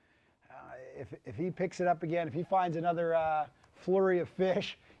could, if he picks it up again, if he finds another flurry of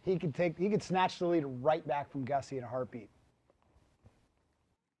fish, he could snatch the lead right back from Gussie in a heartbeat.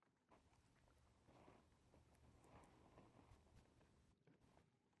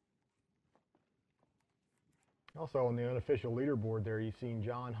 Also on the unofficial leaderboard there, you've seen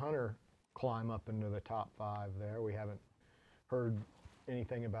John Hunter climb up into the top 5 there. We haven't heard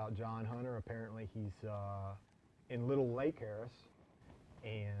anything about John Hunter. Apparently he's in Little Lake Harris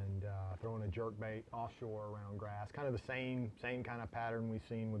and throwing a jerkbait offshore around grass. Kind of the same kind of pattern we've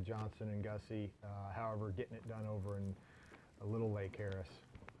seen with Johnson and Gussie, however, getting it done over in Little Lake Harris.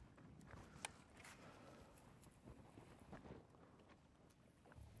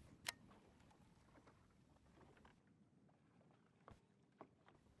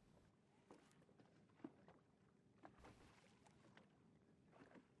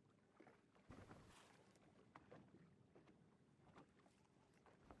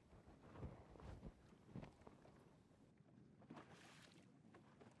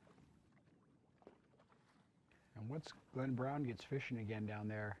 And once Glenn Brown gets fishing again down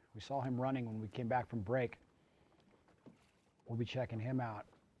there, we saw him running when we came back from break. We'll be checking him out.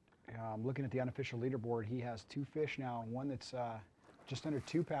 Looking at the unofficial leaderboard, he has 2 fish now, one that's just under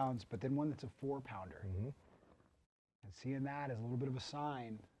 2 pounds, but then one that's a 4-pounder. Mm-hmm. And seeing that is a little bit of a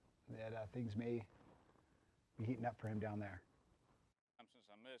sign that things may be heating up for him down there. Since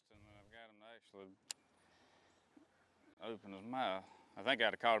I missed him, and I've got him to actually open his mouth. I think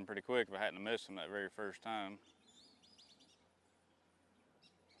I'd have caught him pretty quick if I hadn't missed him that very first time.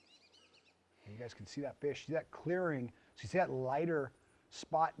 You guys can see that fish, see that clearing. So you see that lighter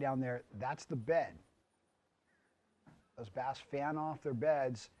spot down there, that's the bed. Those bass fan off their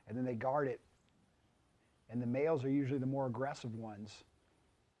beds and then they guard it. And the males are usually the more aggressive ones,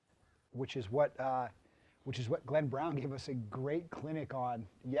 which is what Glenn Brown gave us a great clinic on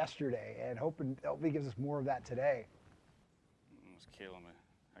yesterday, and hopefully he gives us more of that today. It's killing me.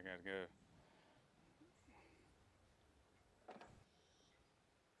 I gotta go.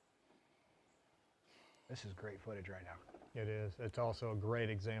 This is great footage right now. It is. It's also a great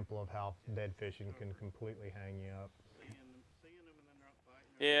example of how dead fishing can completely hang you up.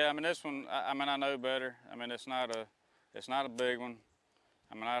 Yeah, I mean this one. I mean I know better. I mean it's not a big one.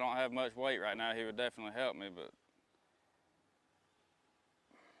 I mean I don't have much weight right now. He would definitely help me, but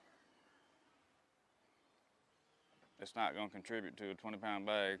it's not going to contribute to a 20-pound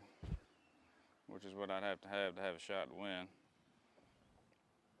bag, which is what I'd have to have a shot to win.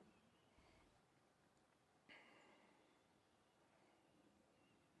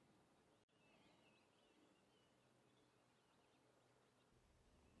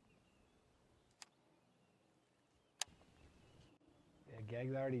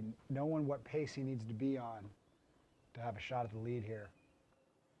 Gag's already knowing what pace he needs to be on to have a shot at the lead here.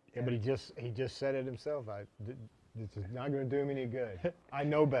 Yeah, but he just said it himself. This is not going to do him any good. I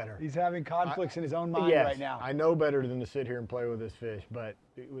know better. He's having conflicts in his own mind yes, right now. I know better than to sit here and play with this fish, but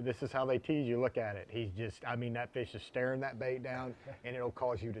this is how they tease you. Look at it. He's just, I mean, that fish is staring that bait down, and it'll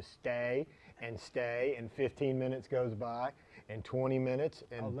cause you to stay, and 15 minutes goes by, and 20 minutes,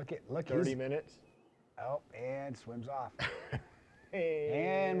 and look, 30 minutes. Oh, and swims off.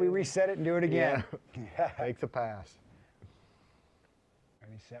 And we reset it and do it again. Yeah. Takes a pass.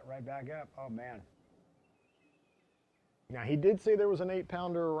 And he set right back up. Oh, man. Now, he did say there was an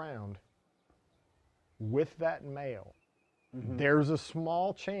 8-pounder around with that male. Mm-hmm. There's a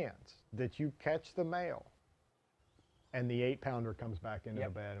small chance that you catch the male and the 8-pounder comes back into the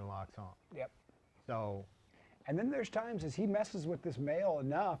bed and locks on. Yep. So. And then there's times as he messes with this male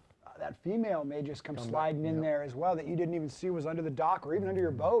enough, that female may just come sliding in there as well that you didn't even see was under the dock or even under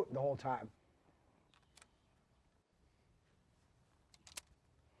your boat the whole time.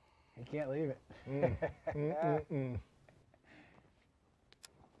 You can't leave it.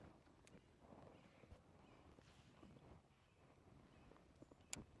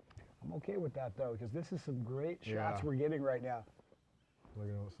 I'm okay with that though, because this is some great shots we're getting right now.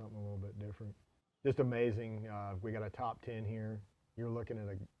 Looking at something a little bit different. Just amazing. We got a top 10 here. You're looking at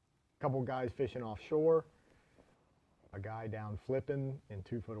a couple guys fishing offshore, a guy down flipping in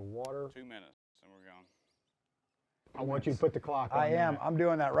 2 foot of water. 2 minutes and we're gone. I want you to put the clock on that. I am. I'm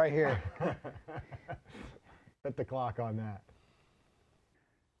doing that right here. Put the clock on that.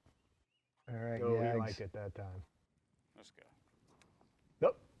 All right, Oh, Gags. he liked it that time. Let's go.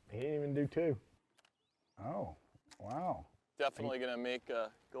 Nope, he didn't even do 2. Oh, wow. Definitely gonna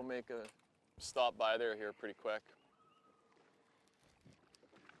go make a stop by there here pretty quick.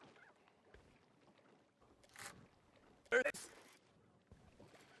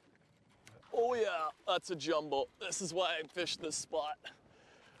 That's a jumbo. This is why I fished this spot.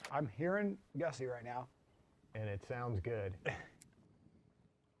 I'm hearing Gussie right now. And it sounds good.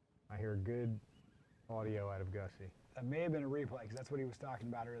 I hear good audio out of Gussie. That may have been a replay, because that's what he was talking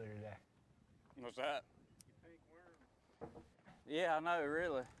about earlier today. What's that? Yeah, I know,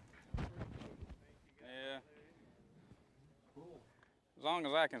 really. Yeah. As long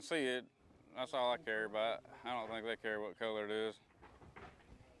as I can see it, that's all I care about. I don't think they care what color it is.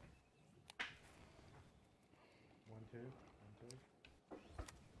 1, 2, 1, 2.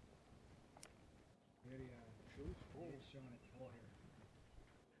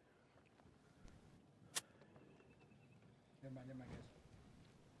 Never mind, guys.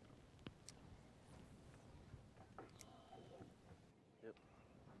 Yep.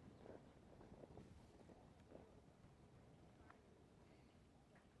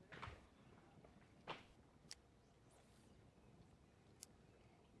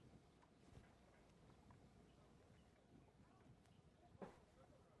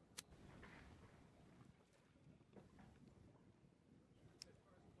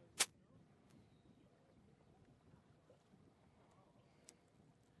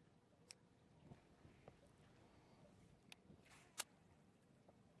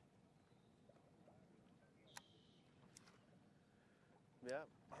 Yeah,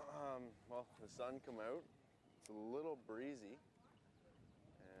 well, the sun come out. It's a little breezy,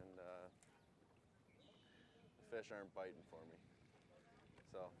 and the fish aren't biting for me.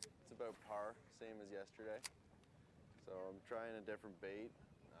 So it's about par, same as yesterday. So I'm trying a different bait.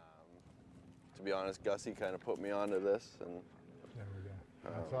 To be honest, Gussie kind of put me onto this, and There we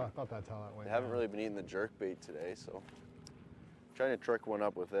go. I thought that's how that went. they haven't down. really been eating the jerk bait today, so I'm trying to trick one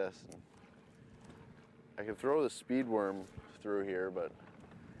up with this. And I can throw the speed worm through here, but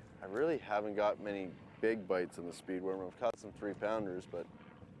I really haven't got many big bites on the speed worm. I've caught some 3-pounders, but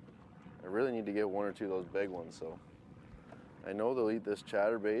I really need to get 1 or 2 of those big ones. So I know they'll eat this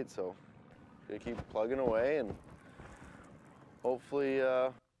chatterbait, so I'm gonna keep plugging away, and hopefully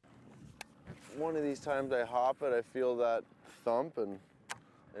one of these times I hop it, I feel that thump and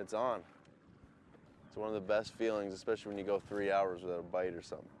it's on. It's one of the best feelings, especially when you go 3 hours without a bite or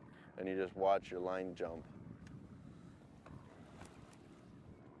something, and you just watch your line jump.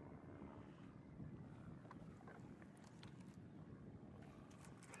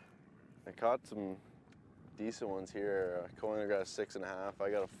 I caught some decent ones here. Colin got a 6.5. I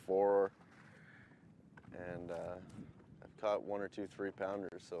got a 4, and I've caught 1 or 2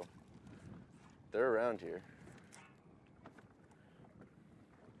 3-pounders. So they're around here.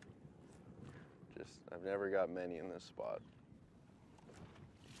 Just I've never got many in this spot.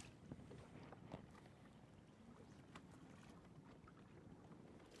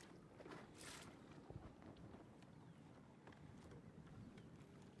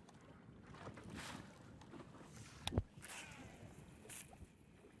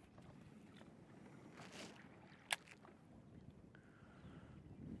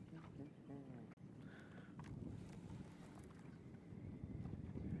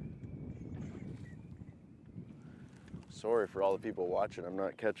 Sorry for all the people watching. I'm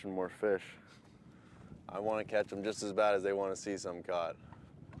not catching more fish. I want to catch them just as bad as they want to see some caught.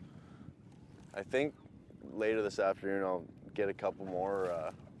 I think later this afternoon I'll get a couple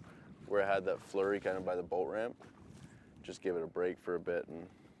more where I had that flurry kind of by the boat ramp. Just give it a break for a bit, and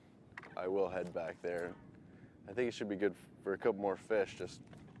I will head back there. I think it should be good for a couple more fish. Just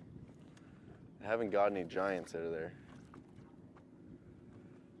I haven't got any giants out of there.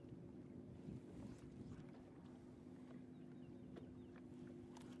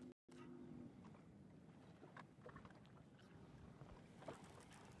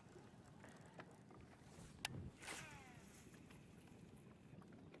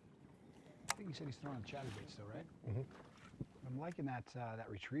 I think you said he's throwing chatterbait still, right? Mhm. I'm liking that that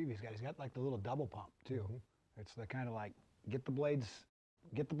retrieve he's got. He's got like the little double pump too. It's the kind of like get the blade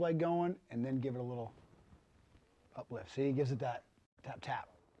going, and then give it a little uplift. See, he gives it that tap tap.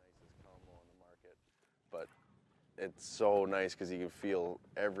 Nicest combo on the market, but it's so nice because you can feel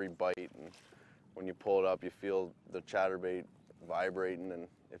every bite, and when you pull it up, you feel the chatterbait vibrating, and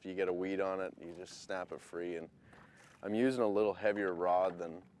if you get a weed on it, you just snap it free. And I'm using a little heavier rod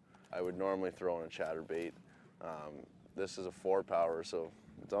than I would normally throw on a chatterbait. This is a 4-power, so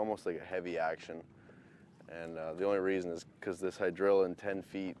it's almost like a heavy action. And the only reason is because this hydrilla in 10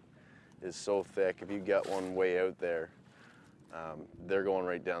 feet is so thick. If you get one way out there, they're going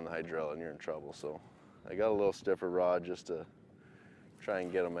right down the hydrilla and you're in trouble. So I got a little stiffer rod just to try and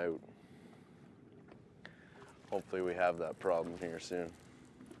get them out. Hopefully we have that problem here soon.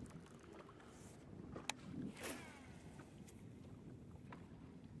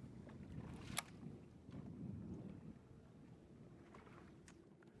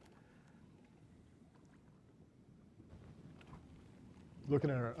 Looking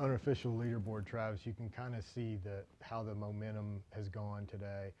at our unofficial leaderboard, Travis, you can kind of see how the momentum has gone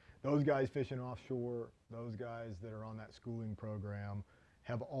today. Those guys fishing offshore, those guys that are on that schooling program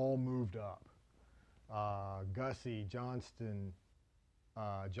have all moved up. Gussie, Johnston,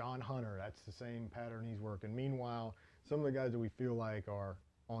 John Hunter, that's the same pattern he's working. Meanwhile, some of the guys that we feel like are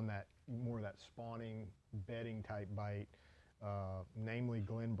on that more of that spawning bedding type bite, namely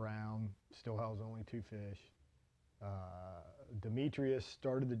Glenn Brown, still has only 2 fish. Demetrius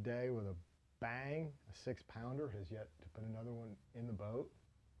started the day with a bang, a 6-pounder, has yet to put another one in the boat.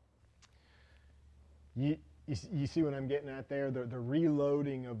 You see what I'm getting at there? The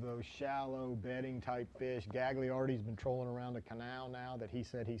reloading of those shallow bedding type fish. Gagliardi's been trolling around the canal now that he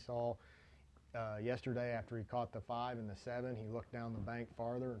said he saw yesterday after he caught the 5 and the 7. He looked down the bank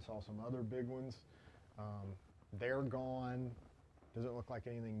farther and saw some other big ones. They're gone. Doesn't look like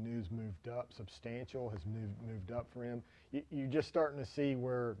anything new's moved up. Substantial has moved up for him. You're just starting to see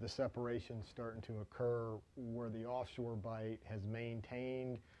where the separation's starting to occur, where the offshore bite has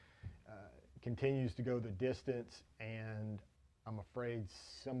maintained, continues to go the distance, and I'm afraid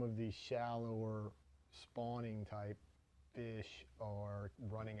some of these shallower spawning type fish are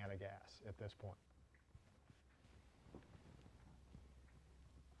running out of gas at this point.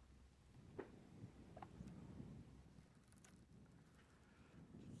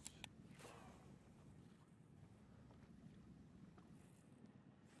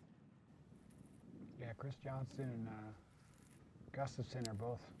 Yeah, Chris Johnson and Gustafson are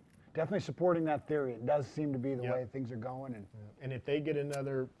both definitely supporting that theory. It does seem to be the way things are going. And if they get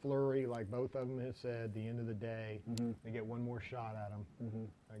another flurry, like both of them have said, at the end of the day, they get one more shot at them.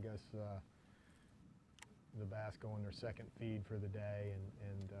 I guess the bass go in their second feed for the day,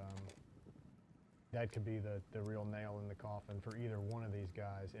 and that could be the real nail in the coffin for either one of these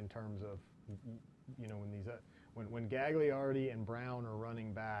guys in terms of, you know, when Gagliardi and Brown are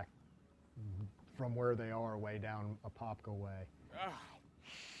running back from where they are way down Apopka way.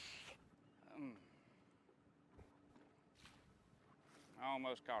 I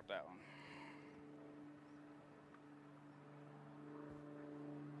almost caught that one.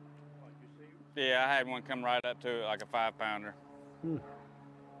 Yeah, I had one come right up to it like a 5-pounder.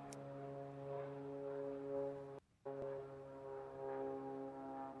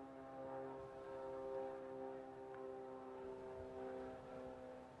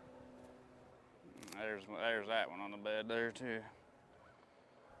 There's that one on the bed there too.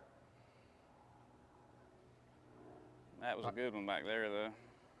 That was a good one back there though.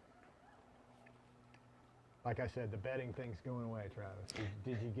 Like I said, the betting thing's going away, Travis.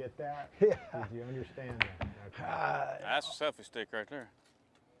 Did you get that? Yeah. Did you understand that? Okay. That's a selfie stick right there.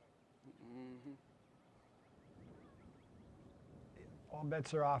 All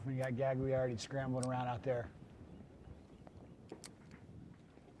bets are off when you got Gagliardi scrambling around out there.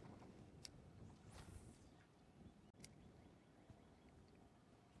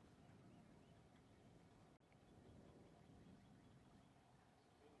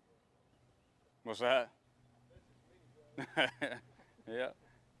 What's that? Yeah.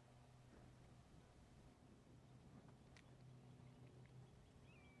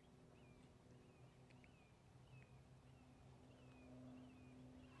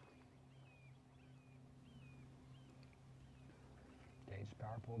 Gauge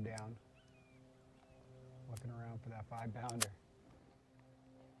power pull down. Looking around for that 5-pounder.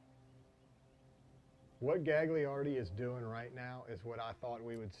 What Gagliardi is doing right now is what I thought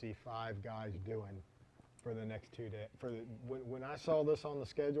we would see 5 guys doing for the next 2 days. When I saw this on the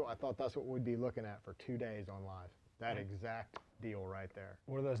schedule, I thought that's what we'd be looking at for 2 days on live. That exact deal right there.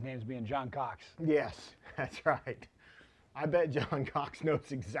 One of those names being John Cox. Yes, that's right. I bet John Cox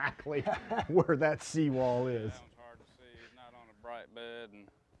knows exactly where that seawall is. That one's hard to see. It's not on a bright bed, and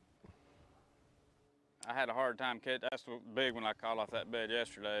I had a hard time catching. That's the big one I caught off that bed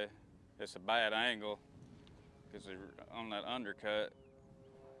yesterday. It's a bad angle because on that undercut.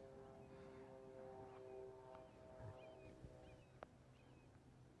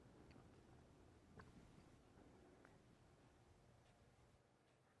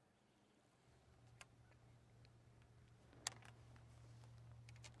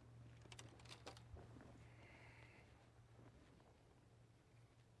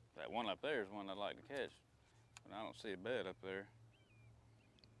 That one up there is one I'd like to catch, but I don't see a bed up there.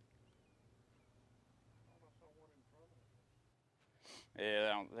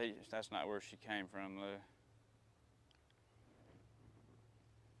 Yeah, that's not where she came from, though.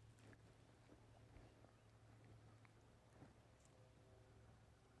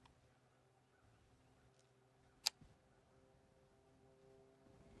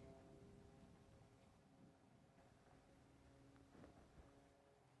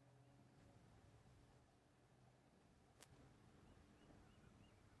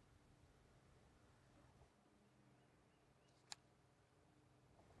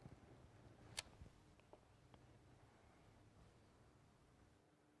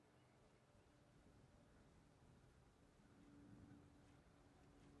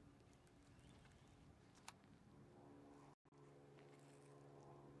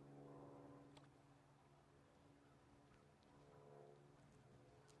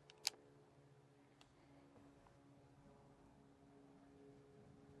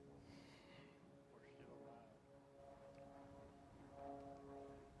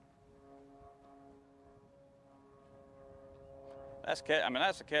 That's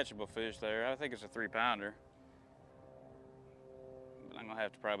a catchable fish there. I think it's a 3-pounder. I'm gonna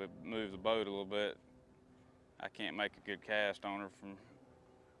have to probably move the boat a little bit. I can't make a good cast on her from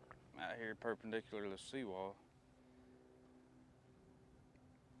out here perpendicular to the seawall.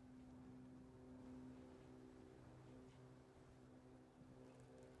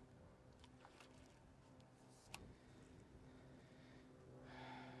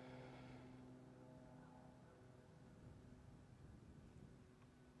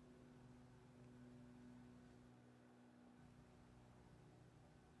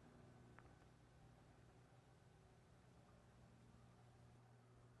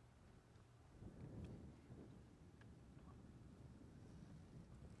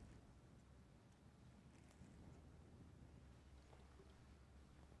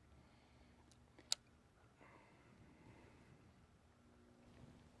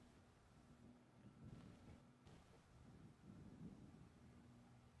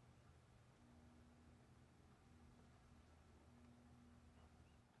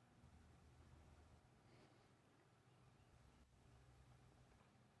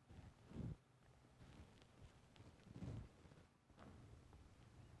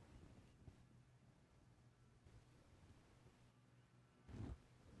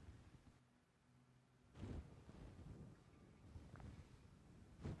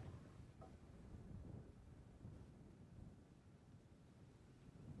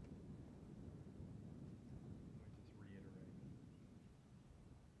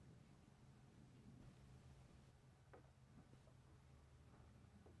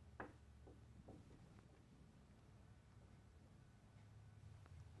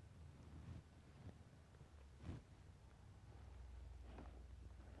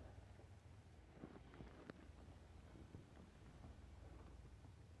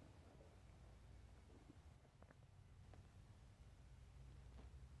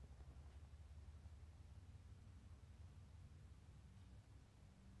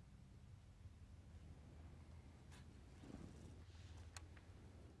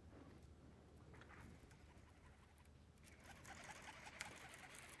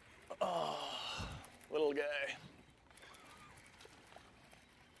 Oh, little guy.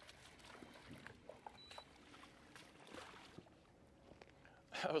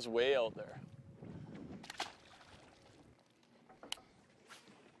 That was way out there.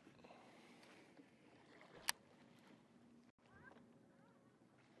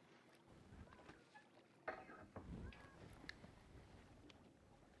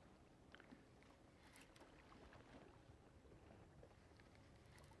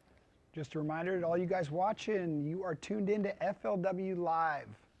 Just a reminder to all you guys watching, you are tuned into FLW Live,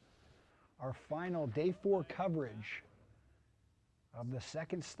 our final day 4 coverage of the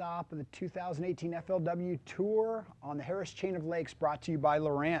second stop of the 2018 FLW Tour on the Harris Chain of Lakes, brought to you by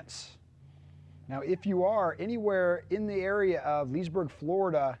Lowrance. Now, if you are anywhere in the area of Leesburg,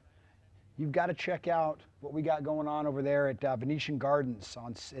 Florida, you've got to check out what we got going on over there at Venetian Gardens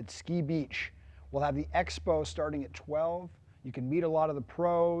at Ski Beach. We'll have the expo starting at 12. You can meet a lot of the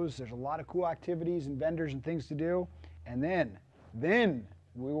pros. There's a lot of cool activities and vendors and things to do. And then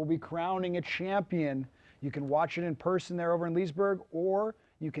we will be crowning a champion. You can watch it in person there over in Leesburg, or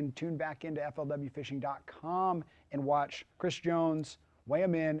you can tune back into FLWfishing.com and watch Chris Jones weigh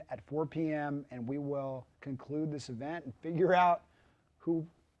them in at 4 p.m. and we will conclude this event and figure out who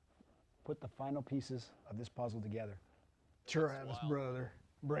put the final pieces of this puzzle together. Travis, brother,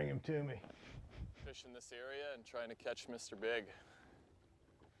 bring him to me. Fishing this area and trying to catch Mr. Big.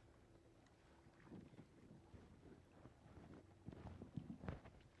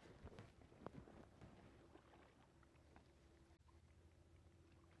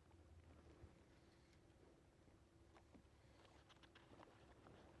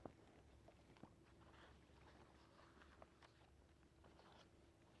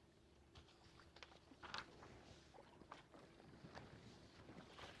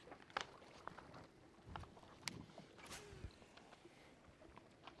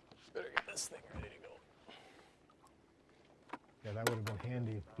 Better get this thing ready to go. Yeah, that would have been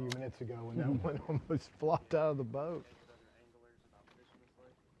handy a few minutes ago when that one almost flopped out of the boat.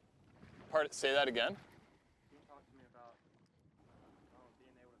 Pardon, say that again? Can you talk to me about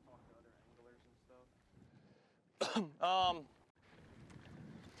being able to talk to other anglers and stuff?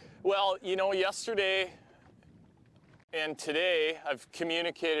 Well, you know, yesterday and today I've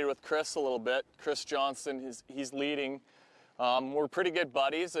communicated with Chris a little bit. Chris Johnson, he's leading. We're pretty good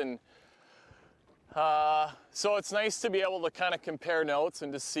buddies, and so it's nice to be able to kind of compare notes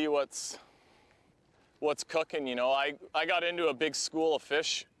and to see what's cooking. You know, I got into a big school of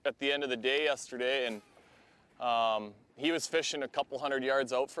fish at the end of the day yesterday, and he was fishing a couple 100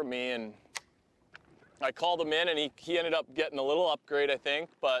 yards out from me, and I called him in, and he ended up getting a little upgrade, I think.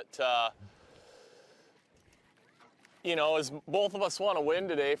 But you know, as both of us want to win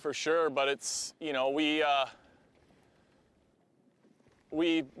today for sure, but it's, you know, we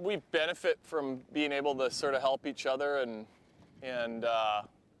benefit from being able to sort of help each other, and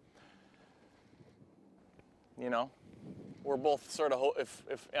you know, we're both sort of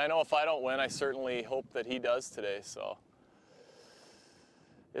if I know if I don't win, I certainly hope that he does today. So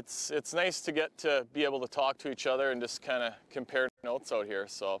it's nice to get to be able to talk to each other and just kind of compare notes out here.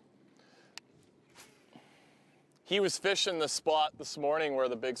 So he was fishing the spot this morning where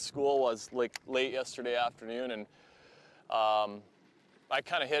the big school was, like late yesterday afternoon, and I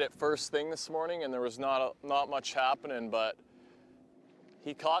kind of hit it first thing this morning, and there was not much happening, but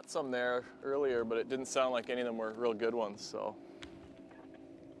he caught some there earlier, but it didn't sound like any of them were real good ones. So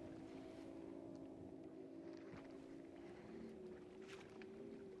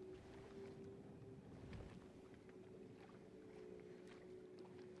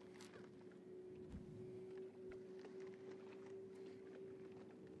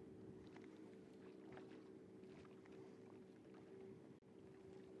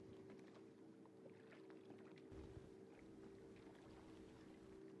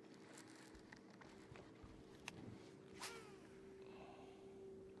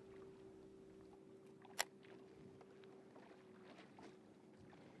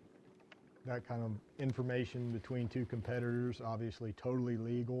that kind of information between two competitors, obviously totally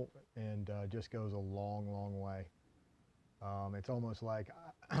legal, and just goes a long, long way. It's almost like,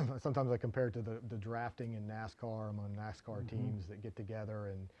 sometimes I compare it to the drafting in NASCAR, among NASCAR teams that get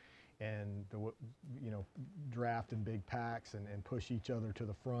together and you know, draft in big packs and push each other to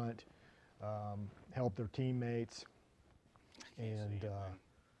the front, help their teammates. And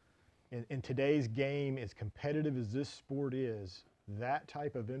in today's game, as competitive as this sport is, that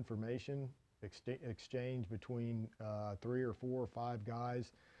type of information exchange between 3 or 4 or 5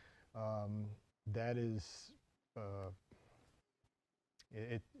 guys, that is,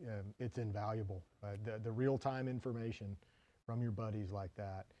 it's invaluable. The real-time information from your buddies like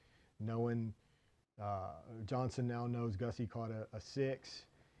that, knowing Johnson now knows Gussie caught a 6,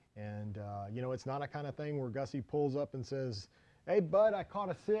 and you know, it's not a kind of thing where Gussie pulls up and says, "Hey bud, I caught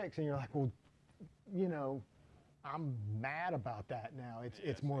a 6," and you're like, well, you know, I'm mad about that now.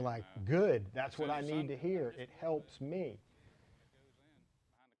 It's more like, good, that's what I need to hear. It helps me.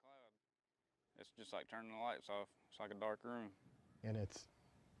 It's just like turning the lights off. It's like a dark room. And it's,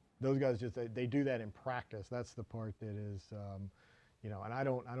 those guys just, they do that in practice. That's the part that is, you know, and I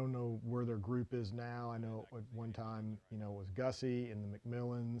don't know where their group is now. I know at one time, you know, it was Gussie and the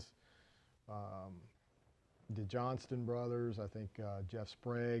McMillans, the Johnston brothers. I think Jeff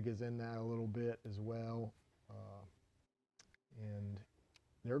Sprague is in that a little bit as well. And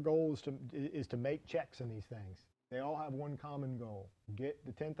their goal is to make checks in these things. They all have one common goal: get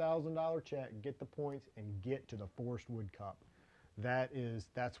the $10,000 check, get the points, and get to the Forest Wood Cup.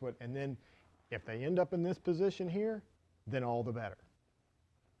 That's what, and then if they end up in this position here, then all the better.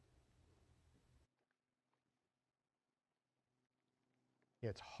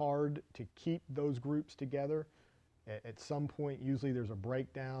 It's hard to keep those groups together. At some point, usually there's a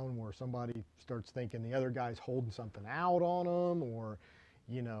breakdown where somebody starts thinking the other guy's holding something out on them, or,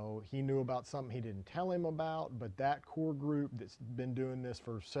 you know, he knew about something he didn't tell him about. But that core group that's been doing this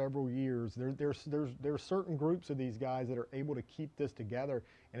for several years, there's certain groups of these guys that are able to keep this together,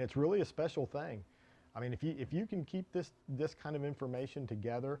 and it's really a special thing. I mean, if you can keep this kind of information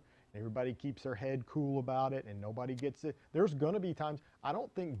together, and everybody keeps their head cool about it, and nobody gets it, there's going to be times. I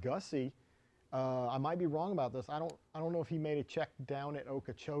don't think Gussie, I might be wrong about this. I don't know if he made a check down at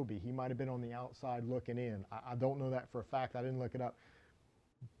Okeechobee. He might have been on the outside looking in. I don't know that for a fact. I didn't look it up.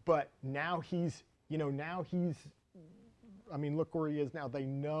 But now he's, you know, I mean, look where he is now. They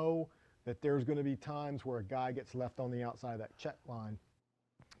know that there's going to be times where a guy gets left on the outside of that check line,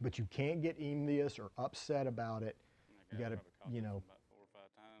 but you can't get envious or upset about it. You got to, you know, about 4 or 5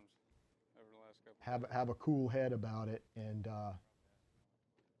 times over the last couple have a cool head about it, and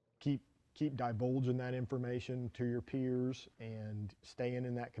keep divulging that information to your peers and staying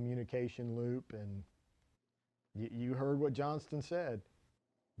in that communication loop. And you heard what Johnston said.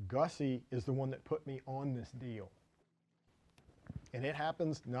 Gussie is the one that put me on this deal. And it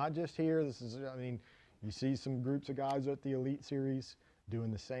happens not just here. This is, I mean, you see some groups of guys at the Elite Series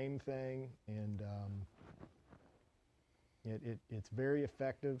doing the same thing, and it's very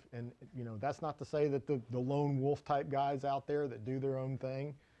effective. And, you know, that's not to say that the lone wolf type guys out there that do their own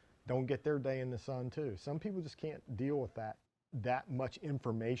thing don't get their day in the sun too. Some people just can't deal with that much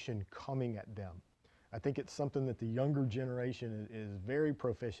information coming at them. I think it's something that the younger generation is very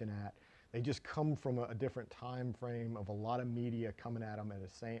proficient at. They just come from a different time frame of a lot of media coming at them at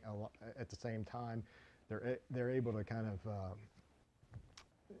the same time. They're able to kind of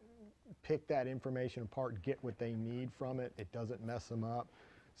pick that information apart, get what they need from it. It doesn't mess them up.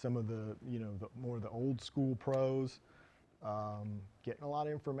 Some of the, more of the old school pros, getting a lot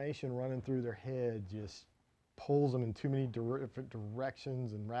of information running through their head just pulls them in too many different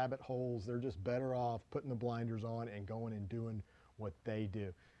directions and rabbit holes. They're just better off putting the blinders on and going and doing what they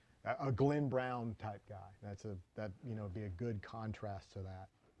do. A Glenn Brown type guy. That be a good contrast to that.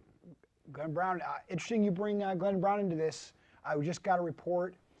 Glenn Brown, interesting you bring Glenn Brown into this. We just got a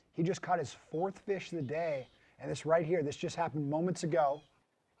report. He just caught his 4th fish of the day. And this right here, this just happened moments ago.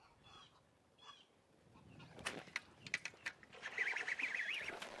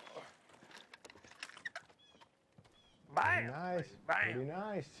 Bam! Nice. Bam. Pretty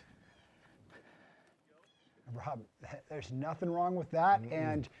nice. Rob, there's nothing wrong with that.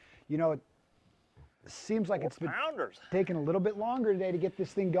 And, it seems like it's been taking a little bit longer today to get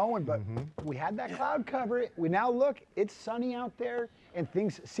this thing going, but we had that cloud cover. We now look, it's sunny out there, and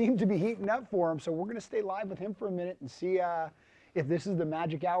things seem to be heating up for him. So we're going to stay live with him for a minute and see if this is the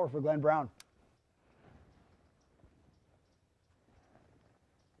magic hour for Glenn Brown.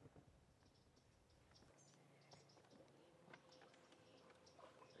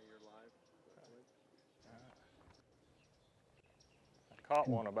 I caught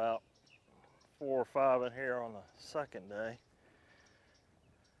one about 4 or 5 in here on the 2nd day,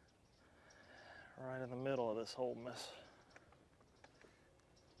 right in the middle of this whole mess.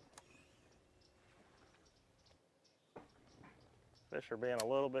 Fish are being a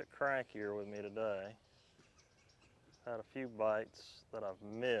little bit crankier with me today. Had a few bites that I've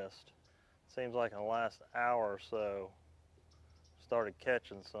missed. Seems like in the last hour or so, started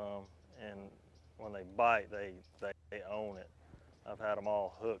catching some, and when they bite, they own it. I've had them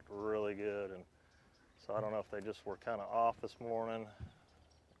all hooked really good, and so I don't know if they just were kind of off this morning,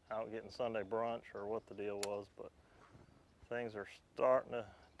 out getting Sunday brunch, or what the deal was, but things are starting to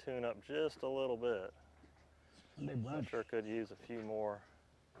tune up just a little bit. Sunday brunch. I sure could use a few more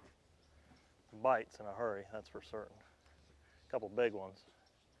bites in a hurry, that's for certain. A couple big ones.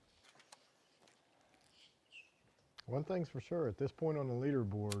 One thing's for sure, at this point on the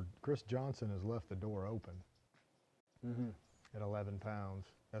leaderboard, Chris Johnson has left the door open. At 11 pounds,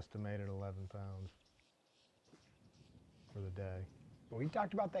 estimated 11 pounds for the day. Well, we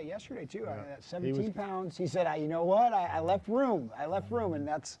talked about that yesterday too. Yeah. 17 pounds. He said, you know what? I left room. I left room, and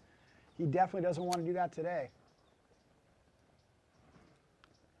he definitely doesn't want to do that today.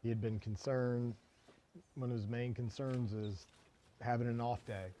 He had been concerned. One of his main concerns is having an off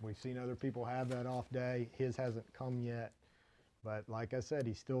day. We've seen other people have that off day. His hasn't come yet. But like I said,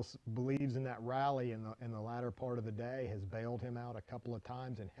 he still believes in that rally in the latter part of the day, has bailed him out a couple of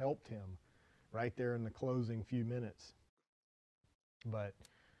times and helped him right there in the closing few minutes. But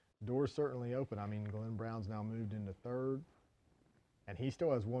door's certainly open. I mean, Glenn Brown's now moved into 3rd, and he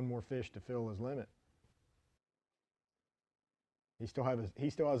still has 1 more fish to fill his limit. He still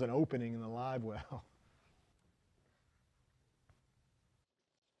has an opening in the live well.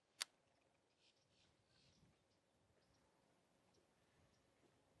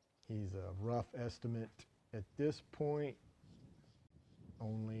 He's a rough estimate at this point,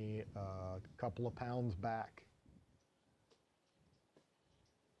 only a couple of pounds back.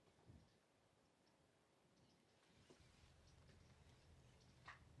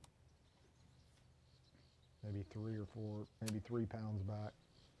 Maybe 3 or 4, maybe 3 pounds back.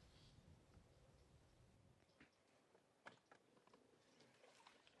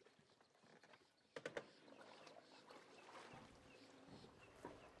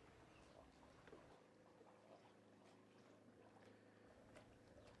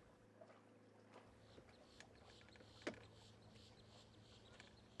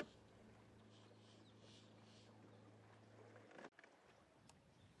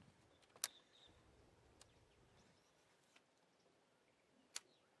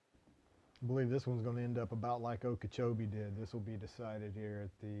 I believe this one's going to end up about like Okeechobee did. This will be decided here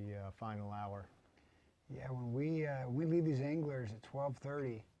at the final hour. Yeah, when we leave these anglers at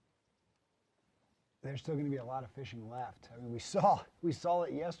 12:30, there's still going to be a lot of fishing left. I mean, we saw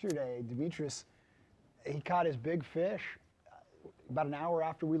it yesterday. Demetrius, he caught his big fish about an hour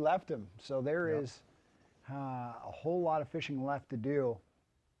after we left him. So there is a whole lot of fishing left to do,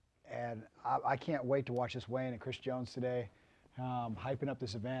 and I can't wait to watch this weigh-in at Chris Jones today. Hyping up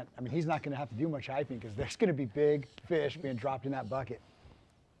this event. I mean, he's not going to have to do much hyping because there's going to be big fish being dropped in that bucket.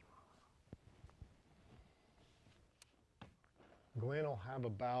 Glenn will have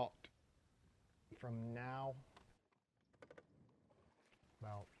about from now,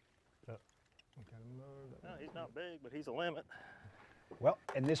 about, No, he's not big, but he's a limit. Well,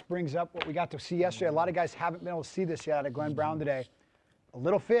 and this brings up what we got to see yesterday. A lot of guys haven't been able to see this yet at Glenn Brown today. A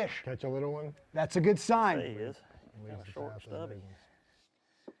little fish. catch a little one. That's a good sign. There he is. Kind Leaves of the short and fast and stubby. big ones.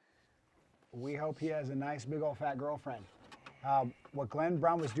 We hope he has a nice big old fat girlfriend. What Glenn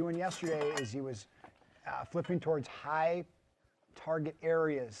Brown was doing yesterday is he was flipping towards high target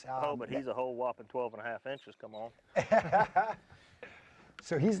areas. Oh, but he's a whole whopping 12.5 inches, come on.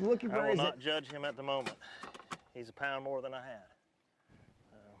 So he's looking for I will his. not judge him at the moment. He's a pound more than I had.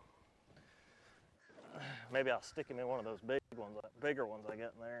 Maybe I'll stick him in one of those bigger ones I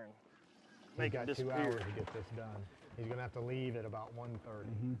got in there, and make him He's got 2 hours disappear. to get this done. He's gonna have to leave at about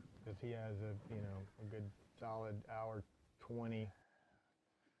 1:30 because he has a good solid hour 20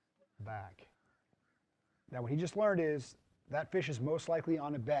 back. Now, what he just learned is that fish is most likely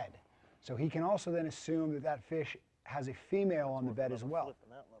on a bed. So he can also then assume that that fish has a female on the bed as well. Flipping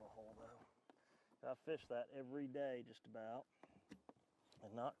that little hole though. I fish that every day just about,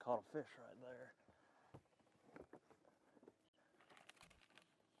 and not caught a fish right there.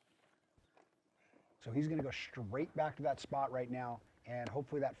 So he's going to go straight back to that spot right now, and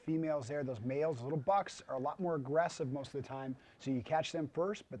hopefully that female's there. Those males, little bucks, are a lot more aggressive most of the time, so you catch them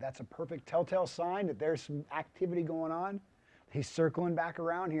first, but that's a perfect telltale sign that there's some activity going on. He's circling back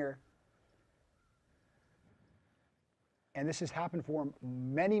around here. And this has happened for him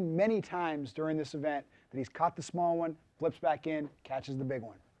many, many times during this event, that he's caught the small one, flips back in, catches the big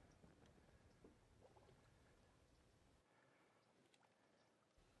one.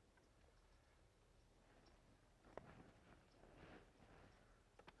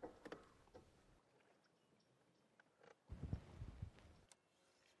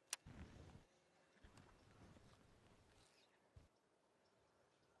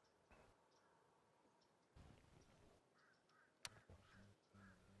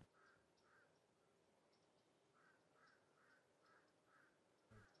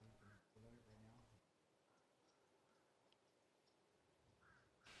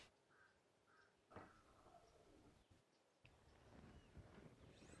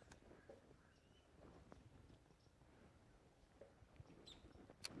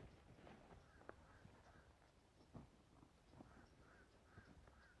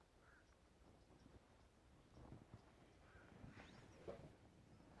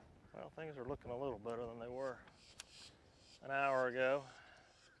 Well, things are looking a little better than they were an hour ago.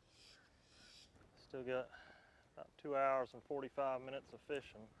 Still got about 2 hours and 45 minutes of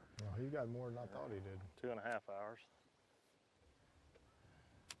fishing. Well, he got more than I thought he did. 2.5 hours.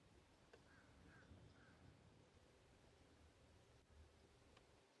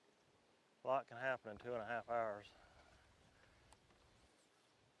 A lot can happen in 2.5 hours,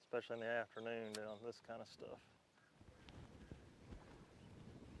 especially in the afternoon doing this kind of stuff.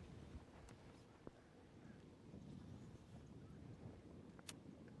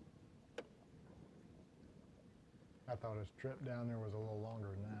 I thought his trip down there was a little longer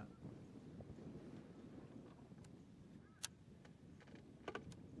than that.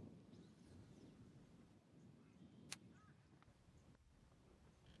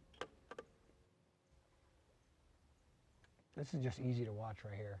 This is just easy to watch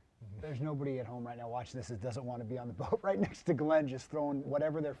right here. There's nobody at home right now watching this that doesn't want to be on the boat right next to Glenn, just throwing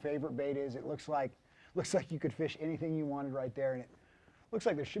whatever their favorite bait is. It looks like you could fish anything you wanted right there, and it looks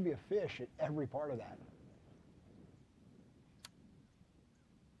like there should be a fish at every part of that.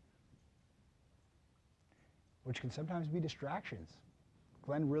 Which can sometimes be distractions.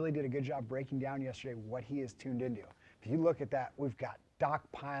 Glenn really did a good job breaking down yesterday what he is tuned into. If you look at that, we've got dock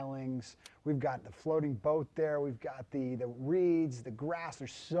pilings, we've got the floating boat there, we've got the reeds, the grass,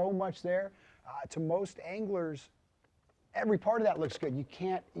 there's so much there. To most anglers, every part of that looks good.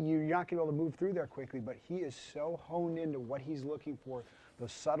 You're not gonna be able to move through there quickly, but he is so honed into what he's looking for,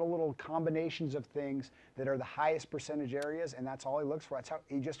 those subtle little combinations of things that are the highest percentage areas, and that's all he looks for. That's how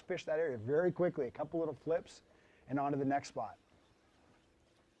he just fished that area very quickly, a couple little flips, and on to the next spot.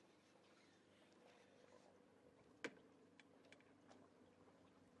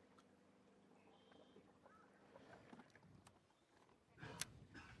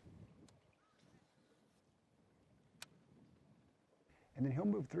 And then he'll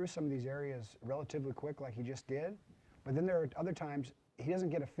move through some of these areas relatively quick like he just did. But then there are other times he doesn't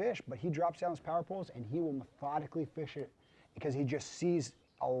get a fish, but he drops down his power poles and he will methodically fish it because he just sees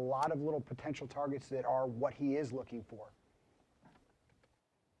a lot of little potential targets that are what he is looking for.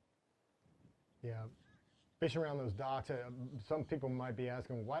 Yeah, fishing around those docks, some people might be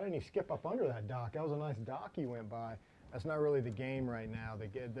asking, why didn't he skip up under that dock? That was a nice dock he went by. That's not really the game right now.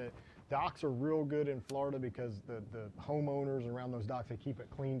 docks are real good in Florida because the homeowners around those docks, they keep it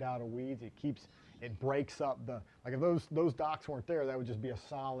cleaned out of weeds. It breaks up like if those docks weren't there, that would just be a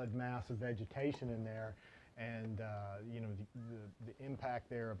solid mass of vegetation in there. And you know, the impact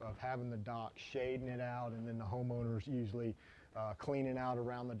there of having the dock, shading it out, and then the homeowners usually cleaning out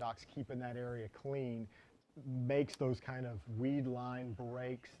around the docks, keeping that area clean, makes those kind of weed line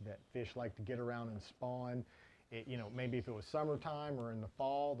breaks that fish like to get around and spawn. You know, maybe if it was summertime or in the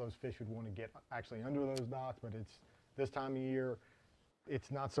fall, those fish would want to get actually under those docks, but it's this time of year,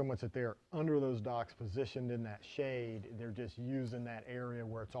 it's not so much that they're under those docks positioned in that shade, they're just using that area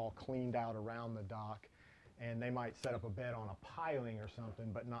where it's all cleaned out around the dock, and they might set up a bed on a piling or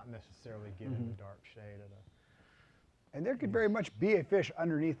something, but not necessarily get in the dark shade of the... And there could very much be a fish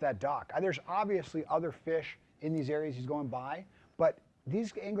underneath that dock. There's obviously other fish in these areas he's going by, but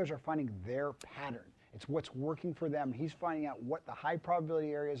these anglers are finding their pattern. It's what's working for them. He's finding out what the high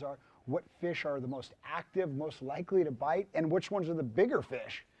probability areas are, what fish are the most active, most likely to bite, and which ones are the bigger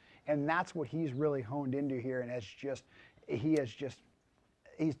fish. And that's what he's really honed into here, and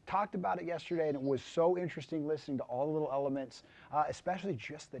he's talked about it yesterday, and it was so interesting listening to all the little elements, especially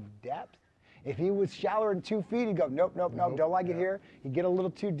just the depth. If he was shallower than 2 feet, he'd go, nope, nope, nope, don't like it here. He'd get a little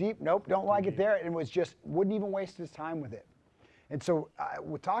too deep, nope, don't like it there, and wouldn't even waste his time with it. And so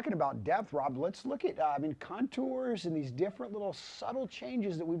we're talking about depth, Rob. Let's look at, contours and these different little subtle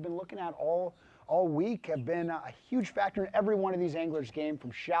changes that we've been looking at all week have been a huge factor in every one of these anglers' game,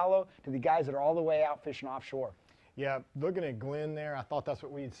 from shallow to the guys that are all the way out fishing offshore. Yeah, looking at Glenn there, I thought that's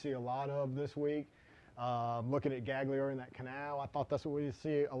what we'd see a lot of this week. Looking at Gagliardi in that canal, I thought that's what we'd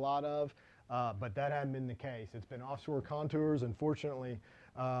see a lot of, but that hadn't been the case. It's been offshore contours, and fortunately,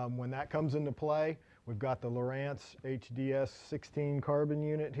 when that comes into play, we've got the Lowrance HDS 16 carbon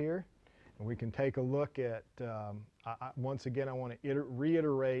unit here, and we can take a look at, once again, I want to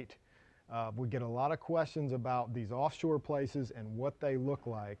reiterate, we get a lot of questions about these offshore places and what they look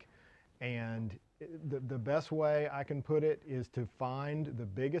like, and the best way I can put it is to find the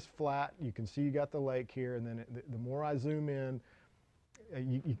biggest flat. You can see you got the lake here, and then the more I zoom in,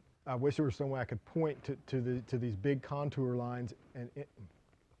 I wish there was some way I could point to these big contour lines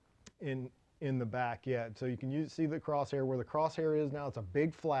and in the back. Yeah, so you can see the crosshair. Where the crosshair is now, it's a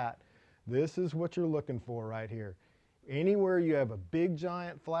big flat. This is what you're looking for right here. Anywhere you have a big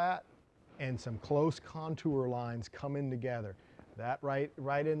giant flat and some close contour lines coming together, that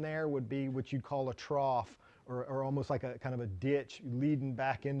right in there would be what you'd call a trough, or almost like a kind of a ditch leading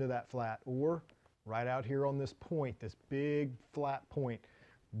back into that flat, or right out here on this point, this big flat point.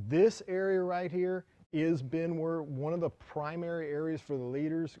 This area right here has been one of the primary areas for the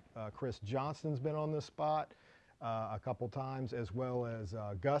leaders. Chris Johnston's been on this spot a couple times, as well as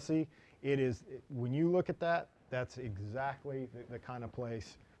Gussie. When you look at that, that's exactly the kind of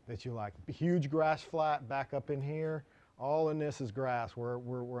place that you like. Huge grass flat back up in here. All in this is grass where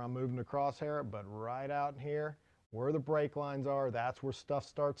I'm moving the crosshair, but right out in here, where the break lines are, that's where stuff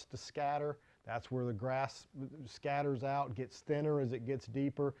starts to scatter. That's where the grass scatters out, gets thinner as it gets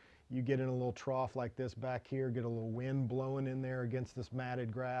deeper. You get in a little trough like this back here, get a little wind blowing in there against this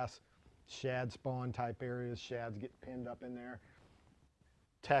matted grass. Shad spawn type areas, shads get pinned up in there.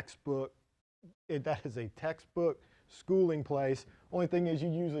 Textbook, that is a textbook schooling place. Only thing is, you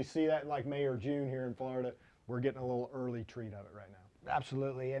usually see that in like May or June here in Florida. We're getting a little early treat of it right now.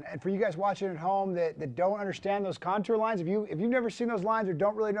 Absolutely, and for you guys watching at home that don't understand those contour lines, if you've never seen those lines or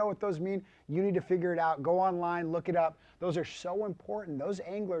don't really know what those mean, you need to figure it out. Go online, look it up. Those are so important. Those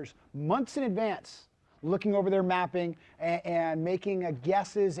anglers, months in advance, looking over their mapping and making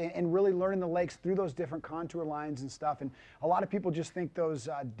guesses and really learning the lakes through those different contour lines and stuff. And a lot of people just think those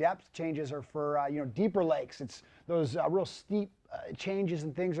depth changes are for deeper lakes. It's those real steep changes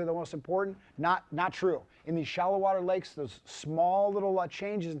and things are the most important. Not true. In these shallow water lakes, those small little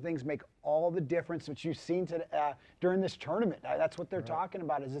changes and things make all the difference, which you've seen during this tournament. That's what they're talking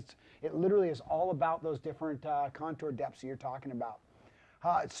about. It literally is all about those different contour depths that you're talking about.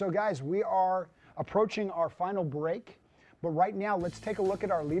 So guys, we are approaching our final break, but right now let's take a look at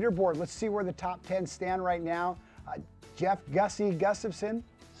our leaderboard. Let's see where the top 10 stand right now. Jeff Gussie Gustafson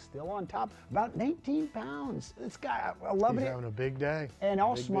still on top, about 19 pounds. This guy, I love it. He's having a big day. And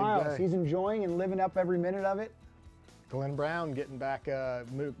all smiles. He's enjoying and living up every minute of it. Glenn Brown getting back,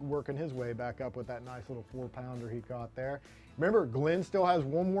 working his way back up with that nice little 4-pounder he caught there. Remember, Glenn still has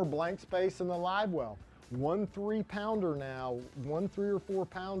one more blank space in the live well. 1 3-pounder now, 1 3 or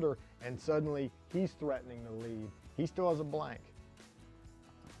 4-pounder, and suddenly he's threatening the lead. He still has a blank.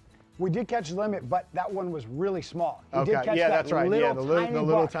 We did catch the limit, but that one was really small. He Okay, did catch yeah, that that's right. Little, Yeah, the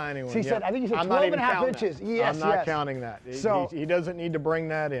little buck. tiny one. So he yeah. said, I think he said I'm 12 not even and a half counting inches. That. Yes, I'm not yes. counting that. So He doesn't need to bring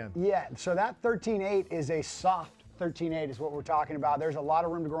that in. yeah, so that 13.8 is a soft 13.8 is what we're talking about. There's a lot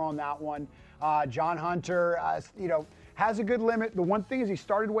of room to grow on that one. John Hunter, you know, has a good limit. The one thing is he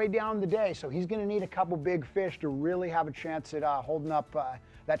started way down in the day, so he's going to need a couple big fish to really have a chance at holding up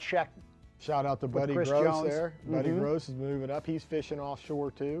that check. Shout out to Buddy Chris Gross Jones. there. Buddy Gross is moving up. He's fishing offshore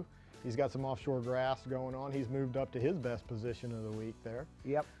too. He's got some offshore grass going on. He's moved up to his best position of the week there.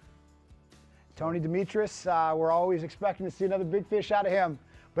 Yep. Tony Demetris, we're always expecting to see another big fish out of him.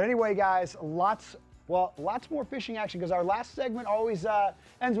 But anyway, guys, lots more fishing action because our last segment always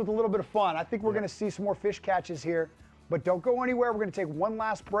ends with a little bit of fun. I think we're going to see some more fish catches here. But don't go anywhere. We're going to take one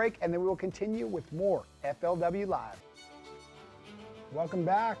last break, and then we will continue with more FLW Live. Welcome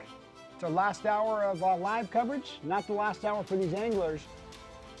back. It's our last hour of live coverage. Not the last hour for these anglers,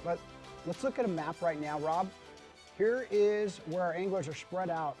 but let's look at a map right now, Rob. Here is where our anglers are spread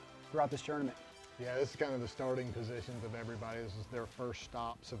out throughout this tournament. Yeah, this is kind of the starting positions of everybody. This is their first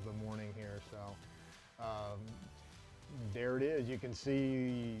stops of the morning here. So there it is. You can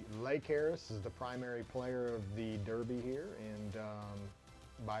see Lake Harris is the primary player of the Derby here, and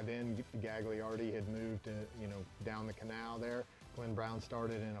by then Gagliardi had moved to, down the canal there. Glenn Brown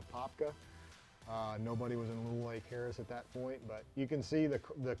started in Apopka. Nobody was in Little Lake Harris at that point, but you can see the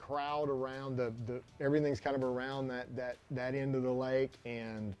crowd around everything's kind of around that end of the lake,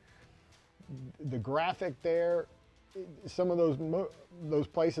 and the graphic there. Some of those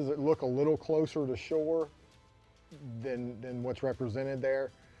places that look a little closer to shore than what's represented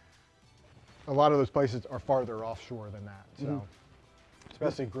there. A lot of those places are farther offshore than that. So,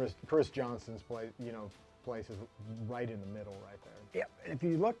 especially Chris Johnston's place, place is right in the middle, right there. Yeah, if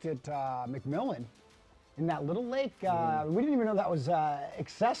you looked at McMillan in that little lake, we didn't even know that was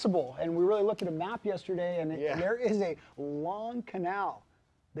accessible. And we really looked at a map yesterday, and there is a long canal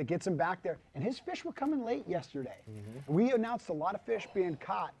that gets him back there. And his fish were coming late yesterday. We announced a lot of fish being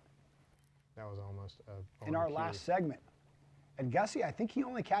caught. That was almost in our last segment. And Gussie, I think he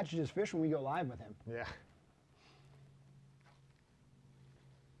only catches his fish when we go live with him. Yeah.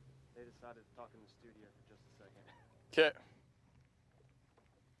 They decided to talk in the studio for just a second. Okay.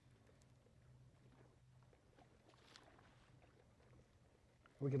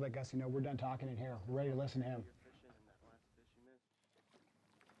 We could let Gussie know we're done talking in here. We're ready to listen to him.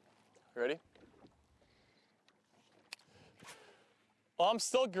 Ready? Well, I'm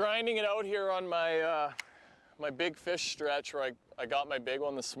still grinding it out here on my my big fish stretch where I got my big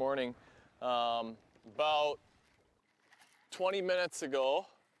one this morning. About 20 minutes ago,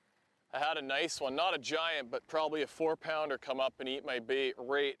 I had a nice one, not a giant, but probably a 4-pounder come up and eat my bait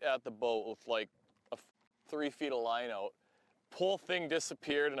right at the boat with like 3 feet of line out. Whole thing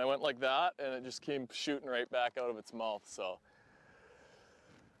disappeared, and I went like that, and it just came shooting right back out of its mouth. So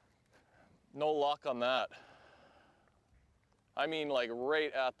no luck on that. I mean, like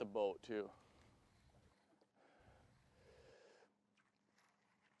right at the boat too.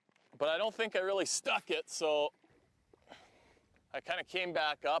 But I don't think I really stuck it, so I kind of came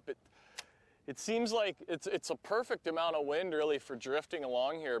back up. It seems like it's a perfect amount of wind really for drifting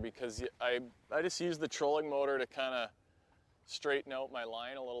along here, because I just use the trolling motor to kind of straighten out my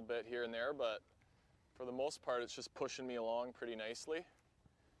line a little bit here and there, but for the most part it's just pushing me along pretty nicely.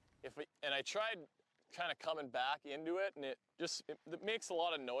 And I tried kind of coming back into it, and it makes a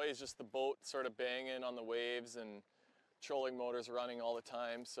lot of noise, just the boat sort of banging on the waves and trolling motors running all the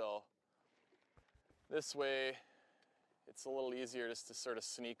time. So this way it's a little easier just to sort of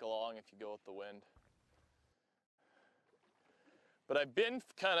sneak along if you go with the wind. But I've been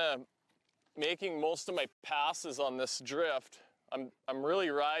kind of making most of my passes on this drift. I'm really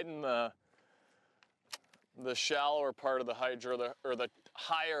riding the shallower part of the hydrilla, or the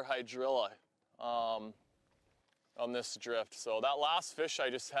higher hydrilla on this drift. So that last fish I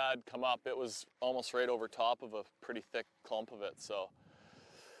just had come up, it was almost right over top of a pretty thick clump of it. So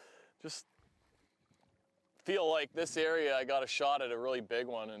just feel like this area I got a shot at a really big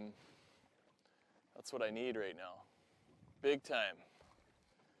one, and that's what I need right now. Big time.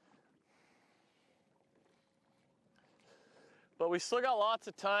 But we still got lots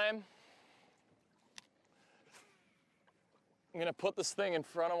of time. I'm gonna put this thing in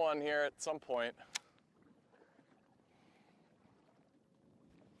front of one here at some point.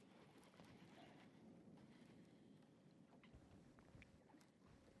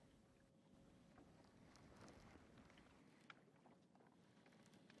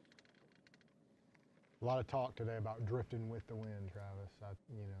 A lot of talk today about drifting with the wind, Travis.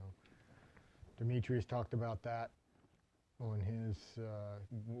 Demetrius talked about that on his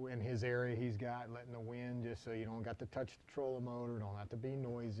in his area he's got, letting the wind just so you don't got to touch the trolling motor, don't have to be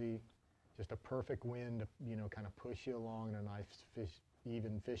noisy. Just a perfect wind to, you know, kind of push you along at a nice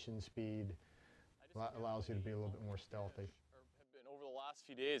even fishing speed. Allows you to be a little bit more stealthy. Have been over the last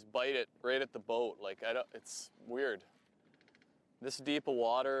few days bite it right at the boat. Like it's weird. This deep of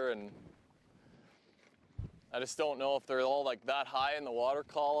water, and I just don't know if they're all like that high in the water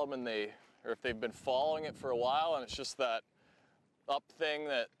column and or if they've been following it for a while and it's just that up thing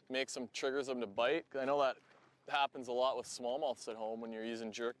that triggers them to bite. I know that happens a lot with smallmouths at home when you're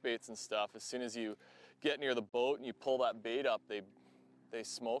using jerk baits and stuff. As soon as you get near the boat and you pull that bait up, they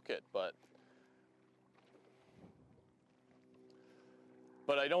smoke it. But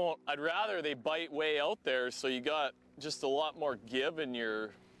I'd rather they bite way out there, so you got just a lot more give in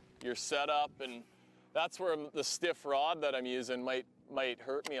your setup, and that's where the stiff rod that I'm using might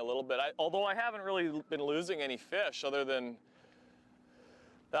hurt me a little bit. Although I haven't really been losing any fish, other than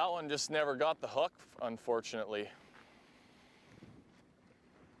that one just never got the hook, unfortunately.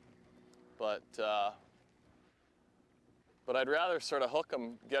 But I'd rather sort of hook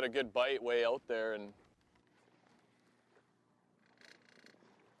them, get a good bite way out there, and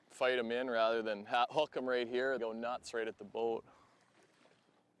fight them in rather than hook them right here and go nuts right at the boat.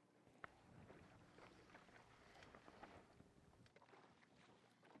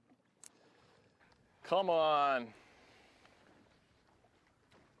 Come on.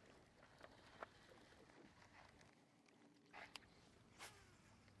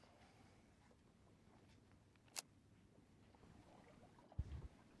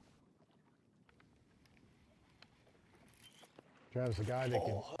 Travis, the guy that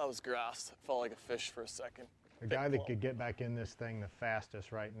that was grass. It felt like a fish for a second. The guy that could get back in this thing the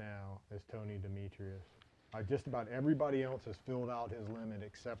fastest right now is Tony Demetrius. Just about everybody else has filled out his limit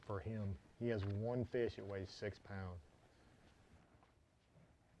except for him. He has one fish that weighs 6 pounds.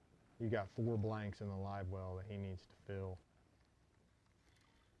 You got 4 blanks in the live well that he needs to fill.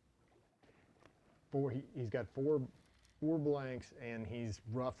 He's got four blanks, and he's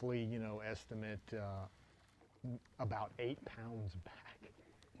roughly, you know, estimate about 8 pounds back.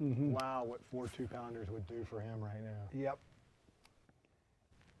 Mm-hmm. Wow, what 4 2-pounders would do for him right now. Yep.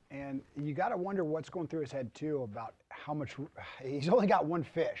 And you got to wonder what's going through his head too about how much. He's only got one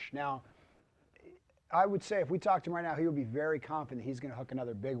fish now. I would say if we talked to him right now, he would be very confident he's going to hook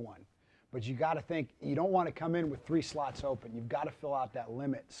another big one. But you got to think, you don't want to come in with 3 slots open. You've got to fill out that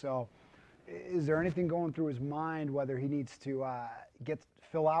limit. So is there anything going through his mind whether he needs to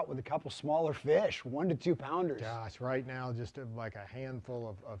fill out with a couple smaller fish, 1 to 2 pounders? Gosh, right now just like a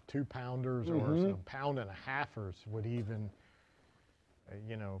handful of 2-pounders or some 1.5-pounders would even,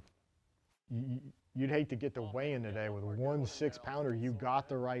 you know, you'd hate to get the weigh-in today with 1 6-pounder. You got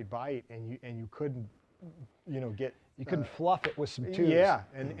the right bite, and you couldn't, you know, get. You couldn't fluff it with some 2s. Yeah,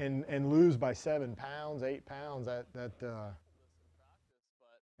 and lose by 7 pounds, 8 pounds.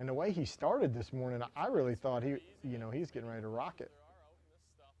 And the way he started this morning, I really thought he's getting ready to rock it.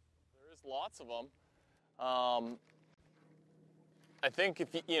 There is lots of them. I think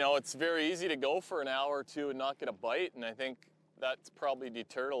it's very easy to go for an hour or 2 and not get a bite, and I think that's probably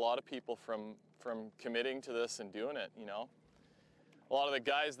deterred a lot of people from committing to this and doing it. You know, a lot of the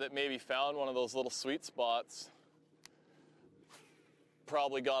guys that maybe found one of those little sweet spots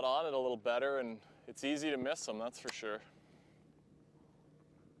probably got on it a little better, and it's easy to miss them, that's for sure.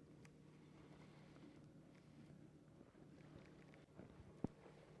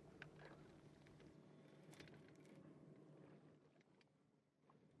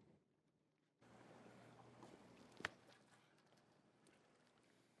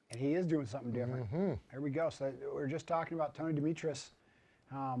 And he is doing something different. There we go. So we're just talking about Tony Demetrius.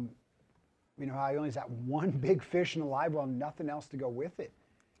 You know how he only has that one big fish in the live well, nothing else to go with it.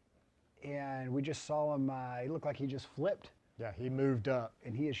 And we just saw him, he looked like he just flipped. Yeah, he moved up.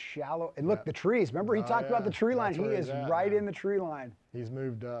 And he is shallow. And look, the trees. Remember he talked about the tree line? He is right in the tree line. He's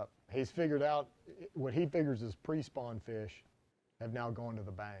moved up. He's figured out what he figures is pre-spawn fish have now gone to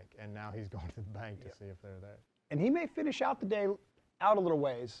the bank. And now he's going to the bank to see if they're there. And he may finish out the day out a little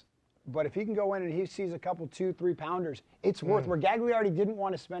ways. But if he can go in and he sees a couple 2 3-pounders, it's worth, where Gagliardi didn't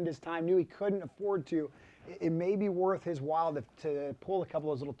want to spend his time, knew he couldn't afford to, it may be worth his while to pull a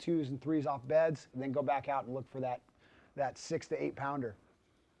couple of those little 2s and 3s off beds and then go back out and look for that 6 to 8-pounder.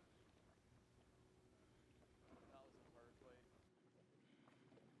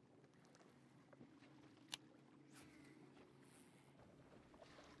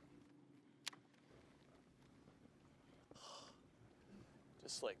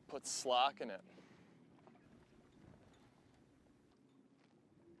 Just like put slack in it.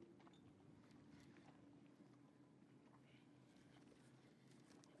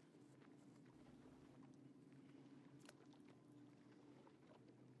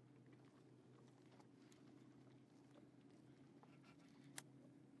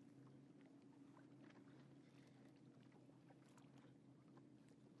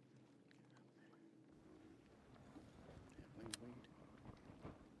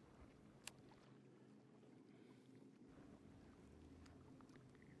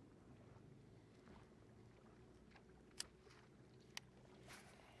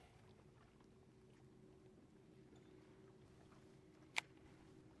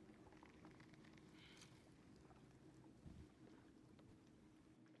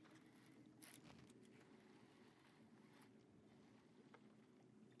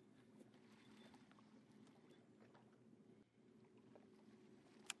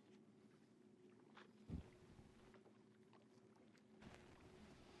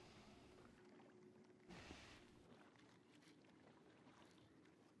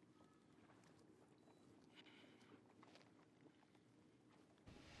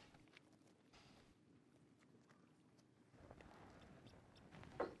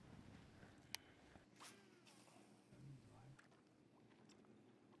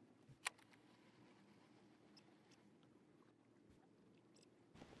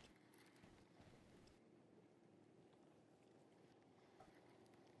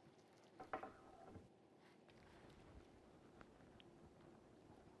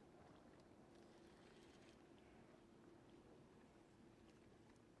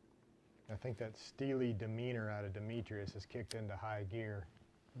 I think that steely demeanor out of Demetrius has kicked into high gear.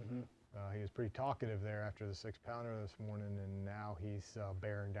 He was pretty talkative there after the 6-pounder this morning, and now he's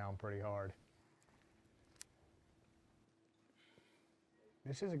bearing down pretty hard.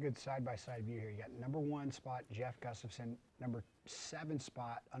 This is a good side-by-side view here. You got number 1 spot, Jeff Gustafson, number 7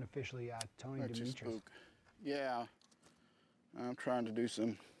 spot, unofficially, Tony Demetrius. Spook. Yeah, I'm trying to do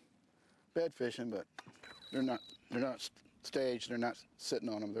some bed fishing, but they're not staged. They're not sitting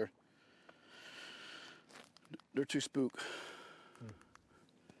on them. They're too spook.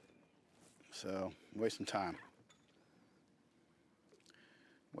 So, wasting time.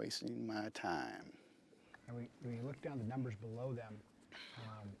 Wasting my time. And when you look down the numbers below them,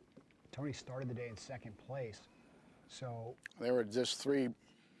 Tony started the day in 2nd place. So there were just 3,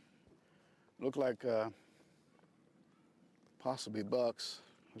 looked like possibly bucks.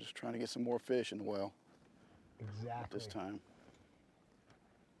 I was just trying to get some more fish in the well. Exactly. At this time.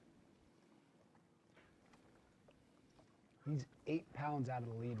 He's 8 pounds out of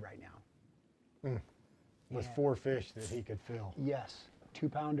the lead right now. With 4 fish that he could fill. Yes,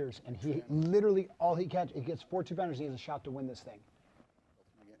 2-pounders, and he literally all he gets 4 2-pounders. He has a shot to win this thing.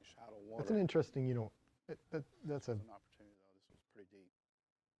 That's an interesting, that's an opportunity though. This was pretty deep.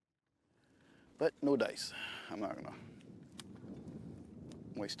 But no dice. I'm not gonna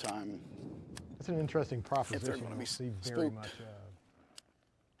waste time. It's an interesting proposition. gonna We be see very spooked. much.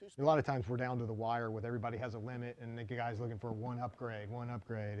 A lot of times we're down to the wire with everybody has a limit, and the guy's looking for one upgrade.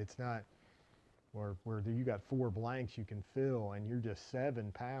 It's not, or where you got 4 blanks you can fill, and you're just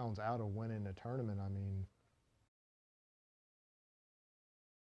 7 pounds out of winning a tournament. I mean.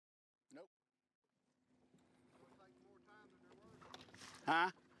 Nope. Huh?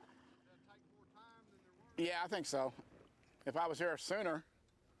 Yeah, I think so. If I was here sooner,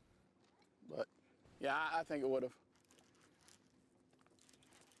 but yeah, I think it would have.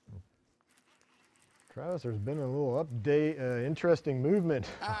 Travis, there's been a little update, interesting movement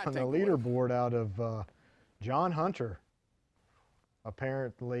on the leaderboard out of John Hunter.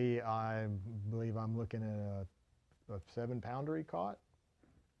 Apparently, I believe I'm looking at a 7-pounder he caught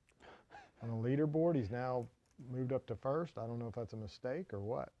on the leaderboard. He's now moved up to 1st. I don't know if that's a mistake or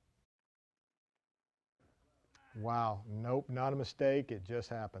what. Wow, nope, not a mistake. It just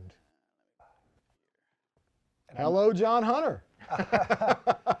happened. Hello, John Hunter.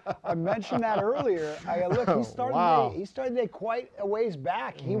 I mentioned that earlier. Look, he started Wow. he started the day quite a ways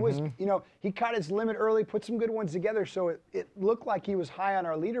back. He was, he caught his limit early, put some good ones together, so it looked like he was high on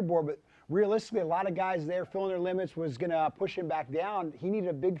our leaderboard, but realistically, a lot of guys there filling their limits was going to push him back down. He needed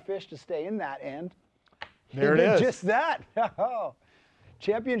a big fish to stay in that, and There he it did is. just that.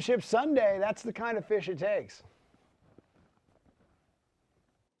 Championship Sunday, that's the kind of fish it takes.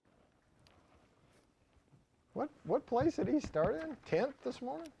 What place did he start in? 10th this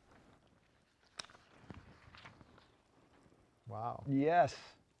morning? Wow. Yes.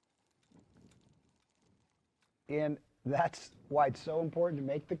 And that's why it's so important to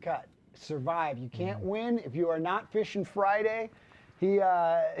make the cut. Survive. You can't win if you are not fishing Friday. He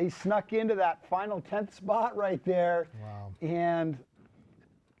snuck into that final 10th spot right there. Wow. And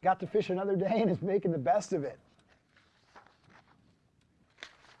got to fish another day and is making the best of it.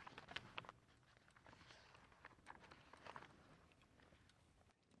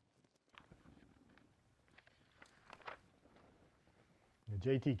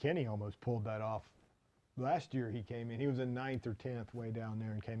 JT Kenny almost pulled that off. Last year he came in, he was in 9th or 10th way down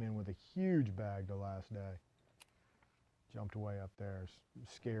there and came in with a huge bag the last day. Jumped way up there,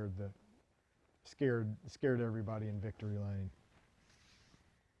 scared everybody in victory lane.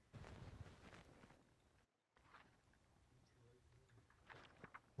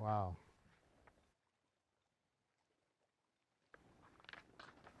 Wow.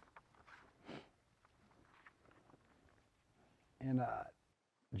 And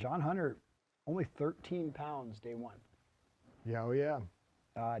John Hunter, only 13 pounds day 1. Yeah, oh yeah.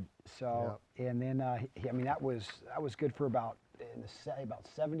 And then I mean that was good for about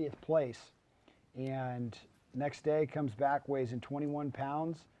 70th place, and next day comes back, weighs in 21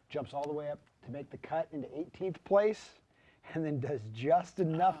 pounds, jumps all the way up to make the cut into 18th place, and then does just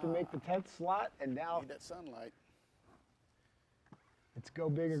enough to make the 10th slot, and now Need that sunlight. it's go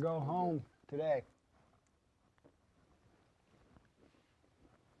big or go home today.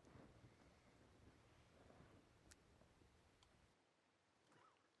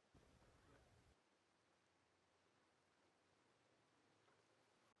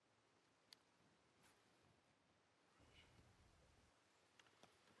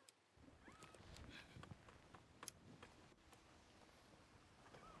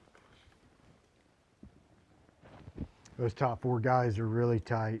 Those top 4 guys are really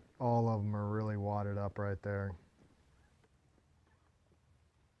tight. All of them are really wadded up right there.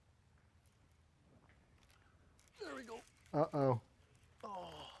 There we go. Uh-oh.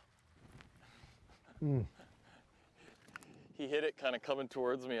 Oh. Mm. He hit it kind of coming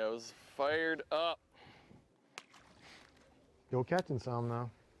towards me. I was fired up. Still catching some,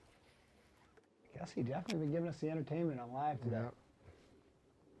 though. Guess he definitely been giving us the entertainment on live today. Yep.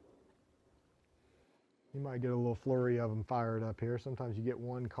 You might get a little flurry of them fired up here. Sometimes you get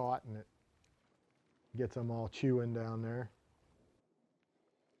one caught and it gets them all chewing down there.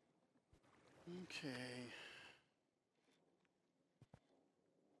 Okay.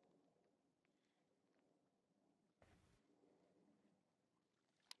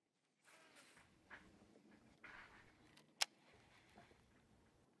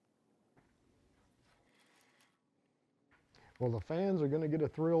 Well, the fans are going to get a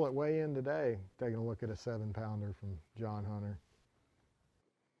thrill at weigh-in today, taking a look at a 7-pounder from John Hunter.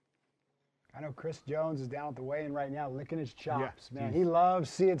 I know Chris Jones is down at the weigh-in right now licking his chops. Yeah, Man, he loves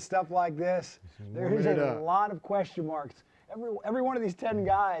seeing stuff like this. There is a lot of question marks. Every one of these 10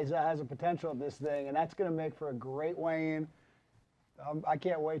 guys has a potential at this thing, and that's going to make for a great weigh-in. I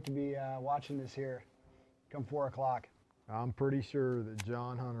can't wait to be watching this here come 4 o'clock. I'm pretty sure that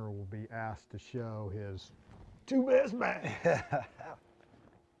John Hunter will be asked to show his 2 best man.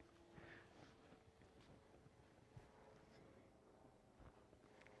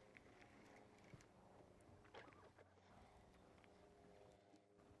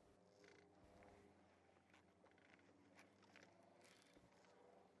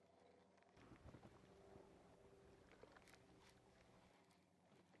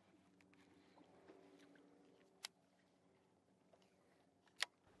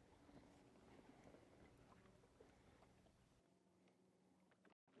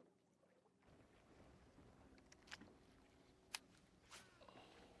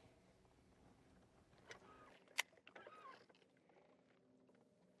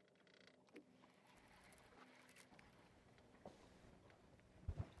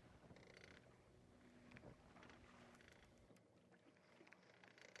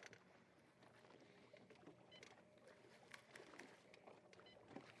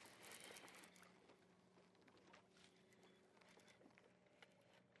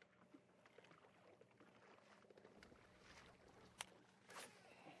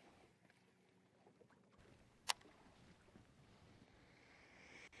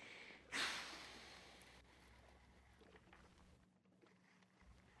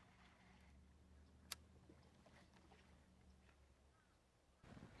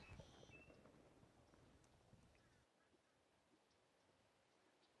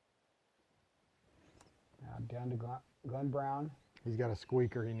 Down to Glenn Brown. He's got a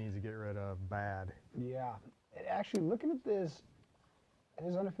squeaker he needs to get rid of bad. Yeah. Actually, looking at this,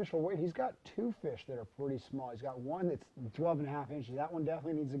 his unofficial weight, he's got 2 fish that are pretty small. He's got one that's 12.5 inches. That one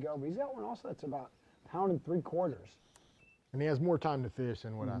definitely needs to go. But he's got one also that's about 1 3/4 pounds. And he has more time to fish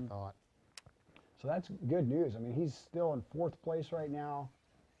than what I thought. So that's good news. I mean, he's still in 4th place right now.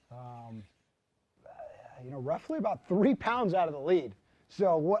 You know, roughly about 3 pounds out of the lead.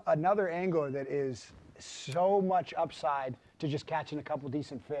 So what another angler that is so much upside to just catching a couple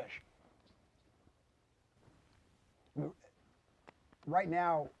decent fish. Right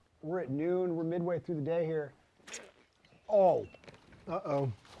now, we're at noon. We're midway through the day here. Oh.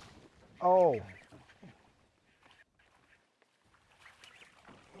 Uh-oh. Oh.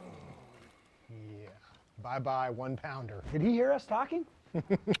 Yeah. Bye-bye 1-pounder. Did he hear us talking? A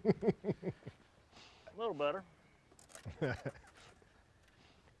little better.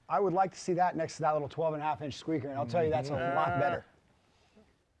 I would like to see that next to that little 12.5-inch squeaker, and I'll tell you that's a lot better.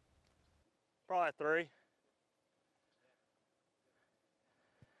 Probably 3.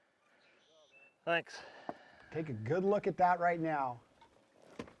 Thanks. Take a good look at that right now,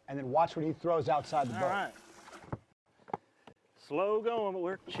 and then watch what he throws outside the boat. All right. Slow going, but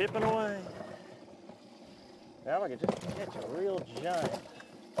we're chipping away. Now I can just catch a real giant.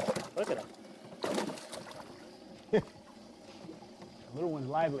 Look at him. The little one's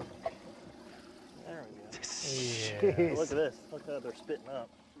lively. There we go. Jeez. Look at this. Look how they're spitting up.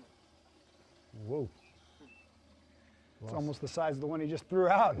 Whoa. It's almost the size of the one he just threw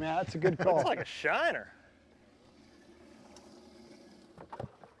out, man. That's a good call. Looks like a shiner.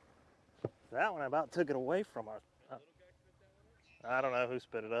 That one about took it away from our. I don't know who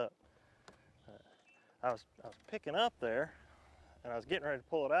spit it up. I was picking up there, and I was getting ready to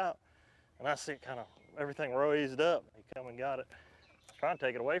pull it out, and I see it kind of everything raised up. He come and got it. Trying to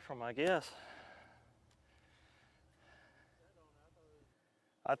take it away from him, I guess.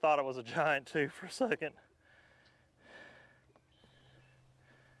 I thought it was a giant too for a second.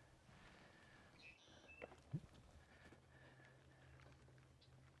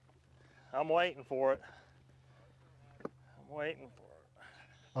 I'm waiting for it. I'm waiting for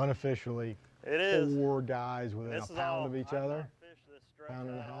it. Unofficially, It is. 4 guys within This a is pound all, of each I've other. not fished this stretch Pound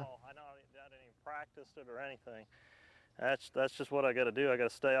and a at half. all. I didn't even practice it or anything. That's just what I got to do. I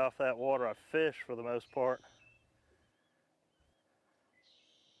got to stay off that water I fish for the most part.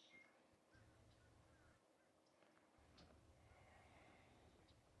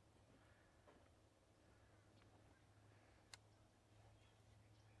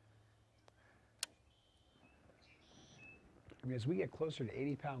 I mean, as we get closer to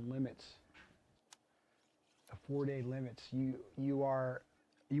 80-pound limits, the 4-day limits, you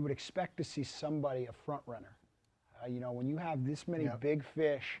would expect to see somebody a front runner. You know, when you have this many big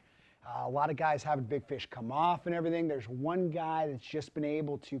fish, a lot of guys having big fish come off and everything. There's one guy that's just been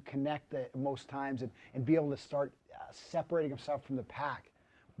able to connect most times and be able to start separating himself from the pack.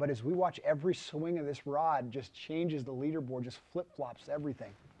 But as we watch every swing of this rod, just changes the leaderboard, just flip-flops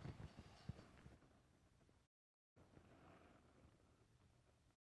everything.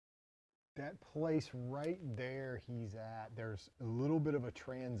 That place right there he's at, there's a little bit of a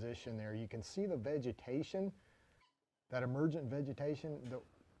transition there. You can see the vegetation, that emergent vegetation.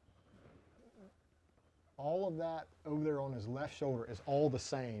 All of that over there on his left shoulder is all the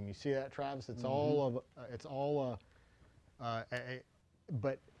same. You see that, Travis? It's all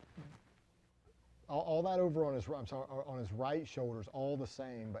but all that over on his on his right shoulder is all the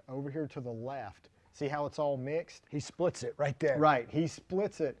same. But over here to the left, see how it's all mixed? He splits it right there. Right, he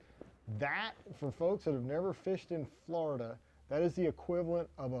splits it. That, for folks that have never fished in Florida, that is the equivalent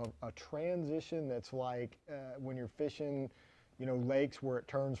of a transition that's like when you're fishing, you know, lakes where it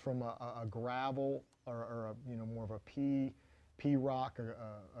turns from a gravel or a, you know, more of a pea rock or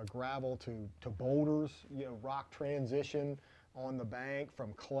a gravel to boulders, you know, rock transition on the bank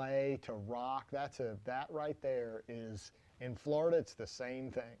from clay to rock. That right there is, in Florida, it's the same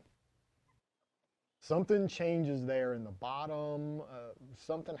thing. Something changes there in the bottom.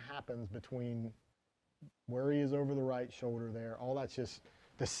 Something happens between where he is over the right shoulder there. All that's just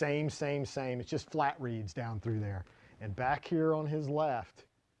the same. It's just flat reeds down through there. And back here on his left,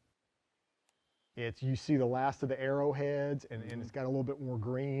 you see the last of the arrowheads, and it's got a little bit more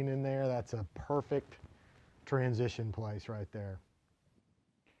green in there. That's a perfect transition place right there.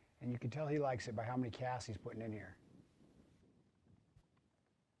 And you can tell he likes it by how many casts he's putting in here.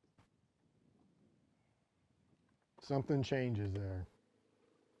 Something changes there.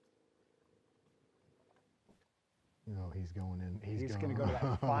 You know, he's going in. He's going to go to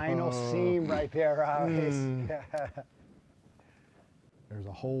that final seam right there, Robbie. There's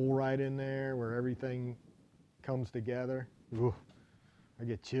a hole right in there where everything comes together. Ooh, I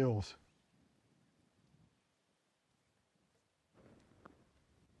get chills.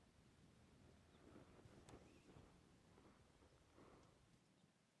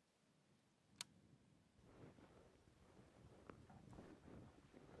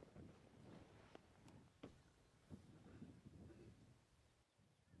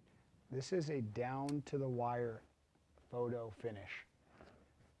 This is a down-to-the-wire photo finish.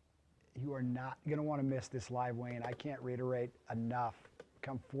 You are not going to want to miss this live weigh-in. I can't reiterate enough.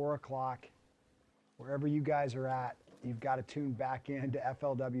 Come 4 o'clock, wherever you guys are at, you've got to tune back in to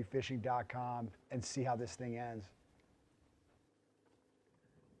FLWfishing.com and see how this thing ends.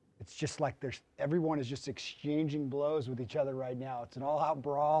 It's just like everyone is just exchanging blows with each other right now. It's an all-out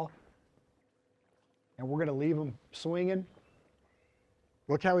brawl, and we're going to leave them swinging.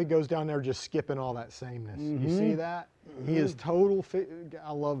 Look how he goes down there just skipping all that sameness. You see that? He is total,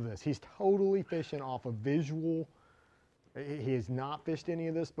 I love this. He's totally fishing off a visual. He has not fished any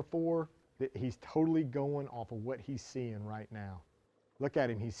of this before. He's totally going off of what he's seeing right now. Look at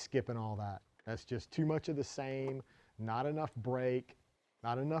him, he's skipping all that. That's just too much of the same, not enough break,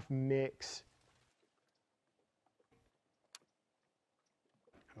 not enough mix.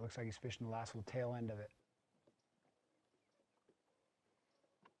 It looks like he's fishing the last little tail end of it.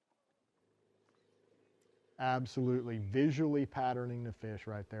 Absolutely visually patterning the fish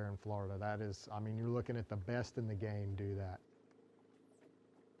right there in Florida. That is, I mean, you're looking at the best in the game do that.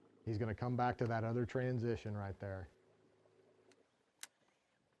 He's going to come back to that other transition right there.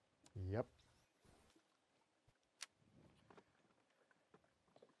 Yep.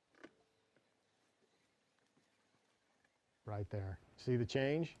 Right there. See the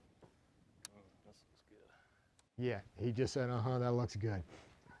change? This looks good. Yeah, he just said, that looks good.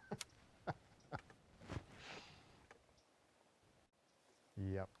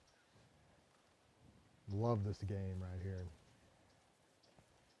 Yep. Love this game right here.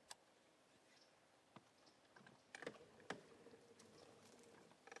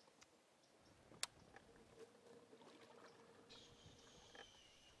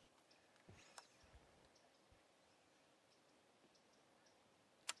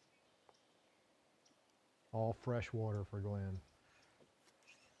 All fresh water for Glenn.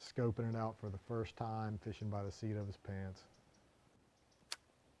 Scoping it out for the first time, fishing by the seat of his pants.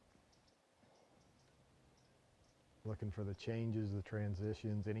 Looking for the changes, the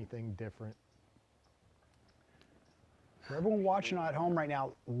transitions, anything different. For everyone watching at home right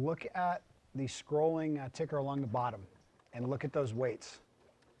now, look at the scrolling ticker along the bottom and look at those weights.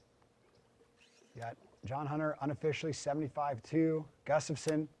 You got John Hunter unofficially 75.2,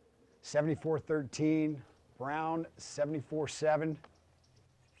 Gustafson 74.13, Brown 74.7,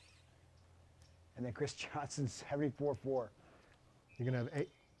 and then Chris Johnson 74.4. You're going to have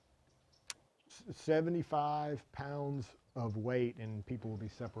 75 pounds of weight, and people will be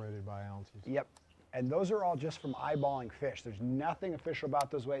separated by ounces. Yep. And those are all just from eyeballing fish. There's nothing official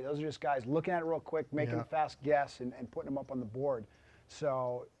about those weights. Those are just guys looking at it real quick, making a fast guess, and putting them up on the board.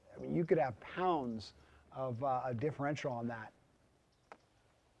 So, I mean, you could have pounds of a differential on that.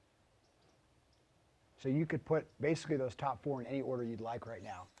 So you could put basically those top 4 in any order you'd like right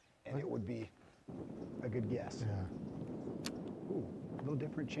now, and it would be a good guess. Yeah. Ooh, a little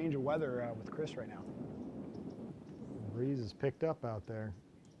different change of weather with Chris right now. The breeze is picked up out there.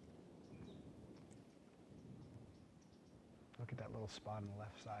 Look at that little spot on the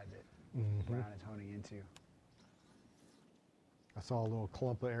left side that Brown is honing into. I saw a little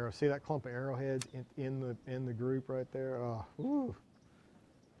clump of arrow. See that clump of arrowheads in the group right there? Oh, woo.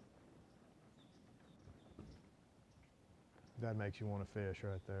 That makes you want to fish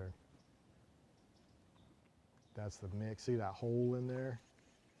right there. That's the mix. See that hole in there?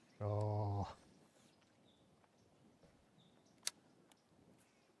 Oh.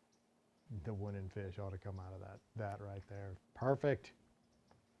 The winning fish ought to come out of that right there. Perfect.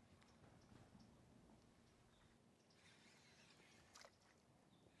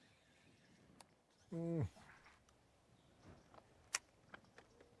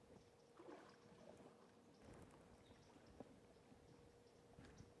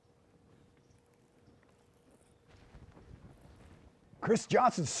 Chris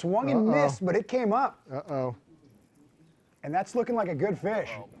Johnson swung and missed, but it came up. Uh-oh. And that's looking like a good fish.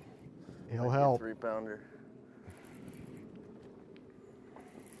 Oh, He'll help. 3-pounder.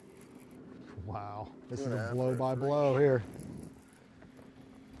 Wow. This is a blow-by-blow here.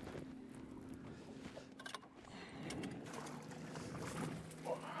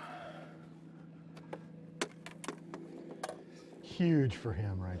 Huge for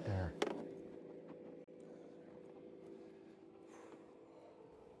him right there.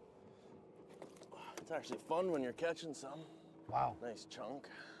 It's actually fun when you're catching some. Wow. Nice chunk.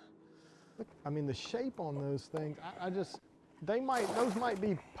 Look, I mean, the shape on those things, those might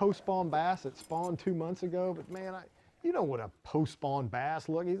be post-spawn bass that spawned 2 months ago, but man, you know what a post-spawn bass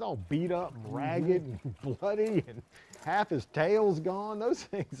look. He's all beat up and ragged and bloody, and half his tail's gone. Those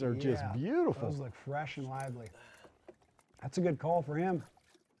things are just beautiful. Those look fresh and lively. That's a good call for him.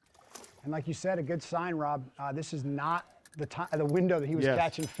 And like you said, a good sign, Rob. This is not the window that he was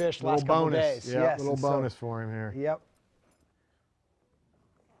catching fish last couple of days. Yeah, yes, little bonus for him here. Yep.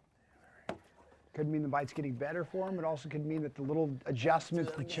 Could mean the bite's getting better for him. It also could mean that the little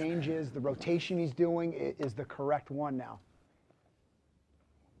adjustments, the changes, the rotation he's doing is the correct one now.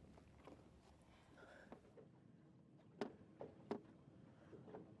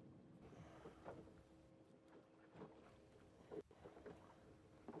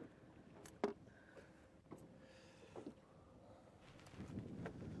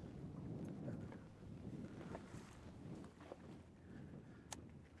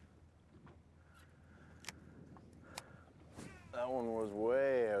 That one was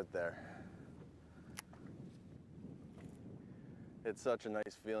way out there. It's such a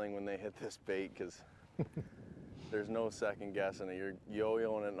nice feeling when they hit this bait because there's no second guessing it. You're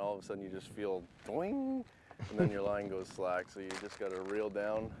yo-yoing it and all of a sudden you just feel doing, and then your line goes slack. So you just got to reel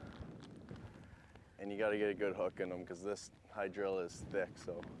down and you got to get a good hook in them because this hydrilla is thick.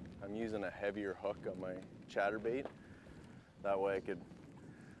 So I'm using a heavier hook on my chatterbait. That way I could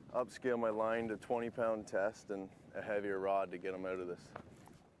upscale my line to 20-pound test and a heavier rod to get them out of this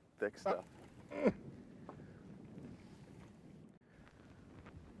thick stuff.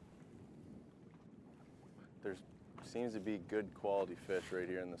 There seems to be good quality fish right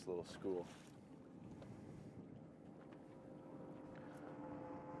here in this little school.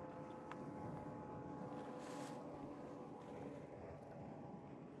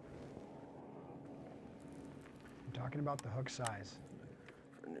 I'm talking about the hook size.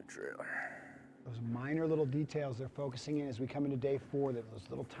 For a new trailer. Those minor little details they're focusing in as we come into day 4, those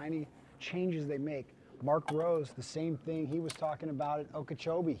little tiny changes they make. Mark Rose, the same thing. He was talking about it.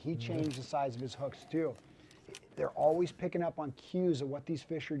 Okeechobee, he changed the size of his hooks too. They're always picking up on cues of what these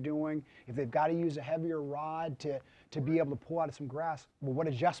fish are doing. If they've got to use a heavier rod to be able to pull out of some grass, well, what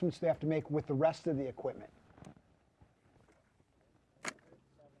adjustments do they have to make with the rest of the equipment?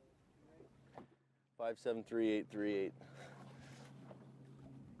 573-838.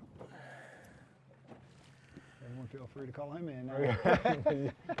 Everyone feel free to call him in.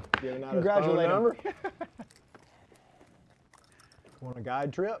 Giving out his phone Congratulate him. number. Want a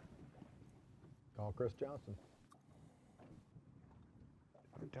guide trip? Call Chris Johnson.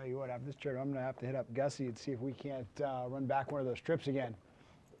 I'll tell you what, after this trip, I'm going to have to hit up Gussie and see if we can't run back one of those trips again.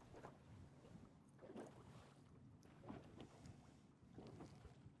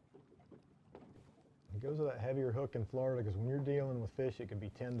 It goes to that heavier hook in Florida because when you're dealing with fish, it can be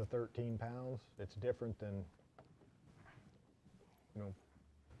 10 to 13 pounds. It's different than, you know,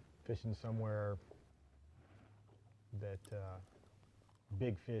 fishing somewhere that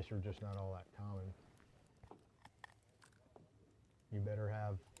big fish are just not all that common. You better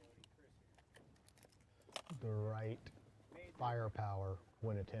have the right firepower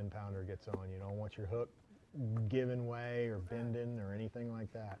when a 10-pounder gets on. You don't want your hook giving way or bending or anything like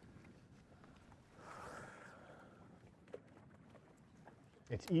that.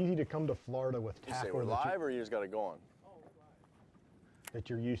 It's easy to come to Florida with You say tackle we're live, or you just got it going? that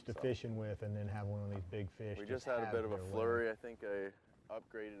you're used to fishing with, and then have one of these big fish. We just had a bit of a flurry. I think I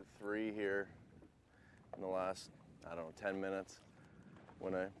upgraded 3 here in the last, I don't know, 10 minutes.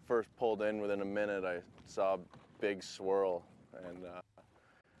 When I first pulled in, within a minute, I saw a big swirl, and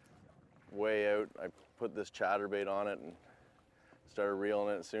way out, I put this chatterbait on it and started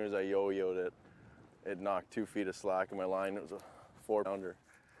reeling it. As soon as I yo-yoed it, it knocked 2 feet of slack in my line. It was a 4-pounder,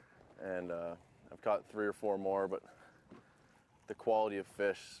 and I've caught 3 or 4 more, but the quality of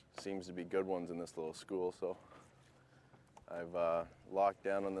fish seems to be good ones in this little school. So I've locked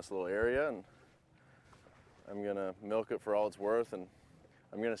down on this little area, and I'm gonna milk it for all it's worth, and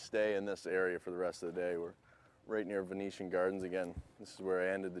I'm gonna stay in this area for the rest of the day. We're right near Venetian Gardens again. This is where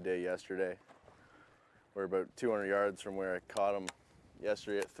I ended the day yesterday. We're about 200 yards from where I caught them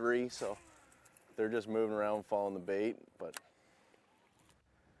yesterday at 3, so they're just moving around following the bait, but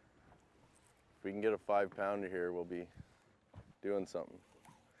if we can get a 5-pounder here, we'll be doing something.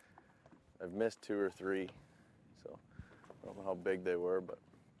 I've missed 2 or 3, so I don't know how big they were, but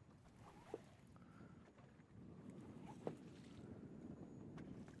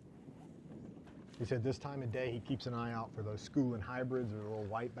He said this time of day he keeps an eye out for those schooling hybrids or little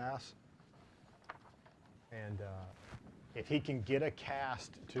white bass. And if he can get a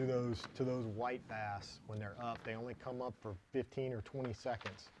cast to those white bass when they're up, they only come up for 15 or 20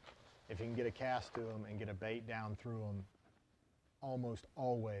 seconds. If he can get a cast to them and get a bait down through them, almost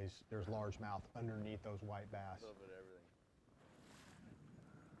always there's largemouth underneath those white bass. a little bit of everything.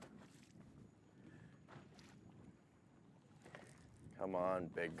 Come on,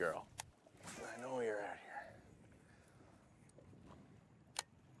 big girl. I know you're out here.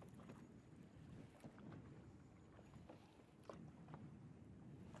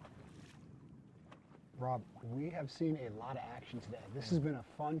 Rob, we have seen a lot of action today. This has been a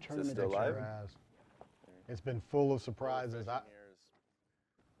fun tournament. still that live? you're- Has. It's been full of surprises. Yeah,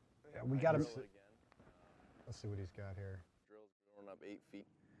 we got to. Let's see what he's got here. Drill's growing up 8 feet.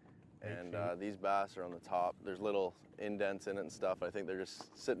 And these bass are on the top. There's little indents in it and stuff. I think they're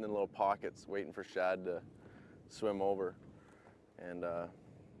just sitting in little pockets waiting for shad to swim over. And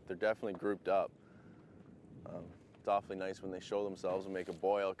they're definitely grouped up. It's awfully nice when they show themselves and make a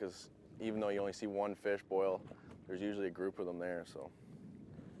boil, because even though you only see one fish boil, there's usually a group of them there. So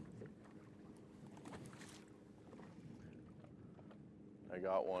I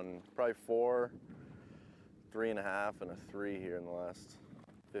got one, probably 4, 3.5, and a 3 here in the last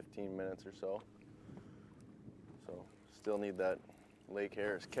 15 minutes or so. So still need that Lake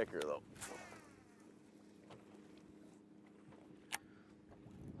Harris kicker though.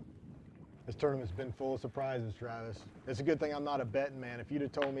 This tournament's been full of surprises, Travis. It's a good thing I'm not a betting man. If you'd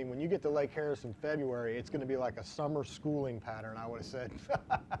have told me when you get to Lake Harris in February, it's going to be like a summer schooling pattern, I would have said,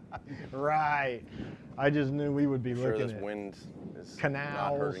 right. I just knew we would be Sure, looking this at wind is canals,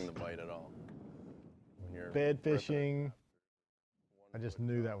 not hurting the bite at all. When you're bed ripping. fishing. I just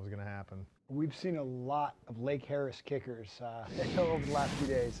knew that was going to happen. We've seen a lot of Lake Harris kickers over the last few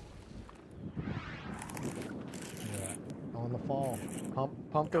days. Yeah. On the fall.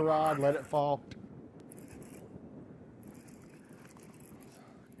 Pump the rod, let it fall.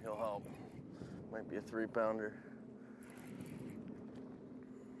 He'll help. Might be a 3-pounder.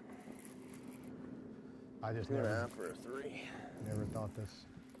 I just 2.5 or a 3. never thought this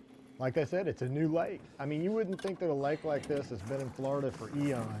Like I said, it's a new lake. I mean, you wouldn't think that a lake like this has been in Florida for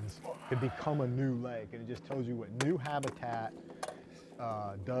eons could become a new lake. And it just tells you what new habitat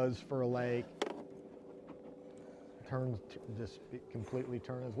does for a lake. Completely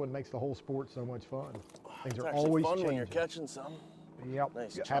turns. It's what makes the whole sport so much fun. Things It's are actually always fun changing. when you're catching some. Yep.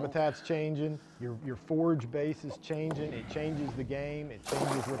 Nice Habitat's changing. Your forage base is changing. It changes the game. It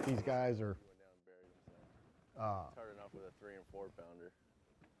changes what these guys are. It's hard enough with a 3 and 4 pounder.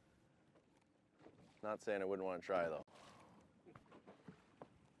 Not saying I wouldn't want to try though.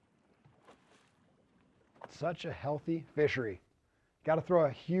 Such a healthy fishery. Got to throw a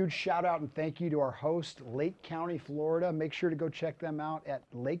huge shout out and thank you to our host, Lake County, Florida. Make sure to go check them out at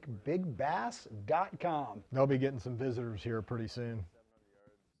lakebigbass.com. They'll be getting some visitors here pretty soon.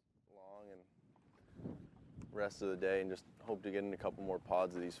 700 yards long and rest of the day, and just hope to get in a couple more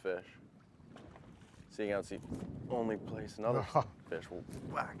pods of these fish. Seeing out, it's the only place another fish will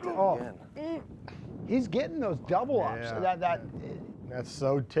whack it again. He's getting those double ups. Yeah. That's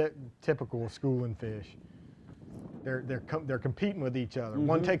so typical of schooling fish. They're competing with each other.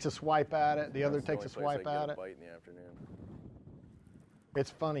 One takes a swipe at it, the other takes a swipe at it. Bite in the afternoon. It's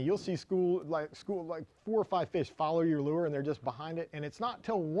funny. You'll see school like 4 or 5 fish follow your lure, and they're just behind it. And it's not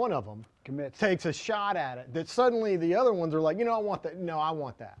till one of them takes a shot at it that suddenly the other ones are like, you know, I want that. No, I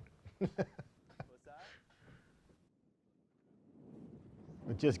want that. What's that?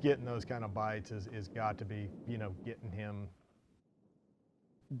 But just getting those kind of bites is got to be, you know, getting him.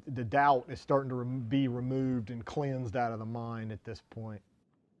 The doubt is starting to be removed and cleansed out of the mind at this point.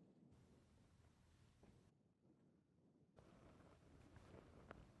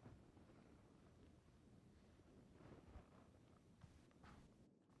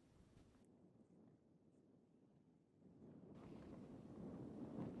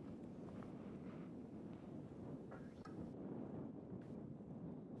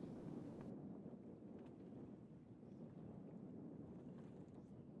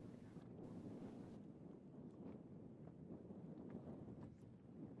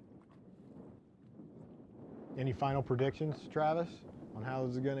 Any final predictions, Travis, on how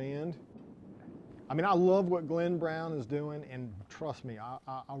this is going to end? I mean, I love what Glenn Brown is doing, and trust me, I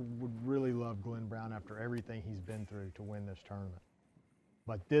would really love Glenn Brown after everything he's been through to win this tournament.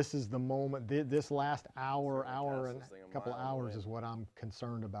 But this is the moment, this last hour and a couple of hours is what I'm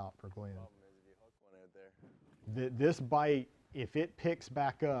concerned about for Glenn. This bite, if it picks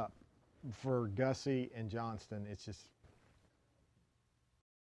back up for Gussie and Johnston, it's just...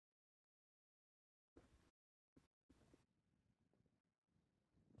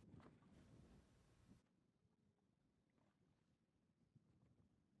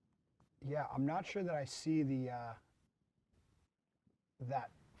 Yeah, I'm not sure that I see the that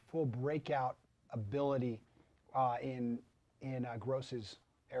full breakout ability in Gross's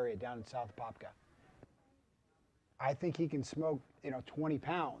area down in South Apopka. I think he can smoke, 20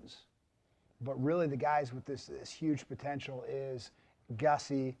 pounds, but really the guys with this huge potential is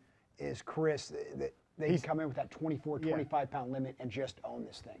Gussie, is Chris. They can come in with that 24, 25-pound limit and just own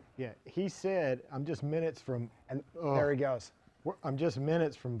this thing. Yeah, he said, I'm just minutes from... And there he goes. I'm just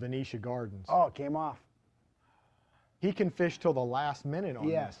minutes from Venetia Gardens. Oh, it came off. He can fish till the last minute on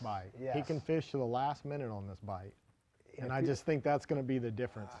this bite. Yes. He can fish till the last minute on this bite. And I just think that's going to be the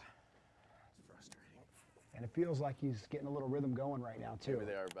difference. It's frustrating. And it feels like he's getting a little rhythm going right now, too. Maybe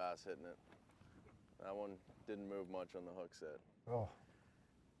they are bass hitting it. That one didn't move much on the hook set. Oh.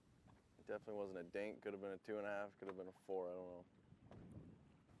 It definitely wasn't a dink. Could have been a 2.5, could have been a 4, I don't know.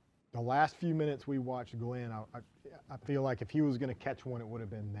 The last few minutes we watched Glenn, I feel like if he was going to catch one, it would have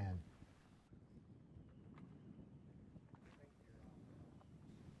been then.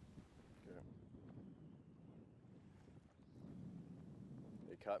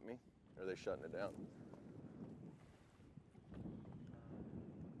 They cut me, or are they shutting it down?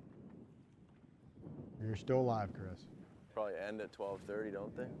 You're still alive, Chris. Probably end at 12:30,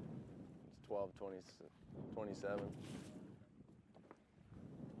 don't they? It's 12:27.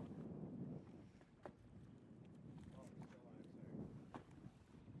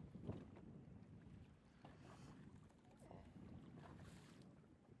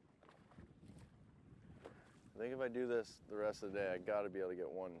 I think if I do this the rest of the day, I got to be able to get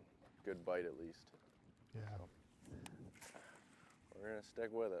one good bite at least. Yeah. We're going to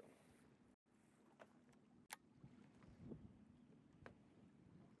stick with it.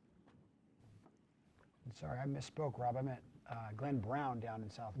 Sorry, I misspoke, Rob. I meant Glenn Brown down in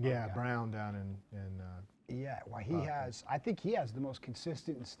South Apopka. Yeah, Brown down in yeah, well, I think he has the most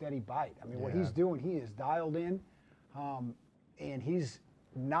consistent and steady bite. I mean, what he's doing, he is dialed in, and he's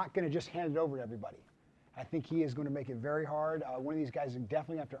not going to just hand it over to everybody. I think he is going to make it very hard. One of these guys is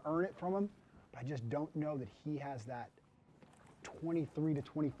definitely have to earn it from him, but I just don't know that he has that 23 to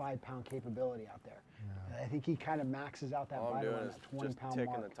 25 pound capability out there. Yeah. I think he kind of maxes out that bite around that 20 pound just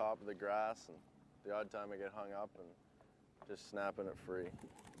mark. ticking the top of the grass, and the odd time I get hung up and just snapping it free.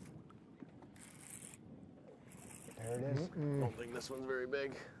 There it is. Don't think this one's very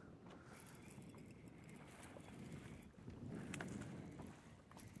big.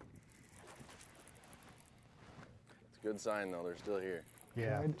 It's a good sign though, they're still here.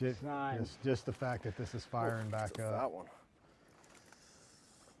 Yeah, Good sign. just the fact that this is firing back up. That one.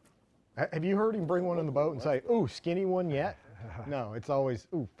 Have you heard him bring one in the boat and say, ooh, skinny one yet? No, it's always,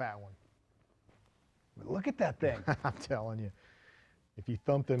 ooh, fat one. But look at that thing. I'm telling you, if you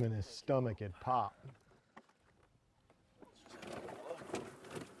thumped him in his stomach, it'd pop.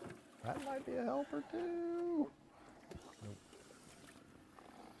 That might be a helper too. Nope.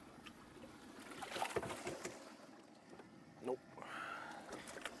 Nope.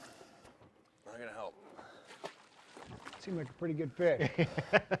 Not gonna help. Seemed like a pretty good fish.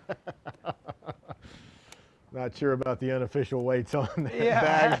 Not sure about the unofficial weights on the Yeah,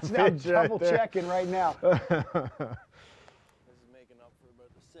 bag that's of now fish right double there. checking right now. This is making up for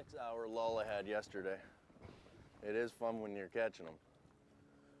about the 6-hour lull I had yesterday. It is fun when you're catching them.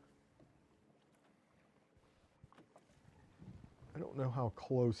 I don't know how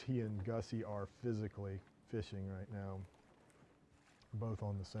close he and Gussie are physically fishing right now. Both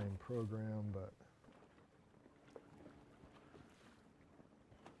on the same program, but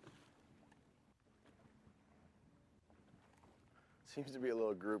Seems to be a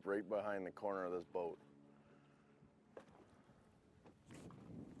little group right behind the corner of this boat.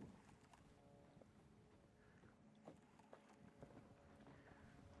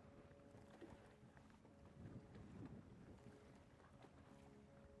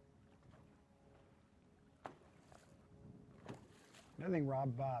 Another thing,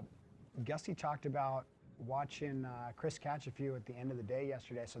 Rob, Gussie talked about watching Chris catch a few at the end of the day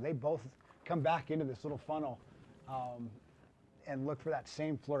yesterday. So they both come back into this little funnel and look for that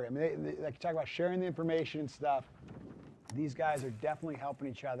same flurry. I mean, they talk about sharing the information and stuff. These guys are definitely helping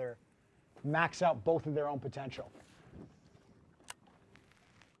each other max out both of their own potential.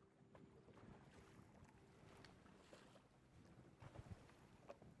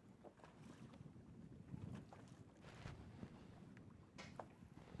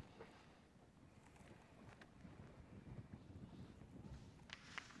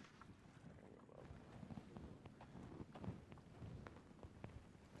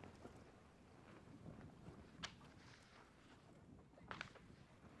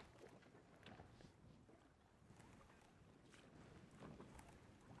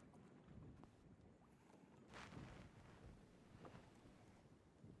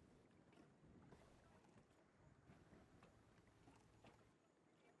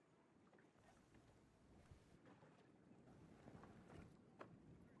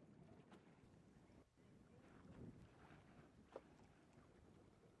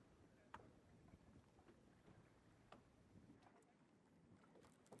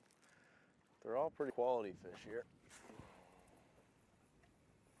 They're all pretty quality fish here.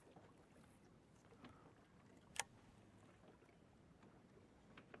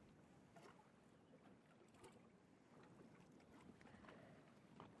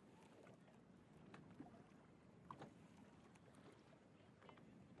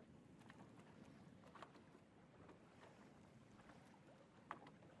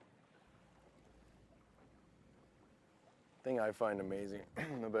 Thing I find amazing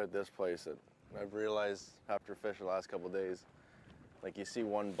about this place that I've realized after fishing the last couple of days, like you see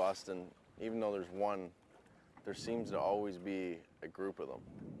one bust, and even though there's one, there seems to always be a group of them.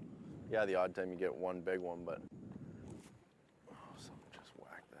 Yeah, the odd time you get one big one, but oh, something just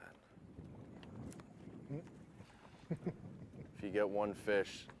whacked that. If you get one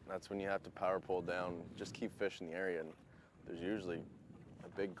fish, that's when you have to power pull down. Just keep fishing the area, and there's usually a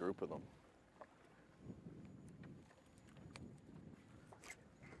big group of them.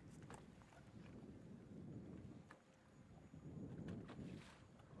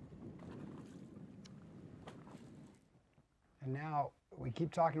 And now we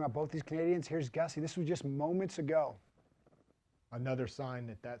keep talking about both these Canadians. Here's Gussie. This was just moments ago. another sign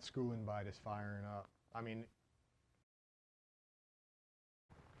that that schooling bite is firing up. I mean,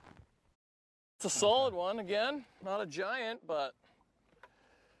 it's a solid one again, not a giant, but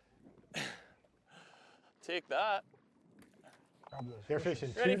take that. they're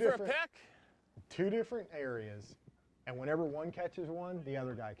fishing Ready for a pick? two different areas, and whenever one catches one, the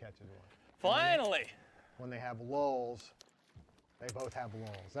other guy catches one. Finally. When they have lulls, they both have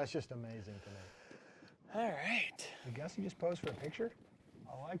lulls. That's just amazing to me. All right. Did Gussie just pose for a picture?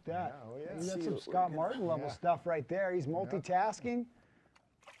 I like that. Yeah, oh yeah. He's got See some what we're Scott gonna- Martin level Yeah. stuff right there. He's multitasking.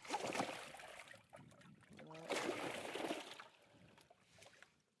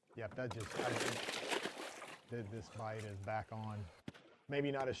 Yep, this bite is back on.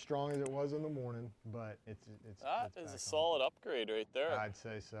 Maybe not as strong as it was in the morning, but it's That back is a on. solid upgrade right there. I'd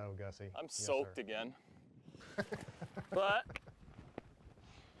say so, Gussie. I'm Yes, soaked sir. again. But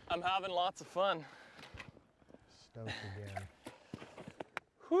I'm having lots of fun. Stoked again.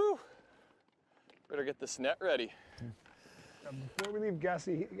 Whew. Better get this net ready. Before we leave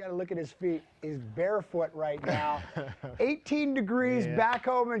Gussie, you got to look at his feet. He's barefoot right now. 18 degrees Yeah. back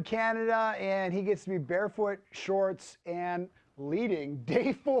home in Canada, and he gets to be barefoot, shorts, and leading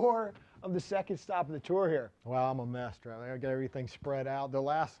day 4 of the second stop of the tour here. Well, I'm a mess, Trevor. I got everything spread out. The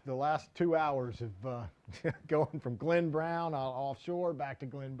last 2 hours of going from Glen Brown offshore back to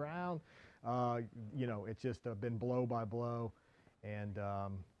Glen Brown. You know, it's just been blow by blow, and I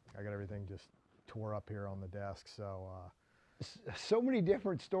got everything just tore up here on the desk. So many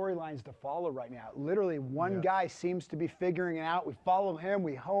different storylines to follow right now. Literally, one Yeah. guy seems to be figuring it out. We follow him,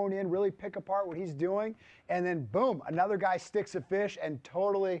 we hone in, really pick apart what he's doing, and then boom, another guy sticks a fish and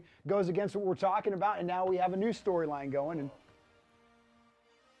totally goes against what we're talking about, and now we have a new storyline going.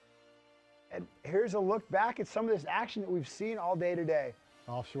 And here's a look back at some of this action that we've seen all day today.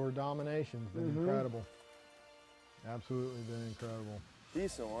 Offshore domination's been incredible. Absolutely been incredible.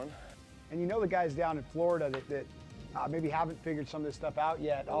 Decent one. And you know the guys down in Florida that maybe haven't figured some of this stuff out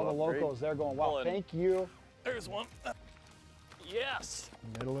yet. All the upgrade. locals, they're going, wow, Pulling. thank you. There's one. Yes.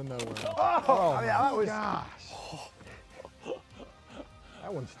 Middle of nowhere. Oh, I mean, that was, Gosh.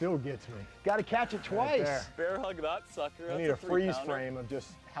 That one still gets me. got to catch it twice. there. Bear hug that sucker. I That's need a freeze 3-pounder. frame of just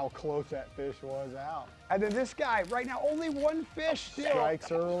how close that fish was out. And then this guy, right now, only one fish still.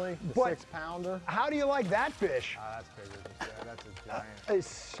 Strikes early, the But- 6-pounder. How do you like that fish? That's bigger than that. That's a giant. It's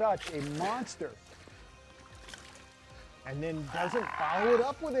such a monster. And then doesn't follow it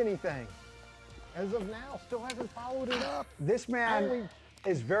up with anything. As of now, still hasn't followed it up. This man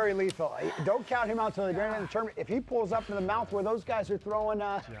is very lethal. Don't count him out till the grand end of the tournament. If he pulls up in the mouth where those guys are throwing,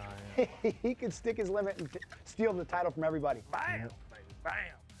 he could stick his limit and steal the title from everybody. Bam. Bam.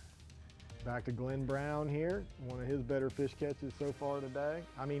 Back to Glen Brown here, one of his better fish catches so far today.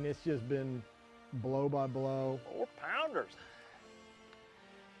 I mean, it's just been blow by blow. 4-pounders.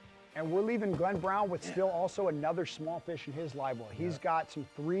 And we're leaving Glen Brown with still also another small fish in his live well. He's got some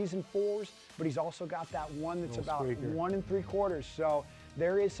 3s and 4s, but he's also got that one that's Little about squeaker. 1 3/4. So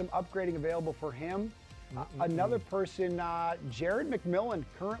there is some upgrading available for him. Another person, Jared McMillan,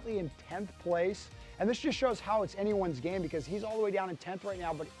 currently in 10th place. And this just shows how it's anyone's game because he's all the way down in 10th right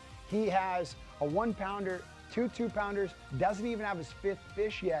now, but he has a 1-pounder, 2 2-pounders, doesn't even have his 5th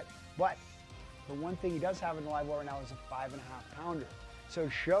fish yet. But the one thing he does have in the live well right now is a 5.5-pounder. So it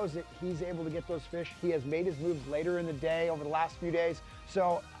shows that he's able to get those fish. He has made his moves later in the day, over the last few days.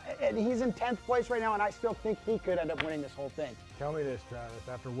 So, and he's in 10th place right now, and I still think he could end up winning this whole thing. Tell me this, Travis,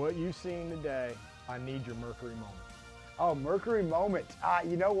 after what you've seen today, I need your Mercury moment. Oh, Mercury moment.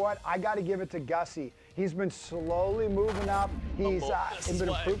 You know what? I got to give it to Gussie. He's been slowly moving up. He's This been is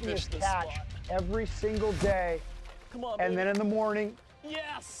why I improving his fished this catch spot. every single day. Come on, And baby. then in the morning,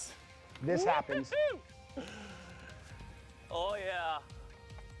 Yes. this happens. Woo-hoo-hoo. Oh yeah.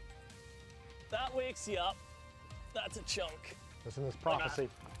 That wakes you up. That's a chunk. Listen to this prophecy.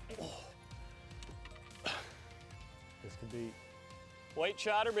 This could be White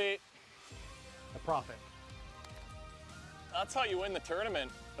chatterbait. a prophet. That's how you win the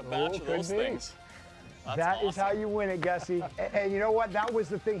tournament. A batch of could those be. things. That's That is awesome. how you win it, Gussie. And you know what? That was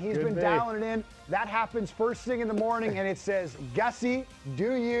the thing. He's Could been be. dialing it in. That happens first thing in the morning, and it says, Gussie,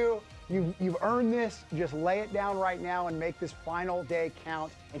 do you? You've earned this. Just lay it down right now and make this final day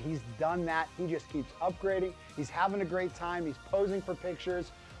count. And he's done that. He just keeps upgrading. He's having a great time. He's posing for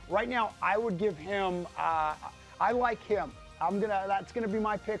pictures. Right now, I would give him, I like him. That's gonna be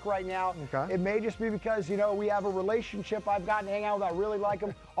my pick right now. Okay. It may just be because, you know, we have a relationship. I've gotten to hang out with. I really like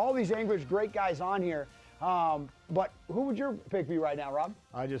him. All these anglers, great guys on here. But who would your pick be right now, Rob?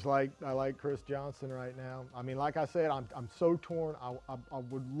 I like Chris Johnson right now. I mean, like I said, I'm so torn. I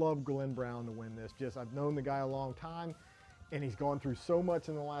would love Glen Brown to win this. Just I've known the guy a long time, and he's gone through so much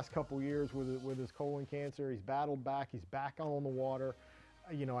in the last couple years with his colon cancer. He's battled back. He's back on the water.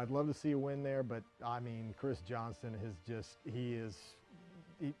 You know, I'd love to see a win there, but I mean, Chris Johnson has just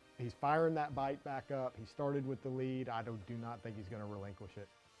he's firing that bite back up. He started with the lead. I do not think he's going to relinquish it.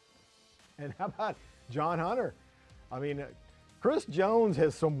 And how about John Hunter? I mean, Chris Jones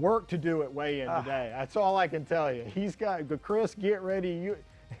has some work to do at weigh-in today. That's all I can tell you. He's got, Chris, get ready.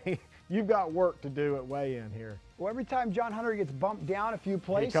 You've got work to do at weigh-in here. Well, every time John Hunter gets bumped down a few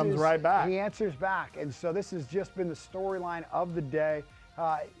places, comes right back. He answers back. And so this has just been the storyline of the day.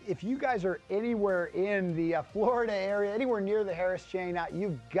 If you guys are anywhere in the Florida area, anywhere near the Harris Chain,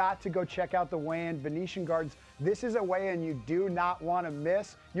 you've got to go check out the weigh-in, Venetian Gardens. This is a weigh-in you do not want to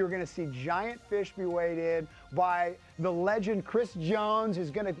miss. You're going to see giant fish be weighed in by the legend Chris Jones,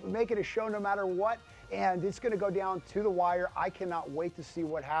 who's going to make it a show no matter what. And it's going to go down to the wire. I cannot wait to see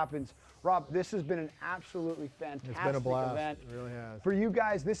what happens. Rob, this has been an absolutely fantastic It's been a blast. event. It really has. For you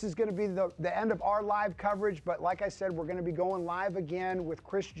guys, this is going to be the end of our live coverage, but like I said, we're going to be going live again with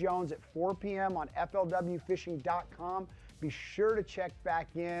Chris Jones at 4 p.m. on FLWfishing.com. Be sure to check back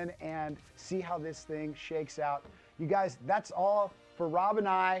in and see how this thing shakes out. You guys, that's all for Rob and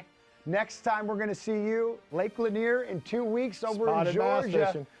I. Next time we're going to see you, Lake Lanier, in 2 weeks over Spotted in bass Georgia.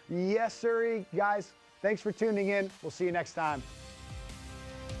 fishing. Yes, sir. Guys, thanks for tuning in. We'll see you next time.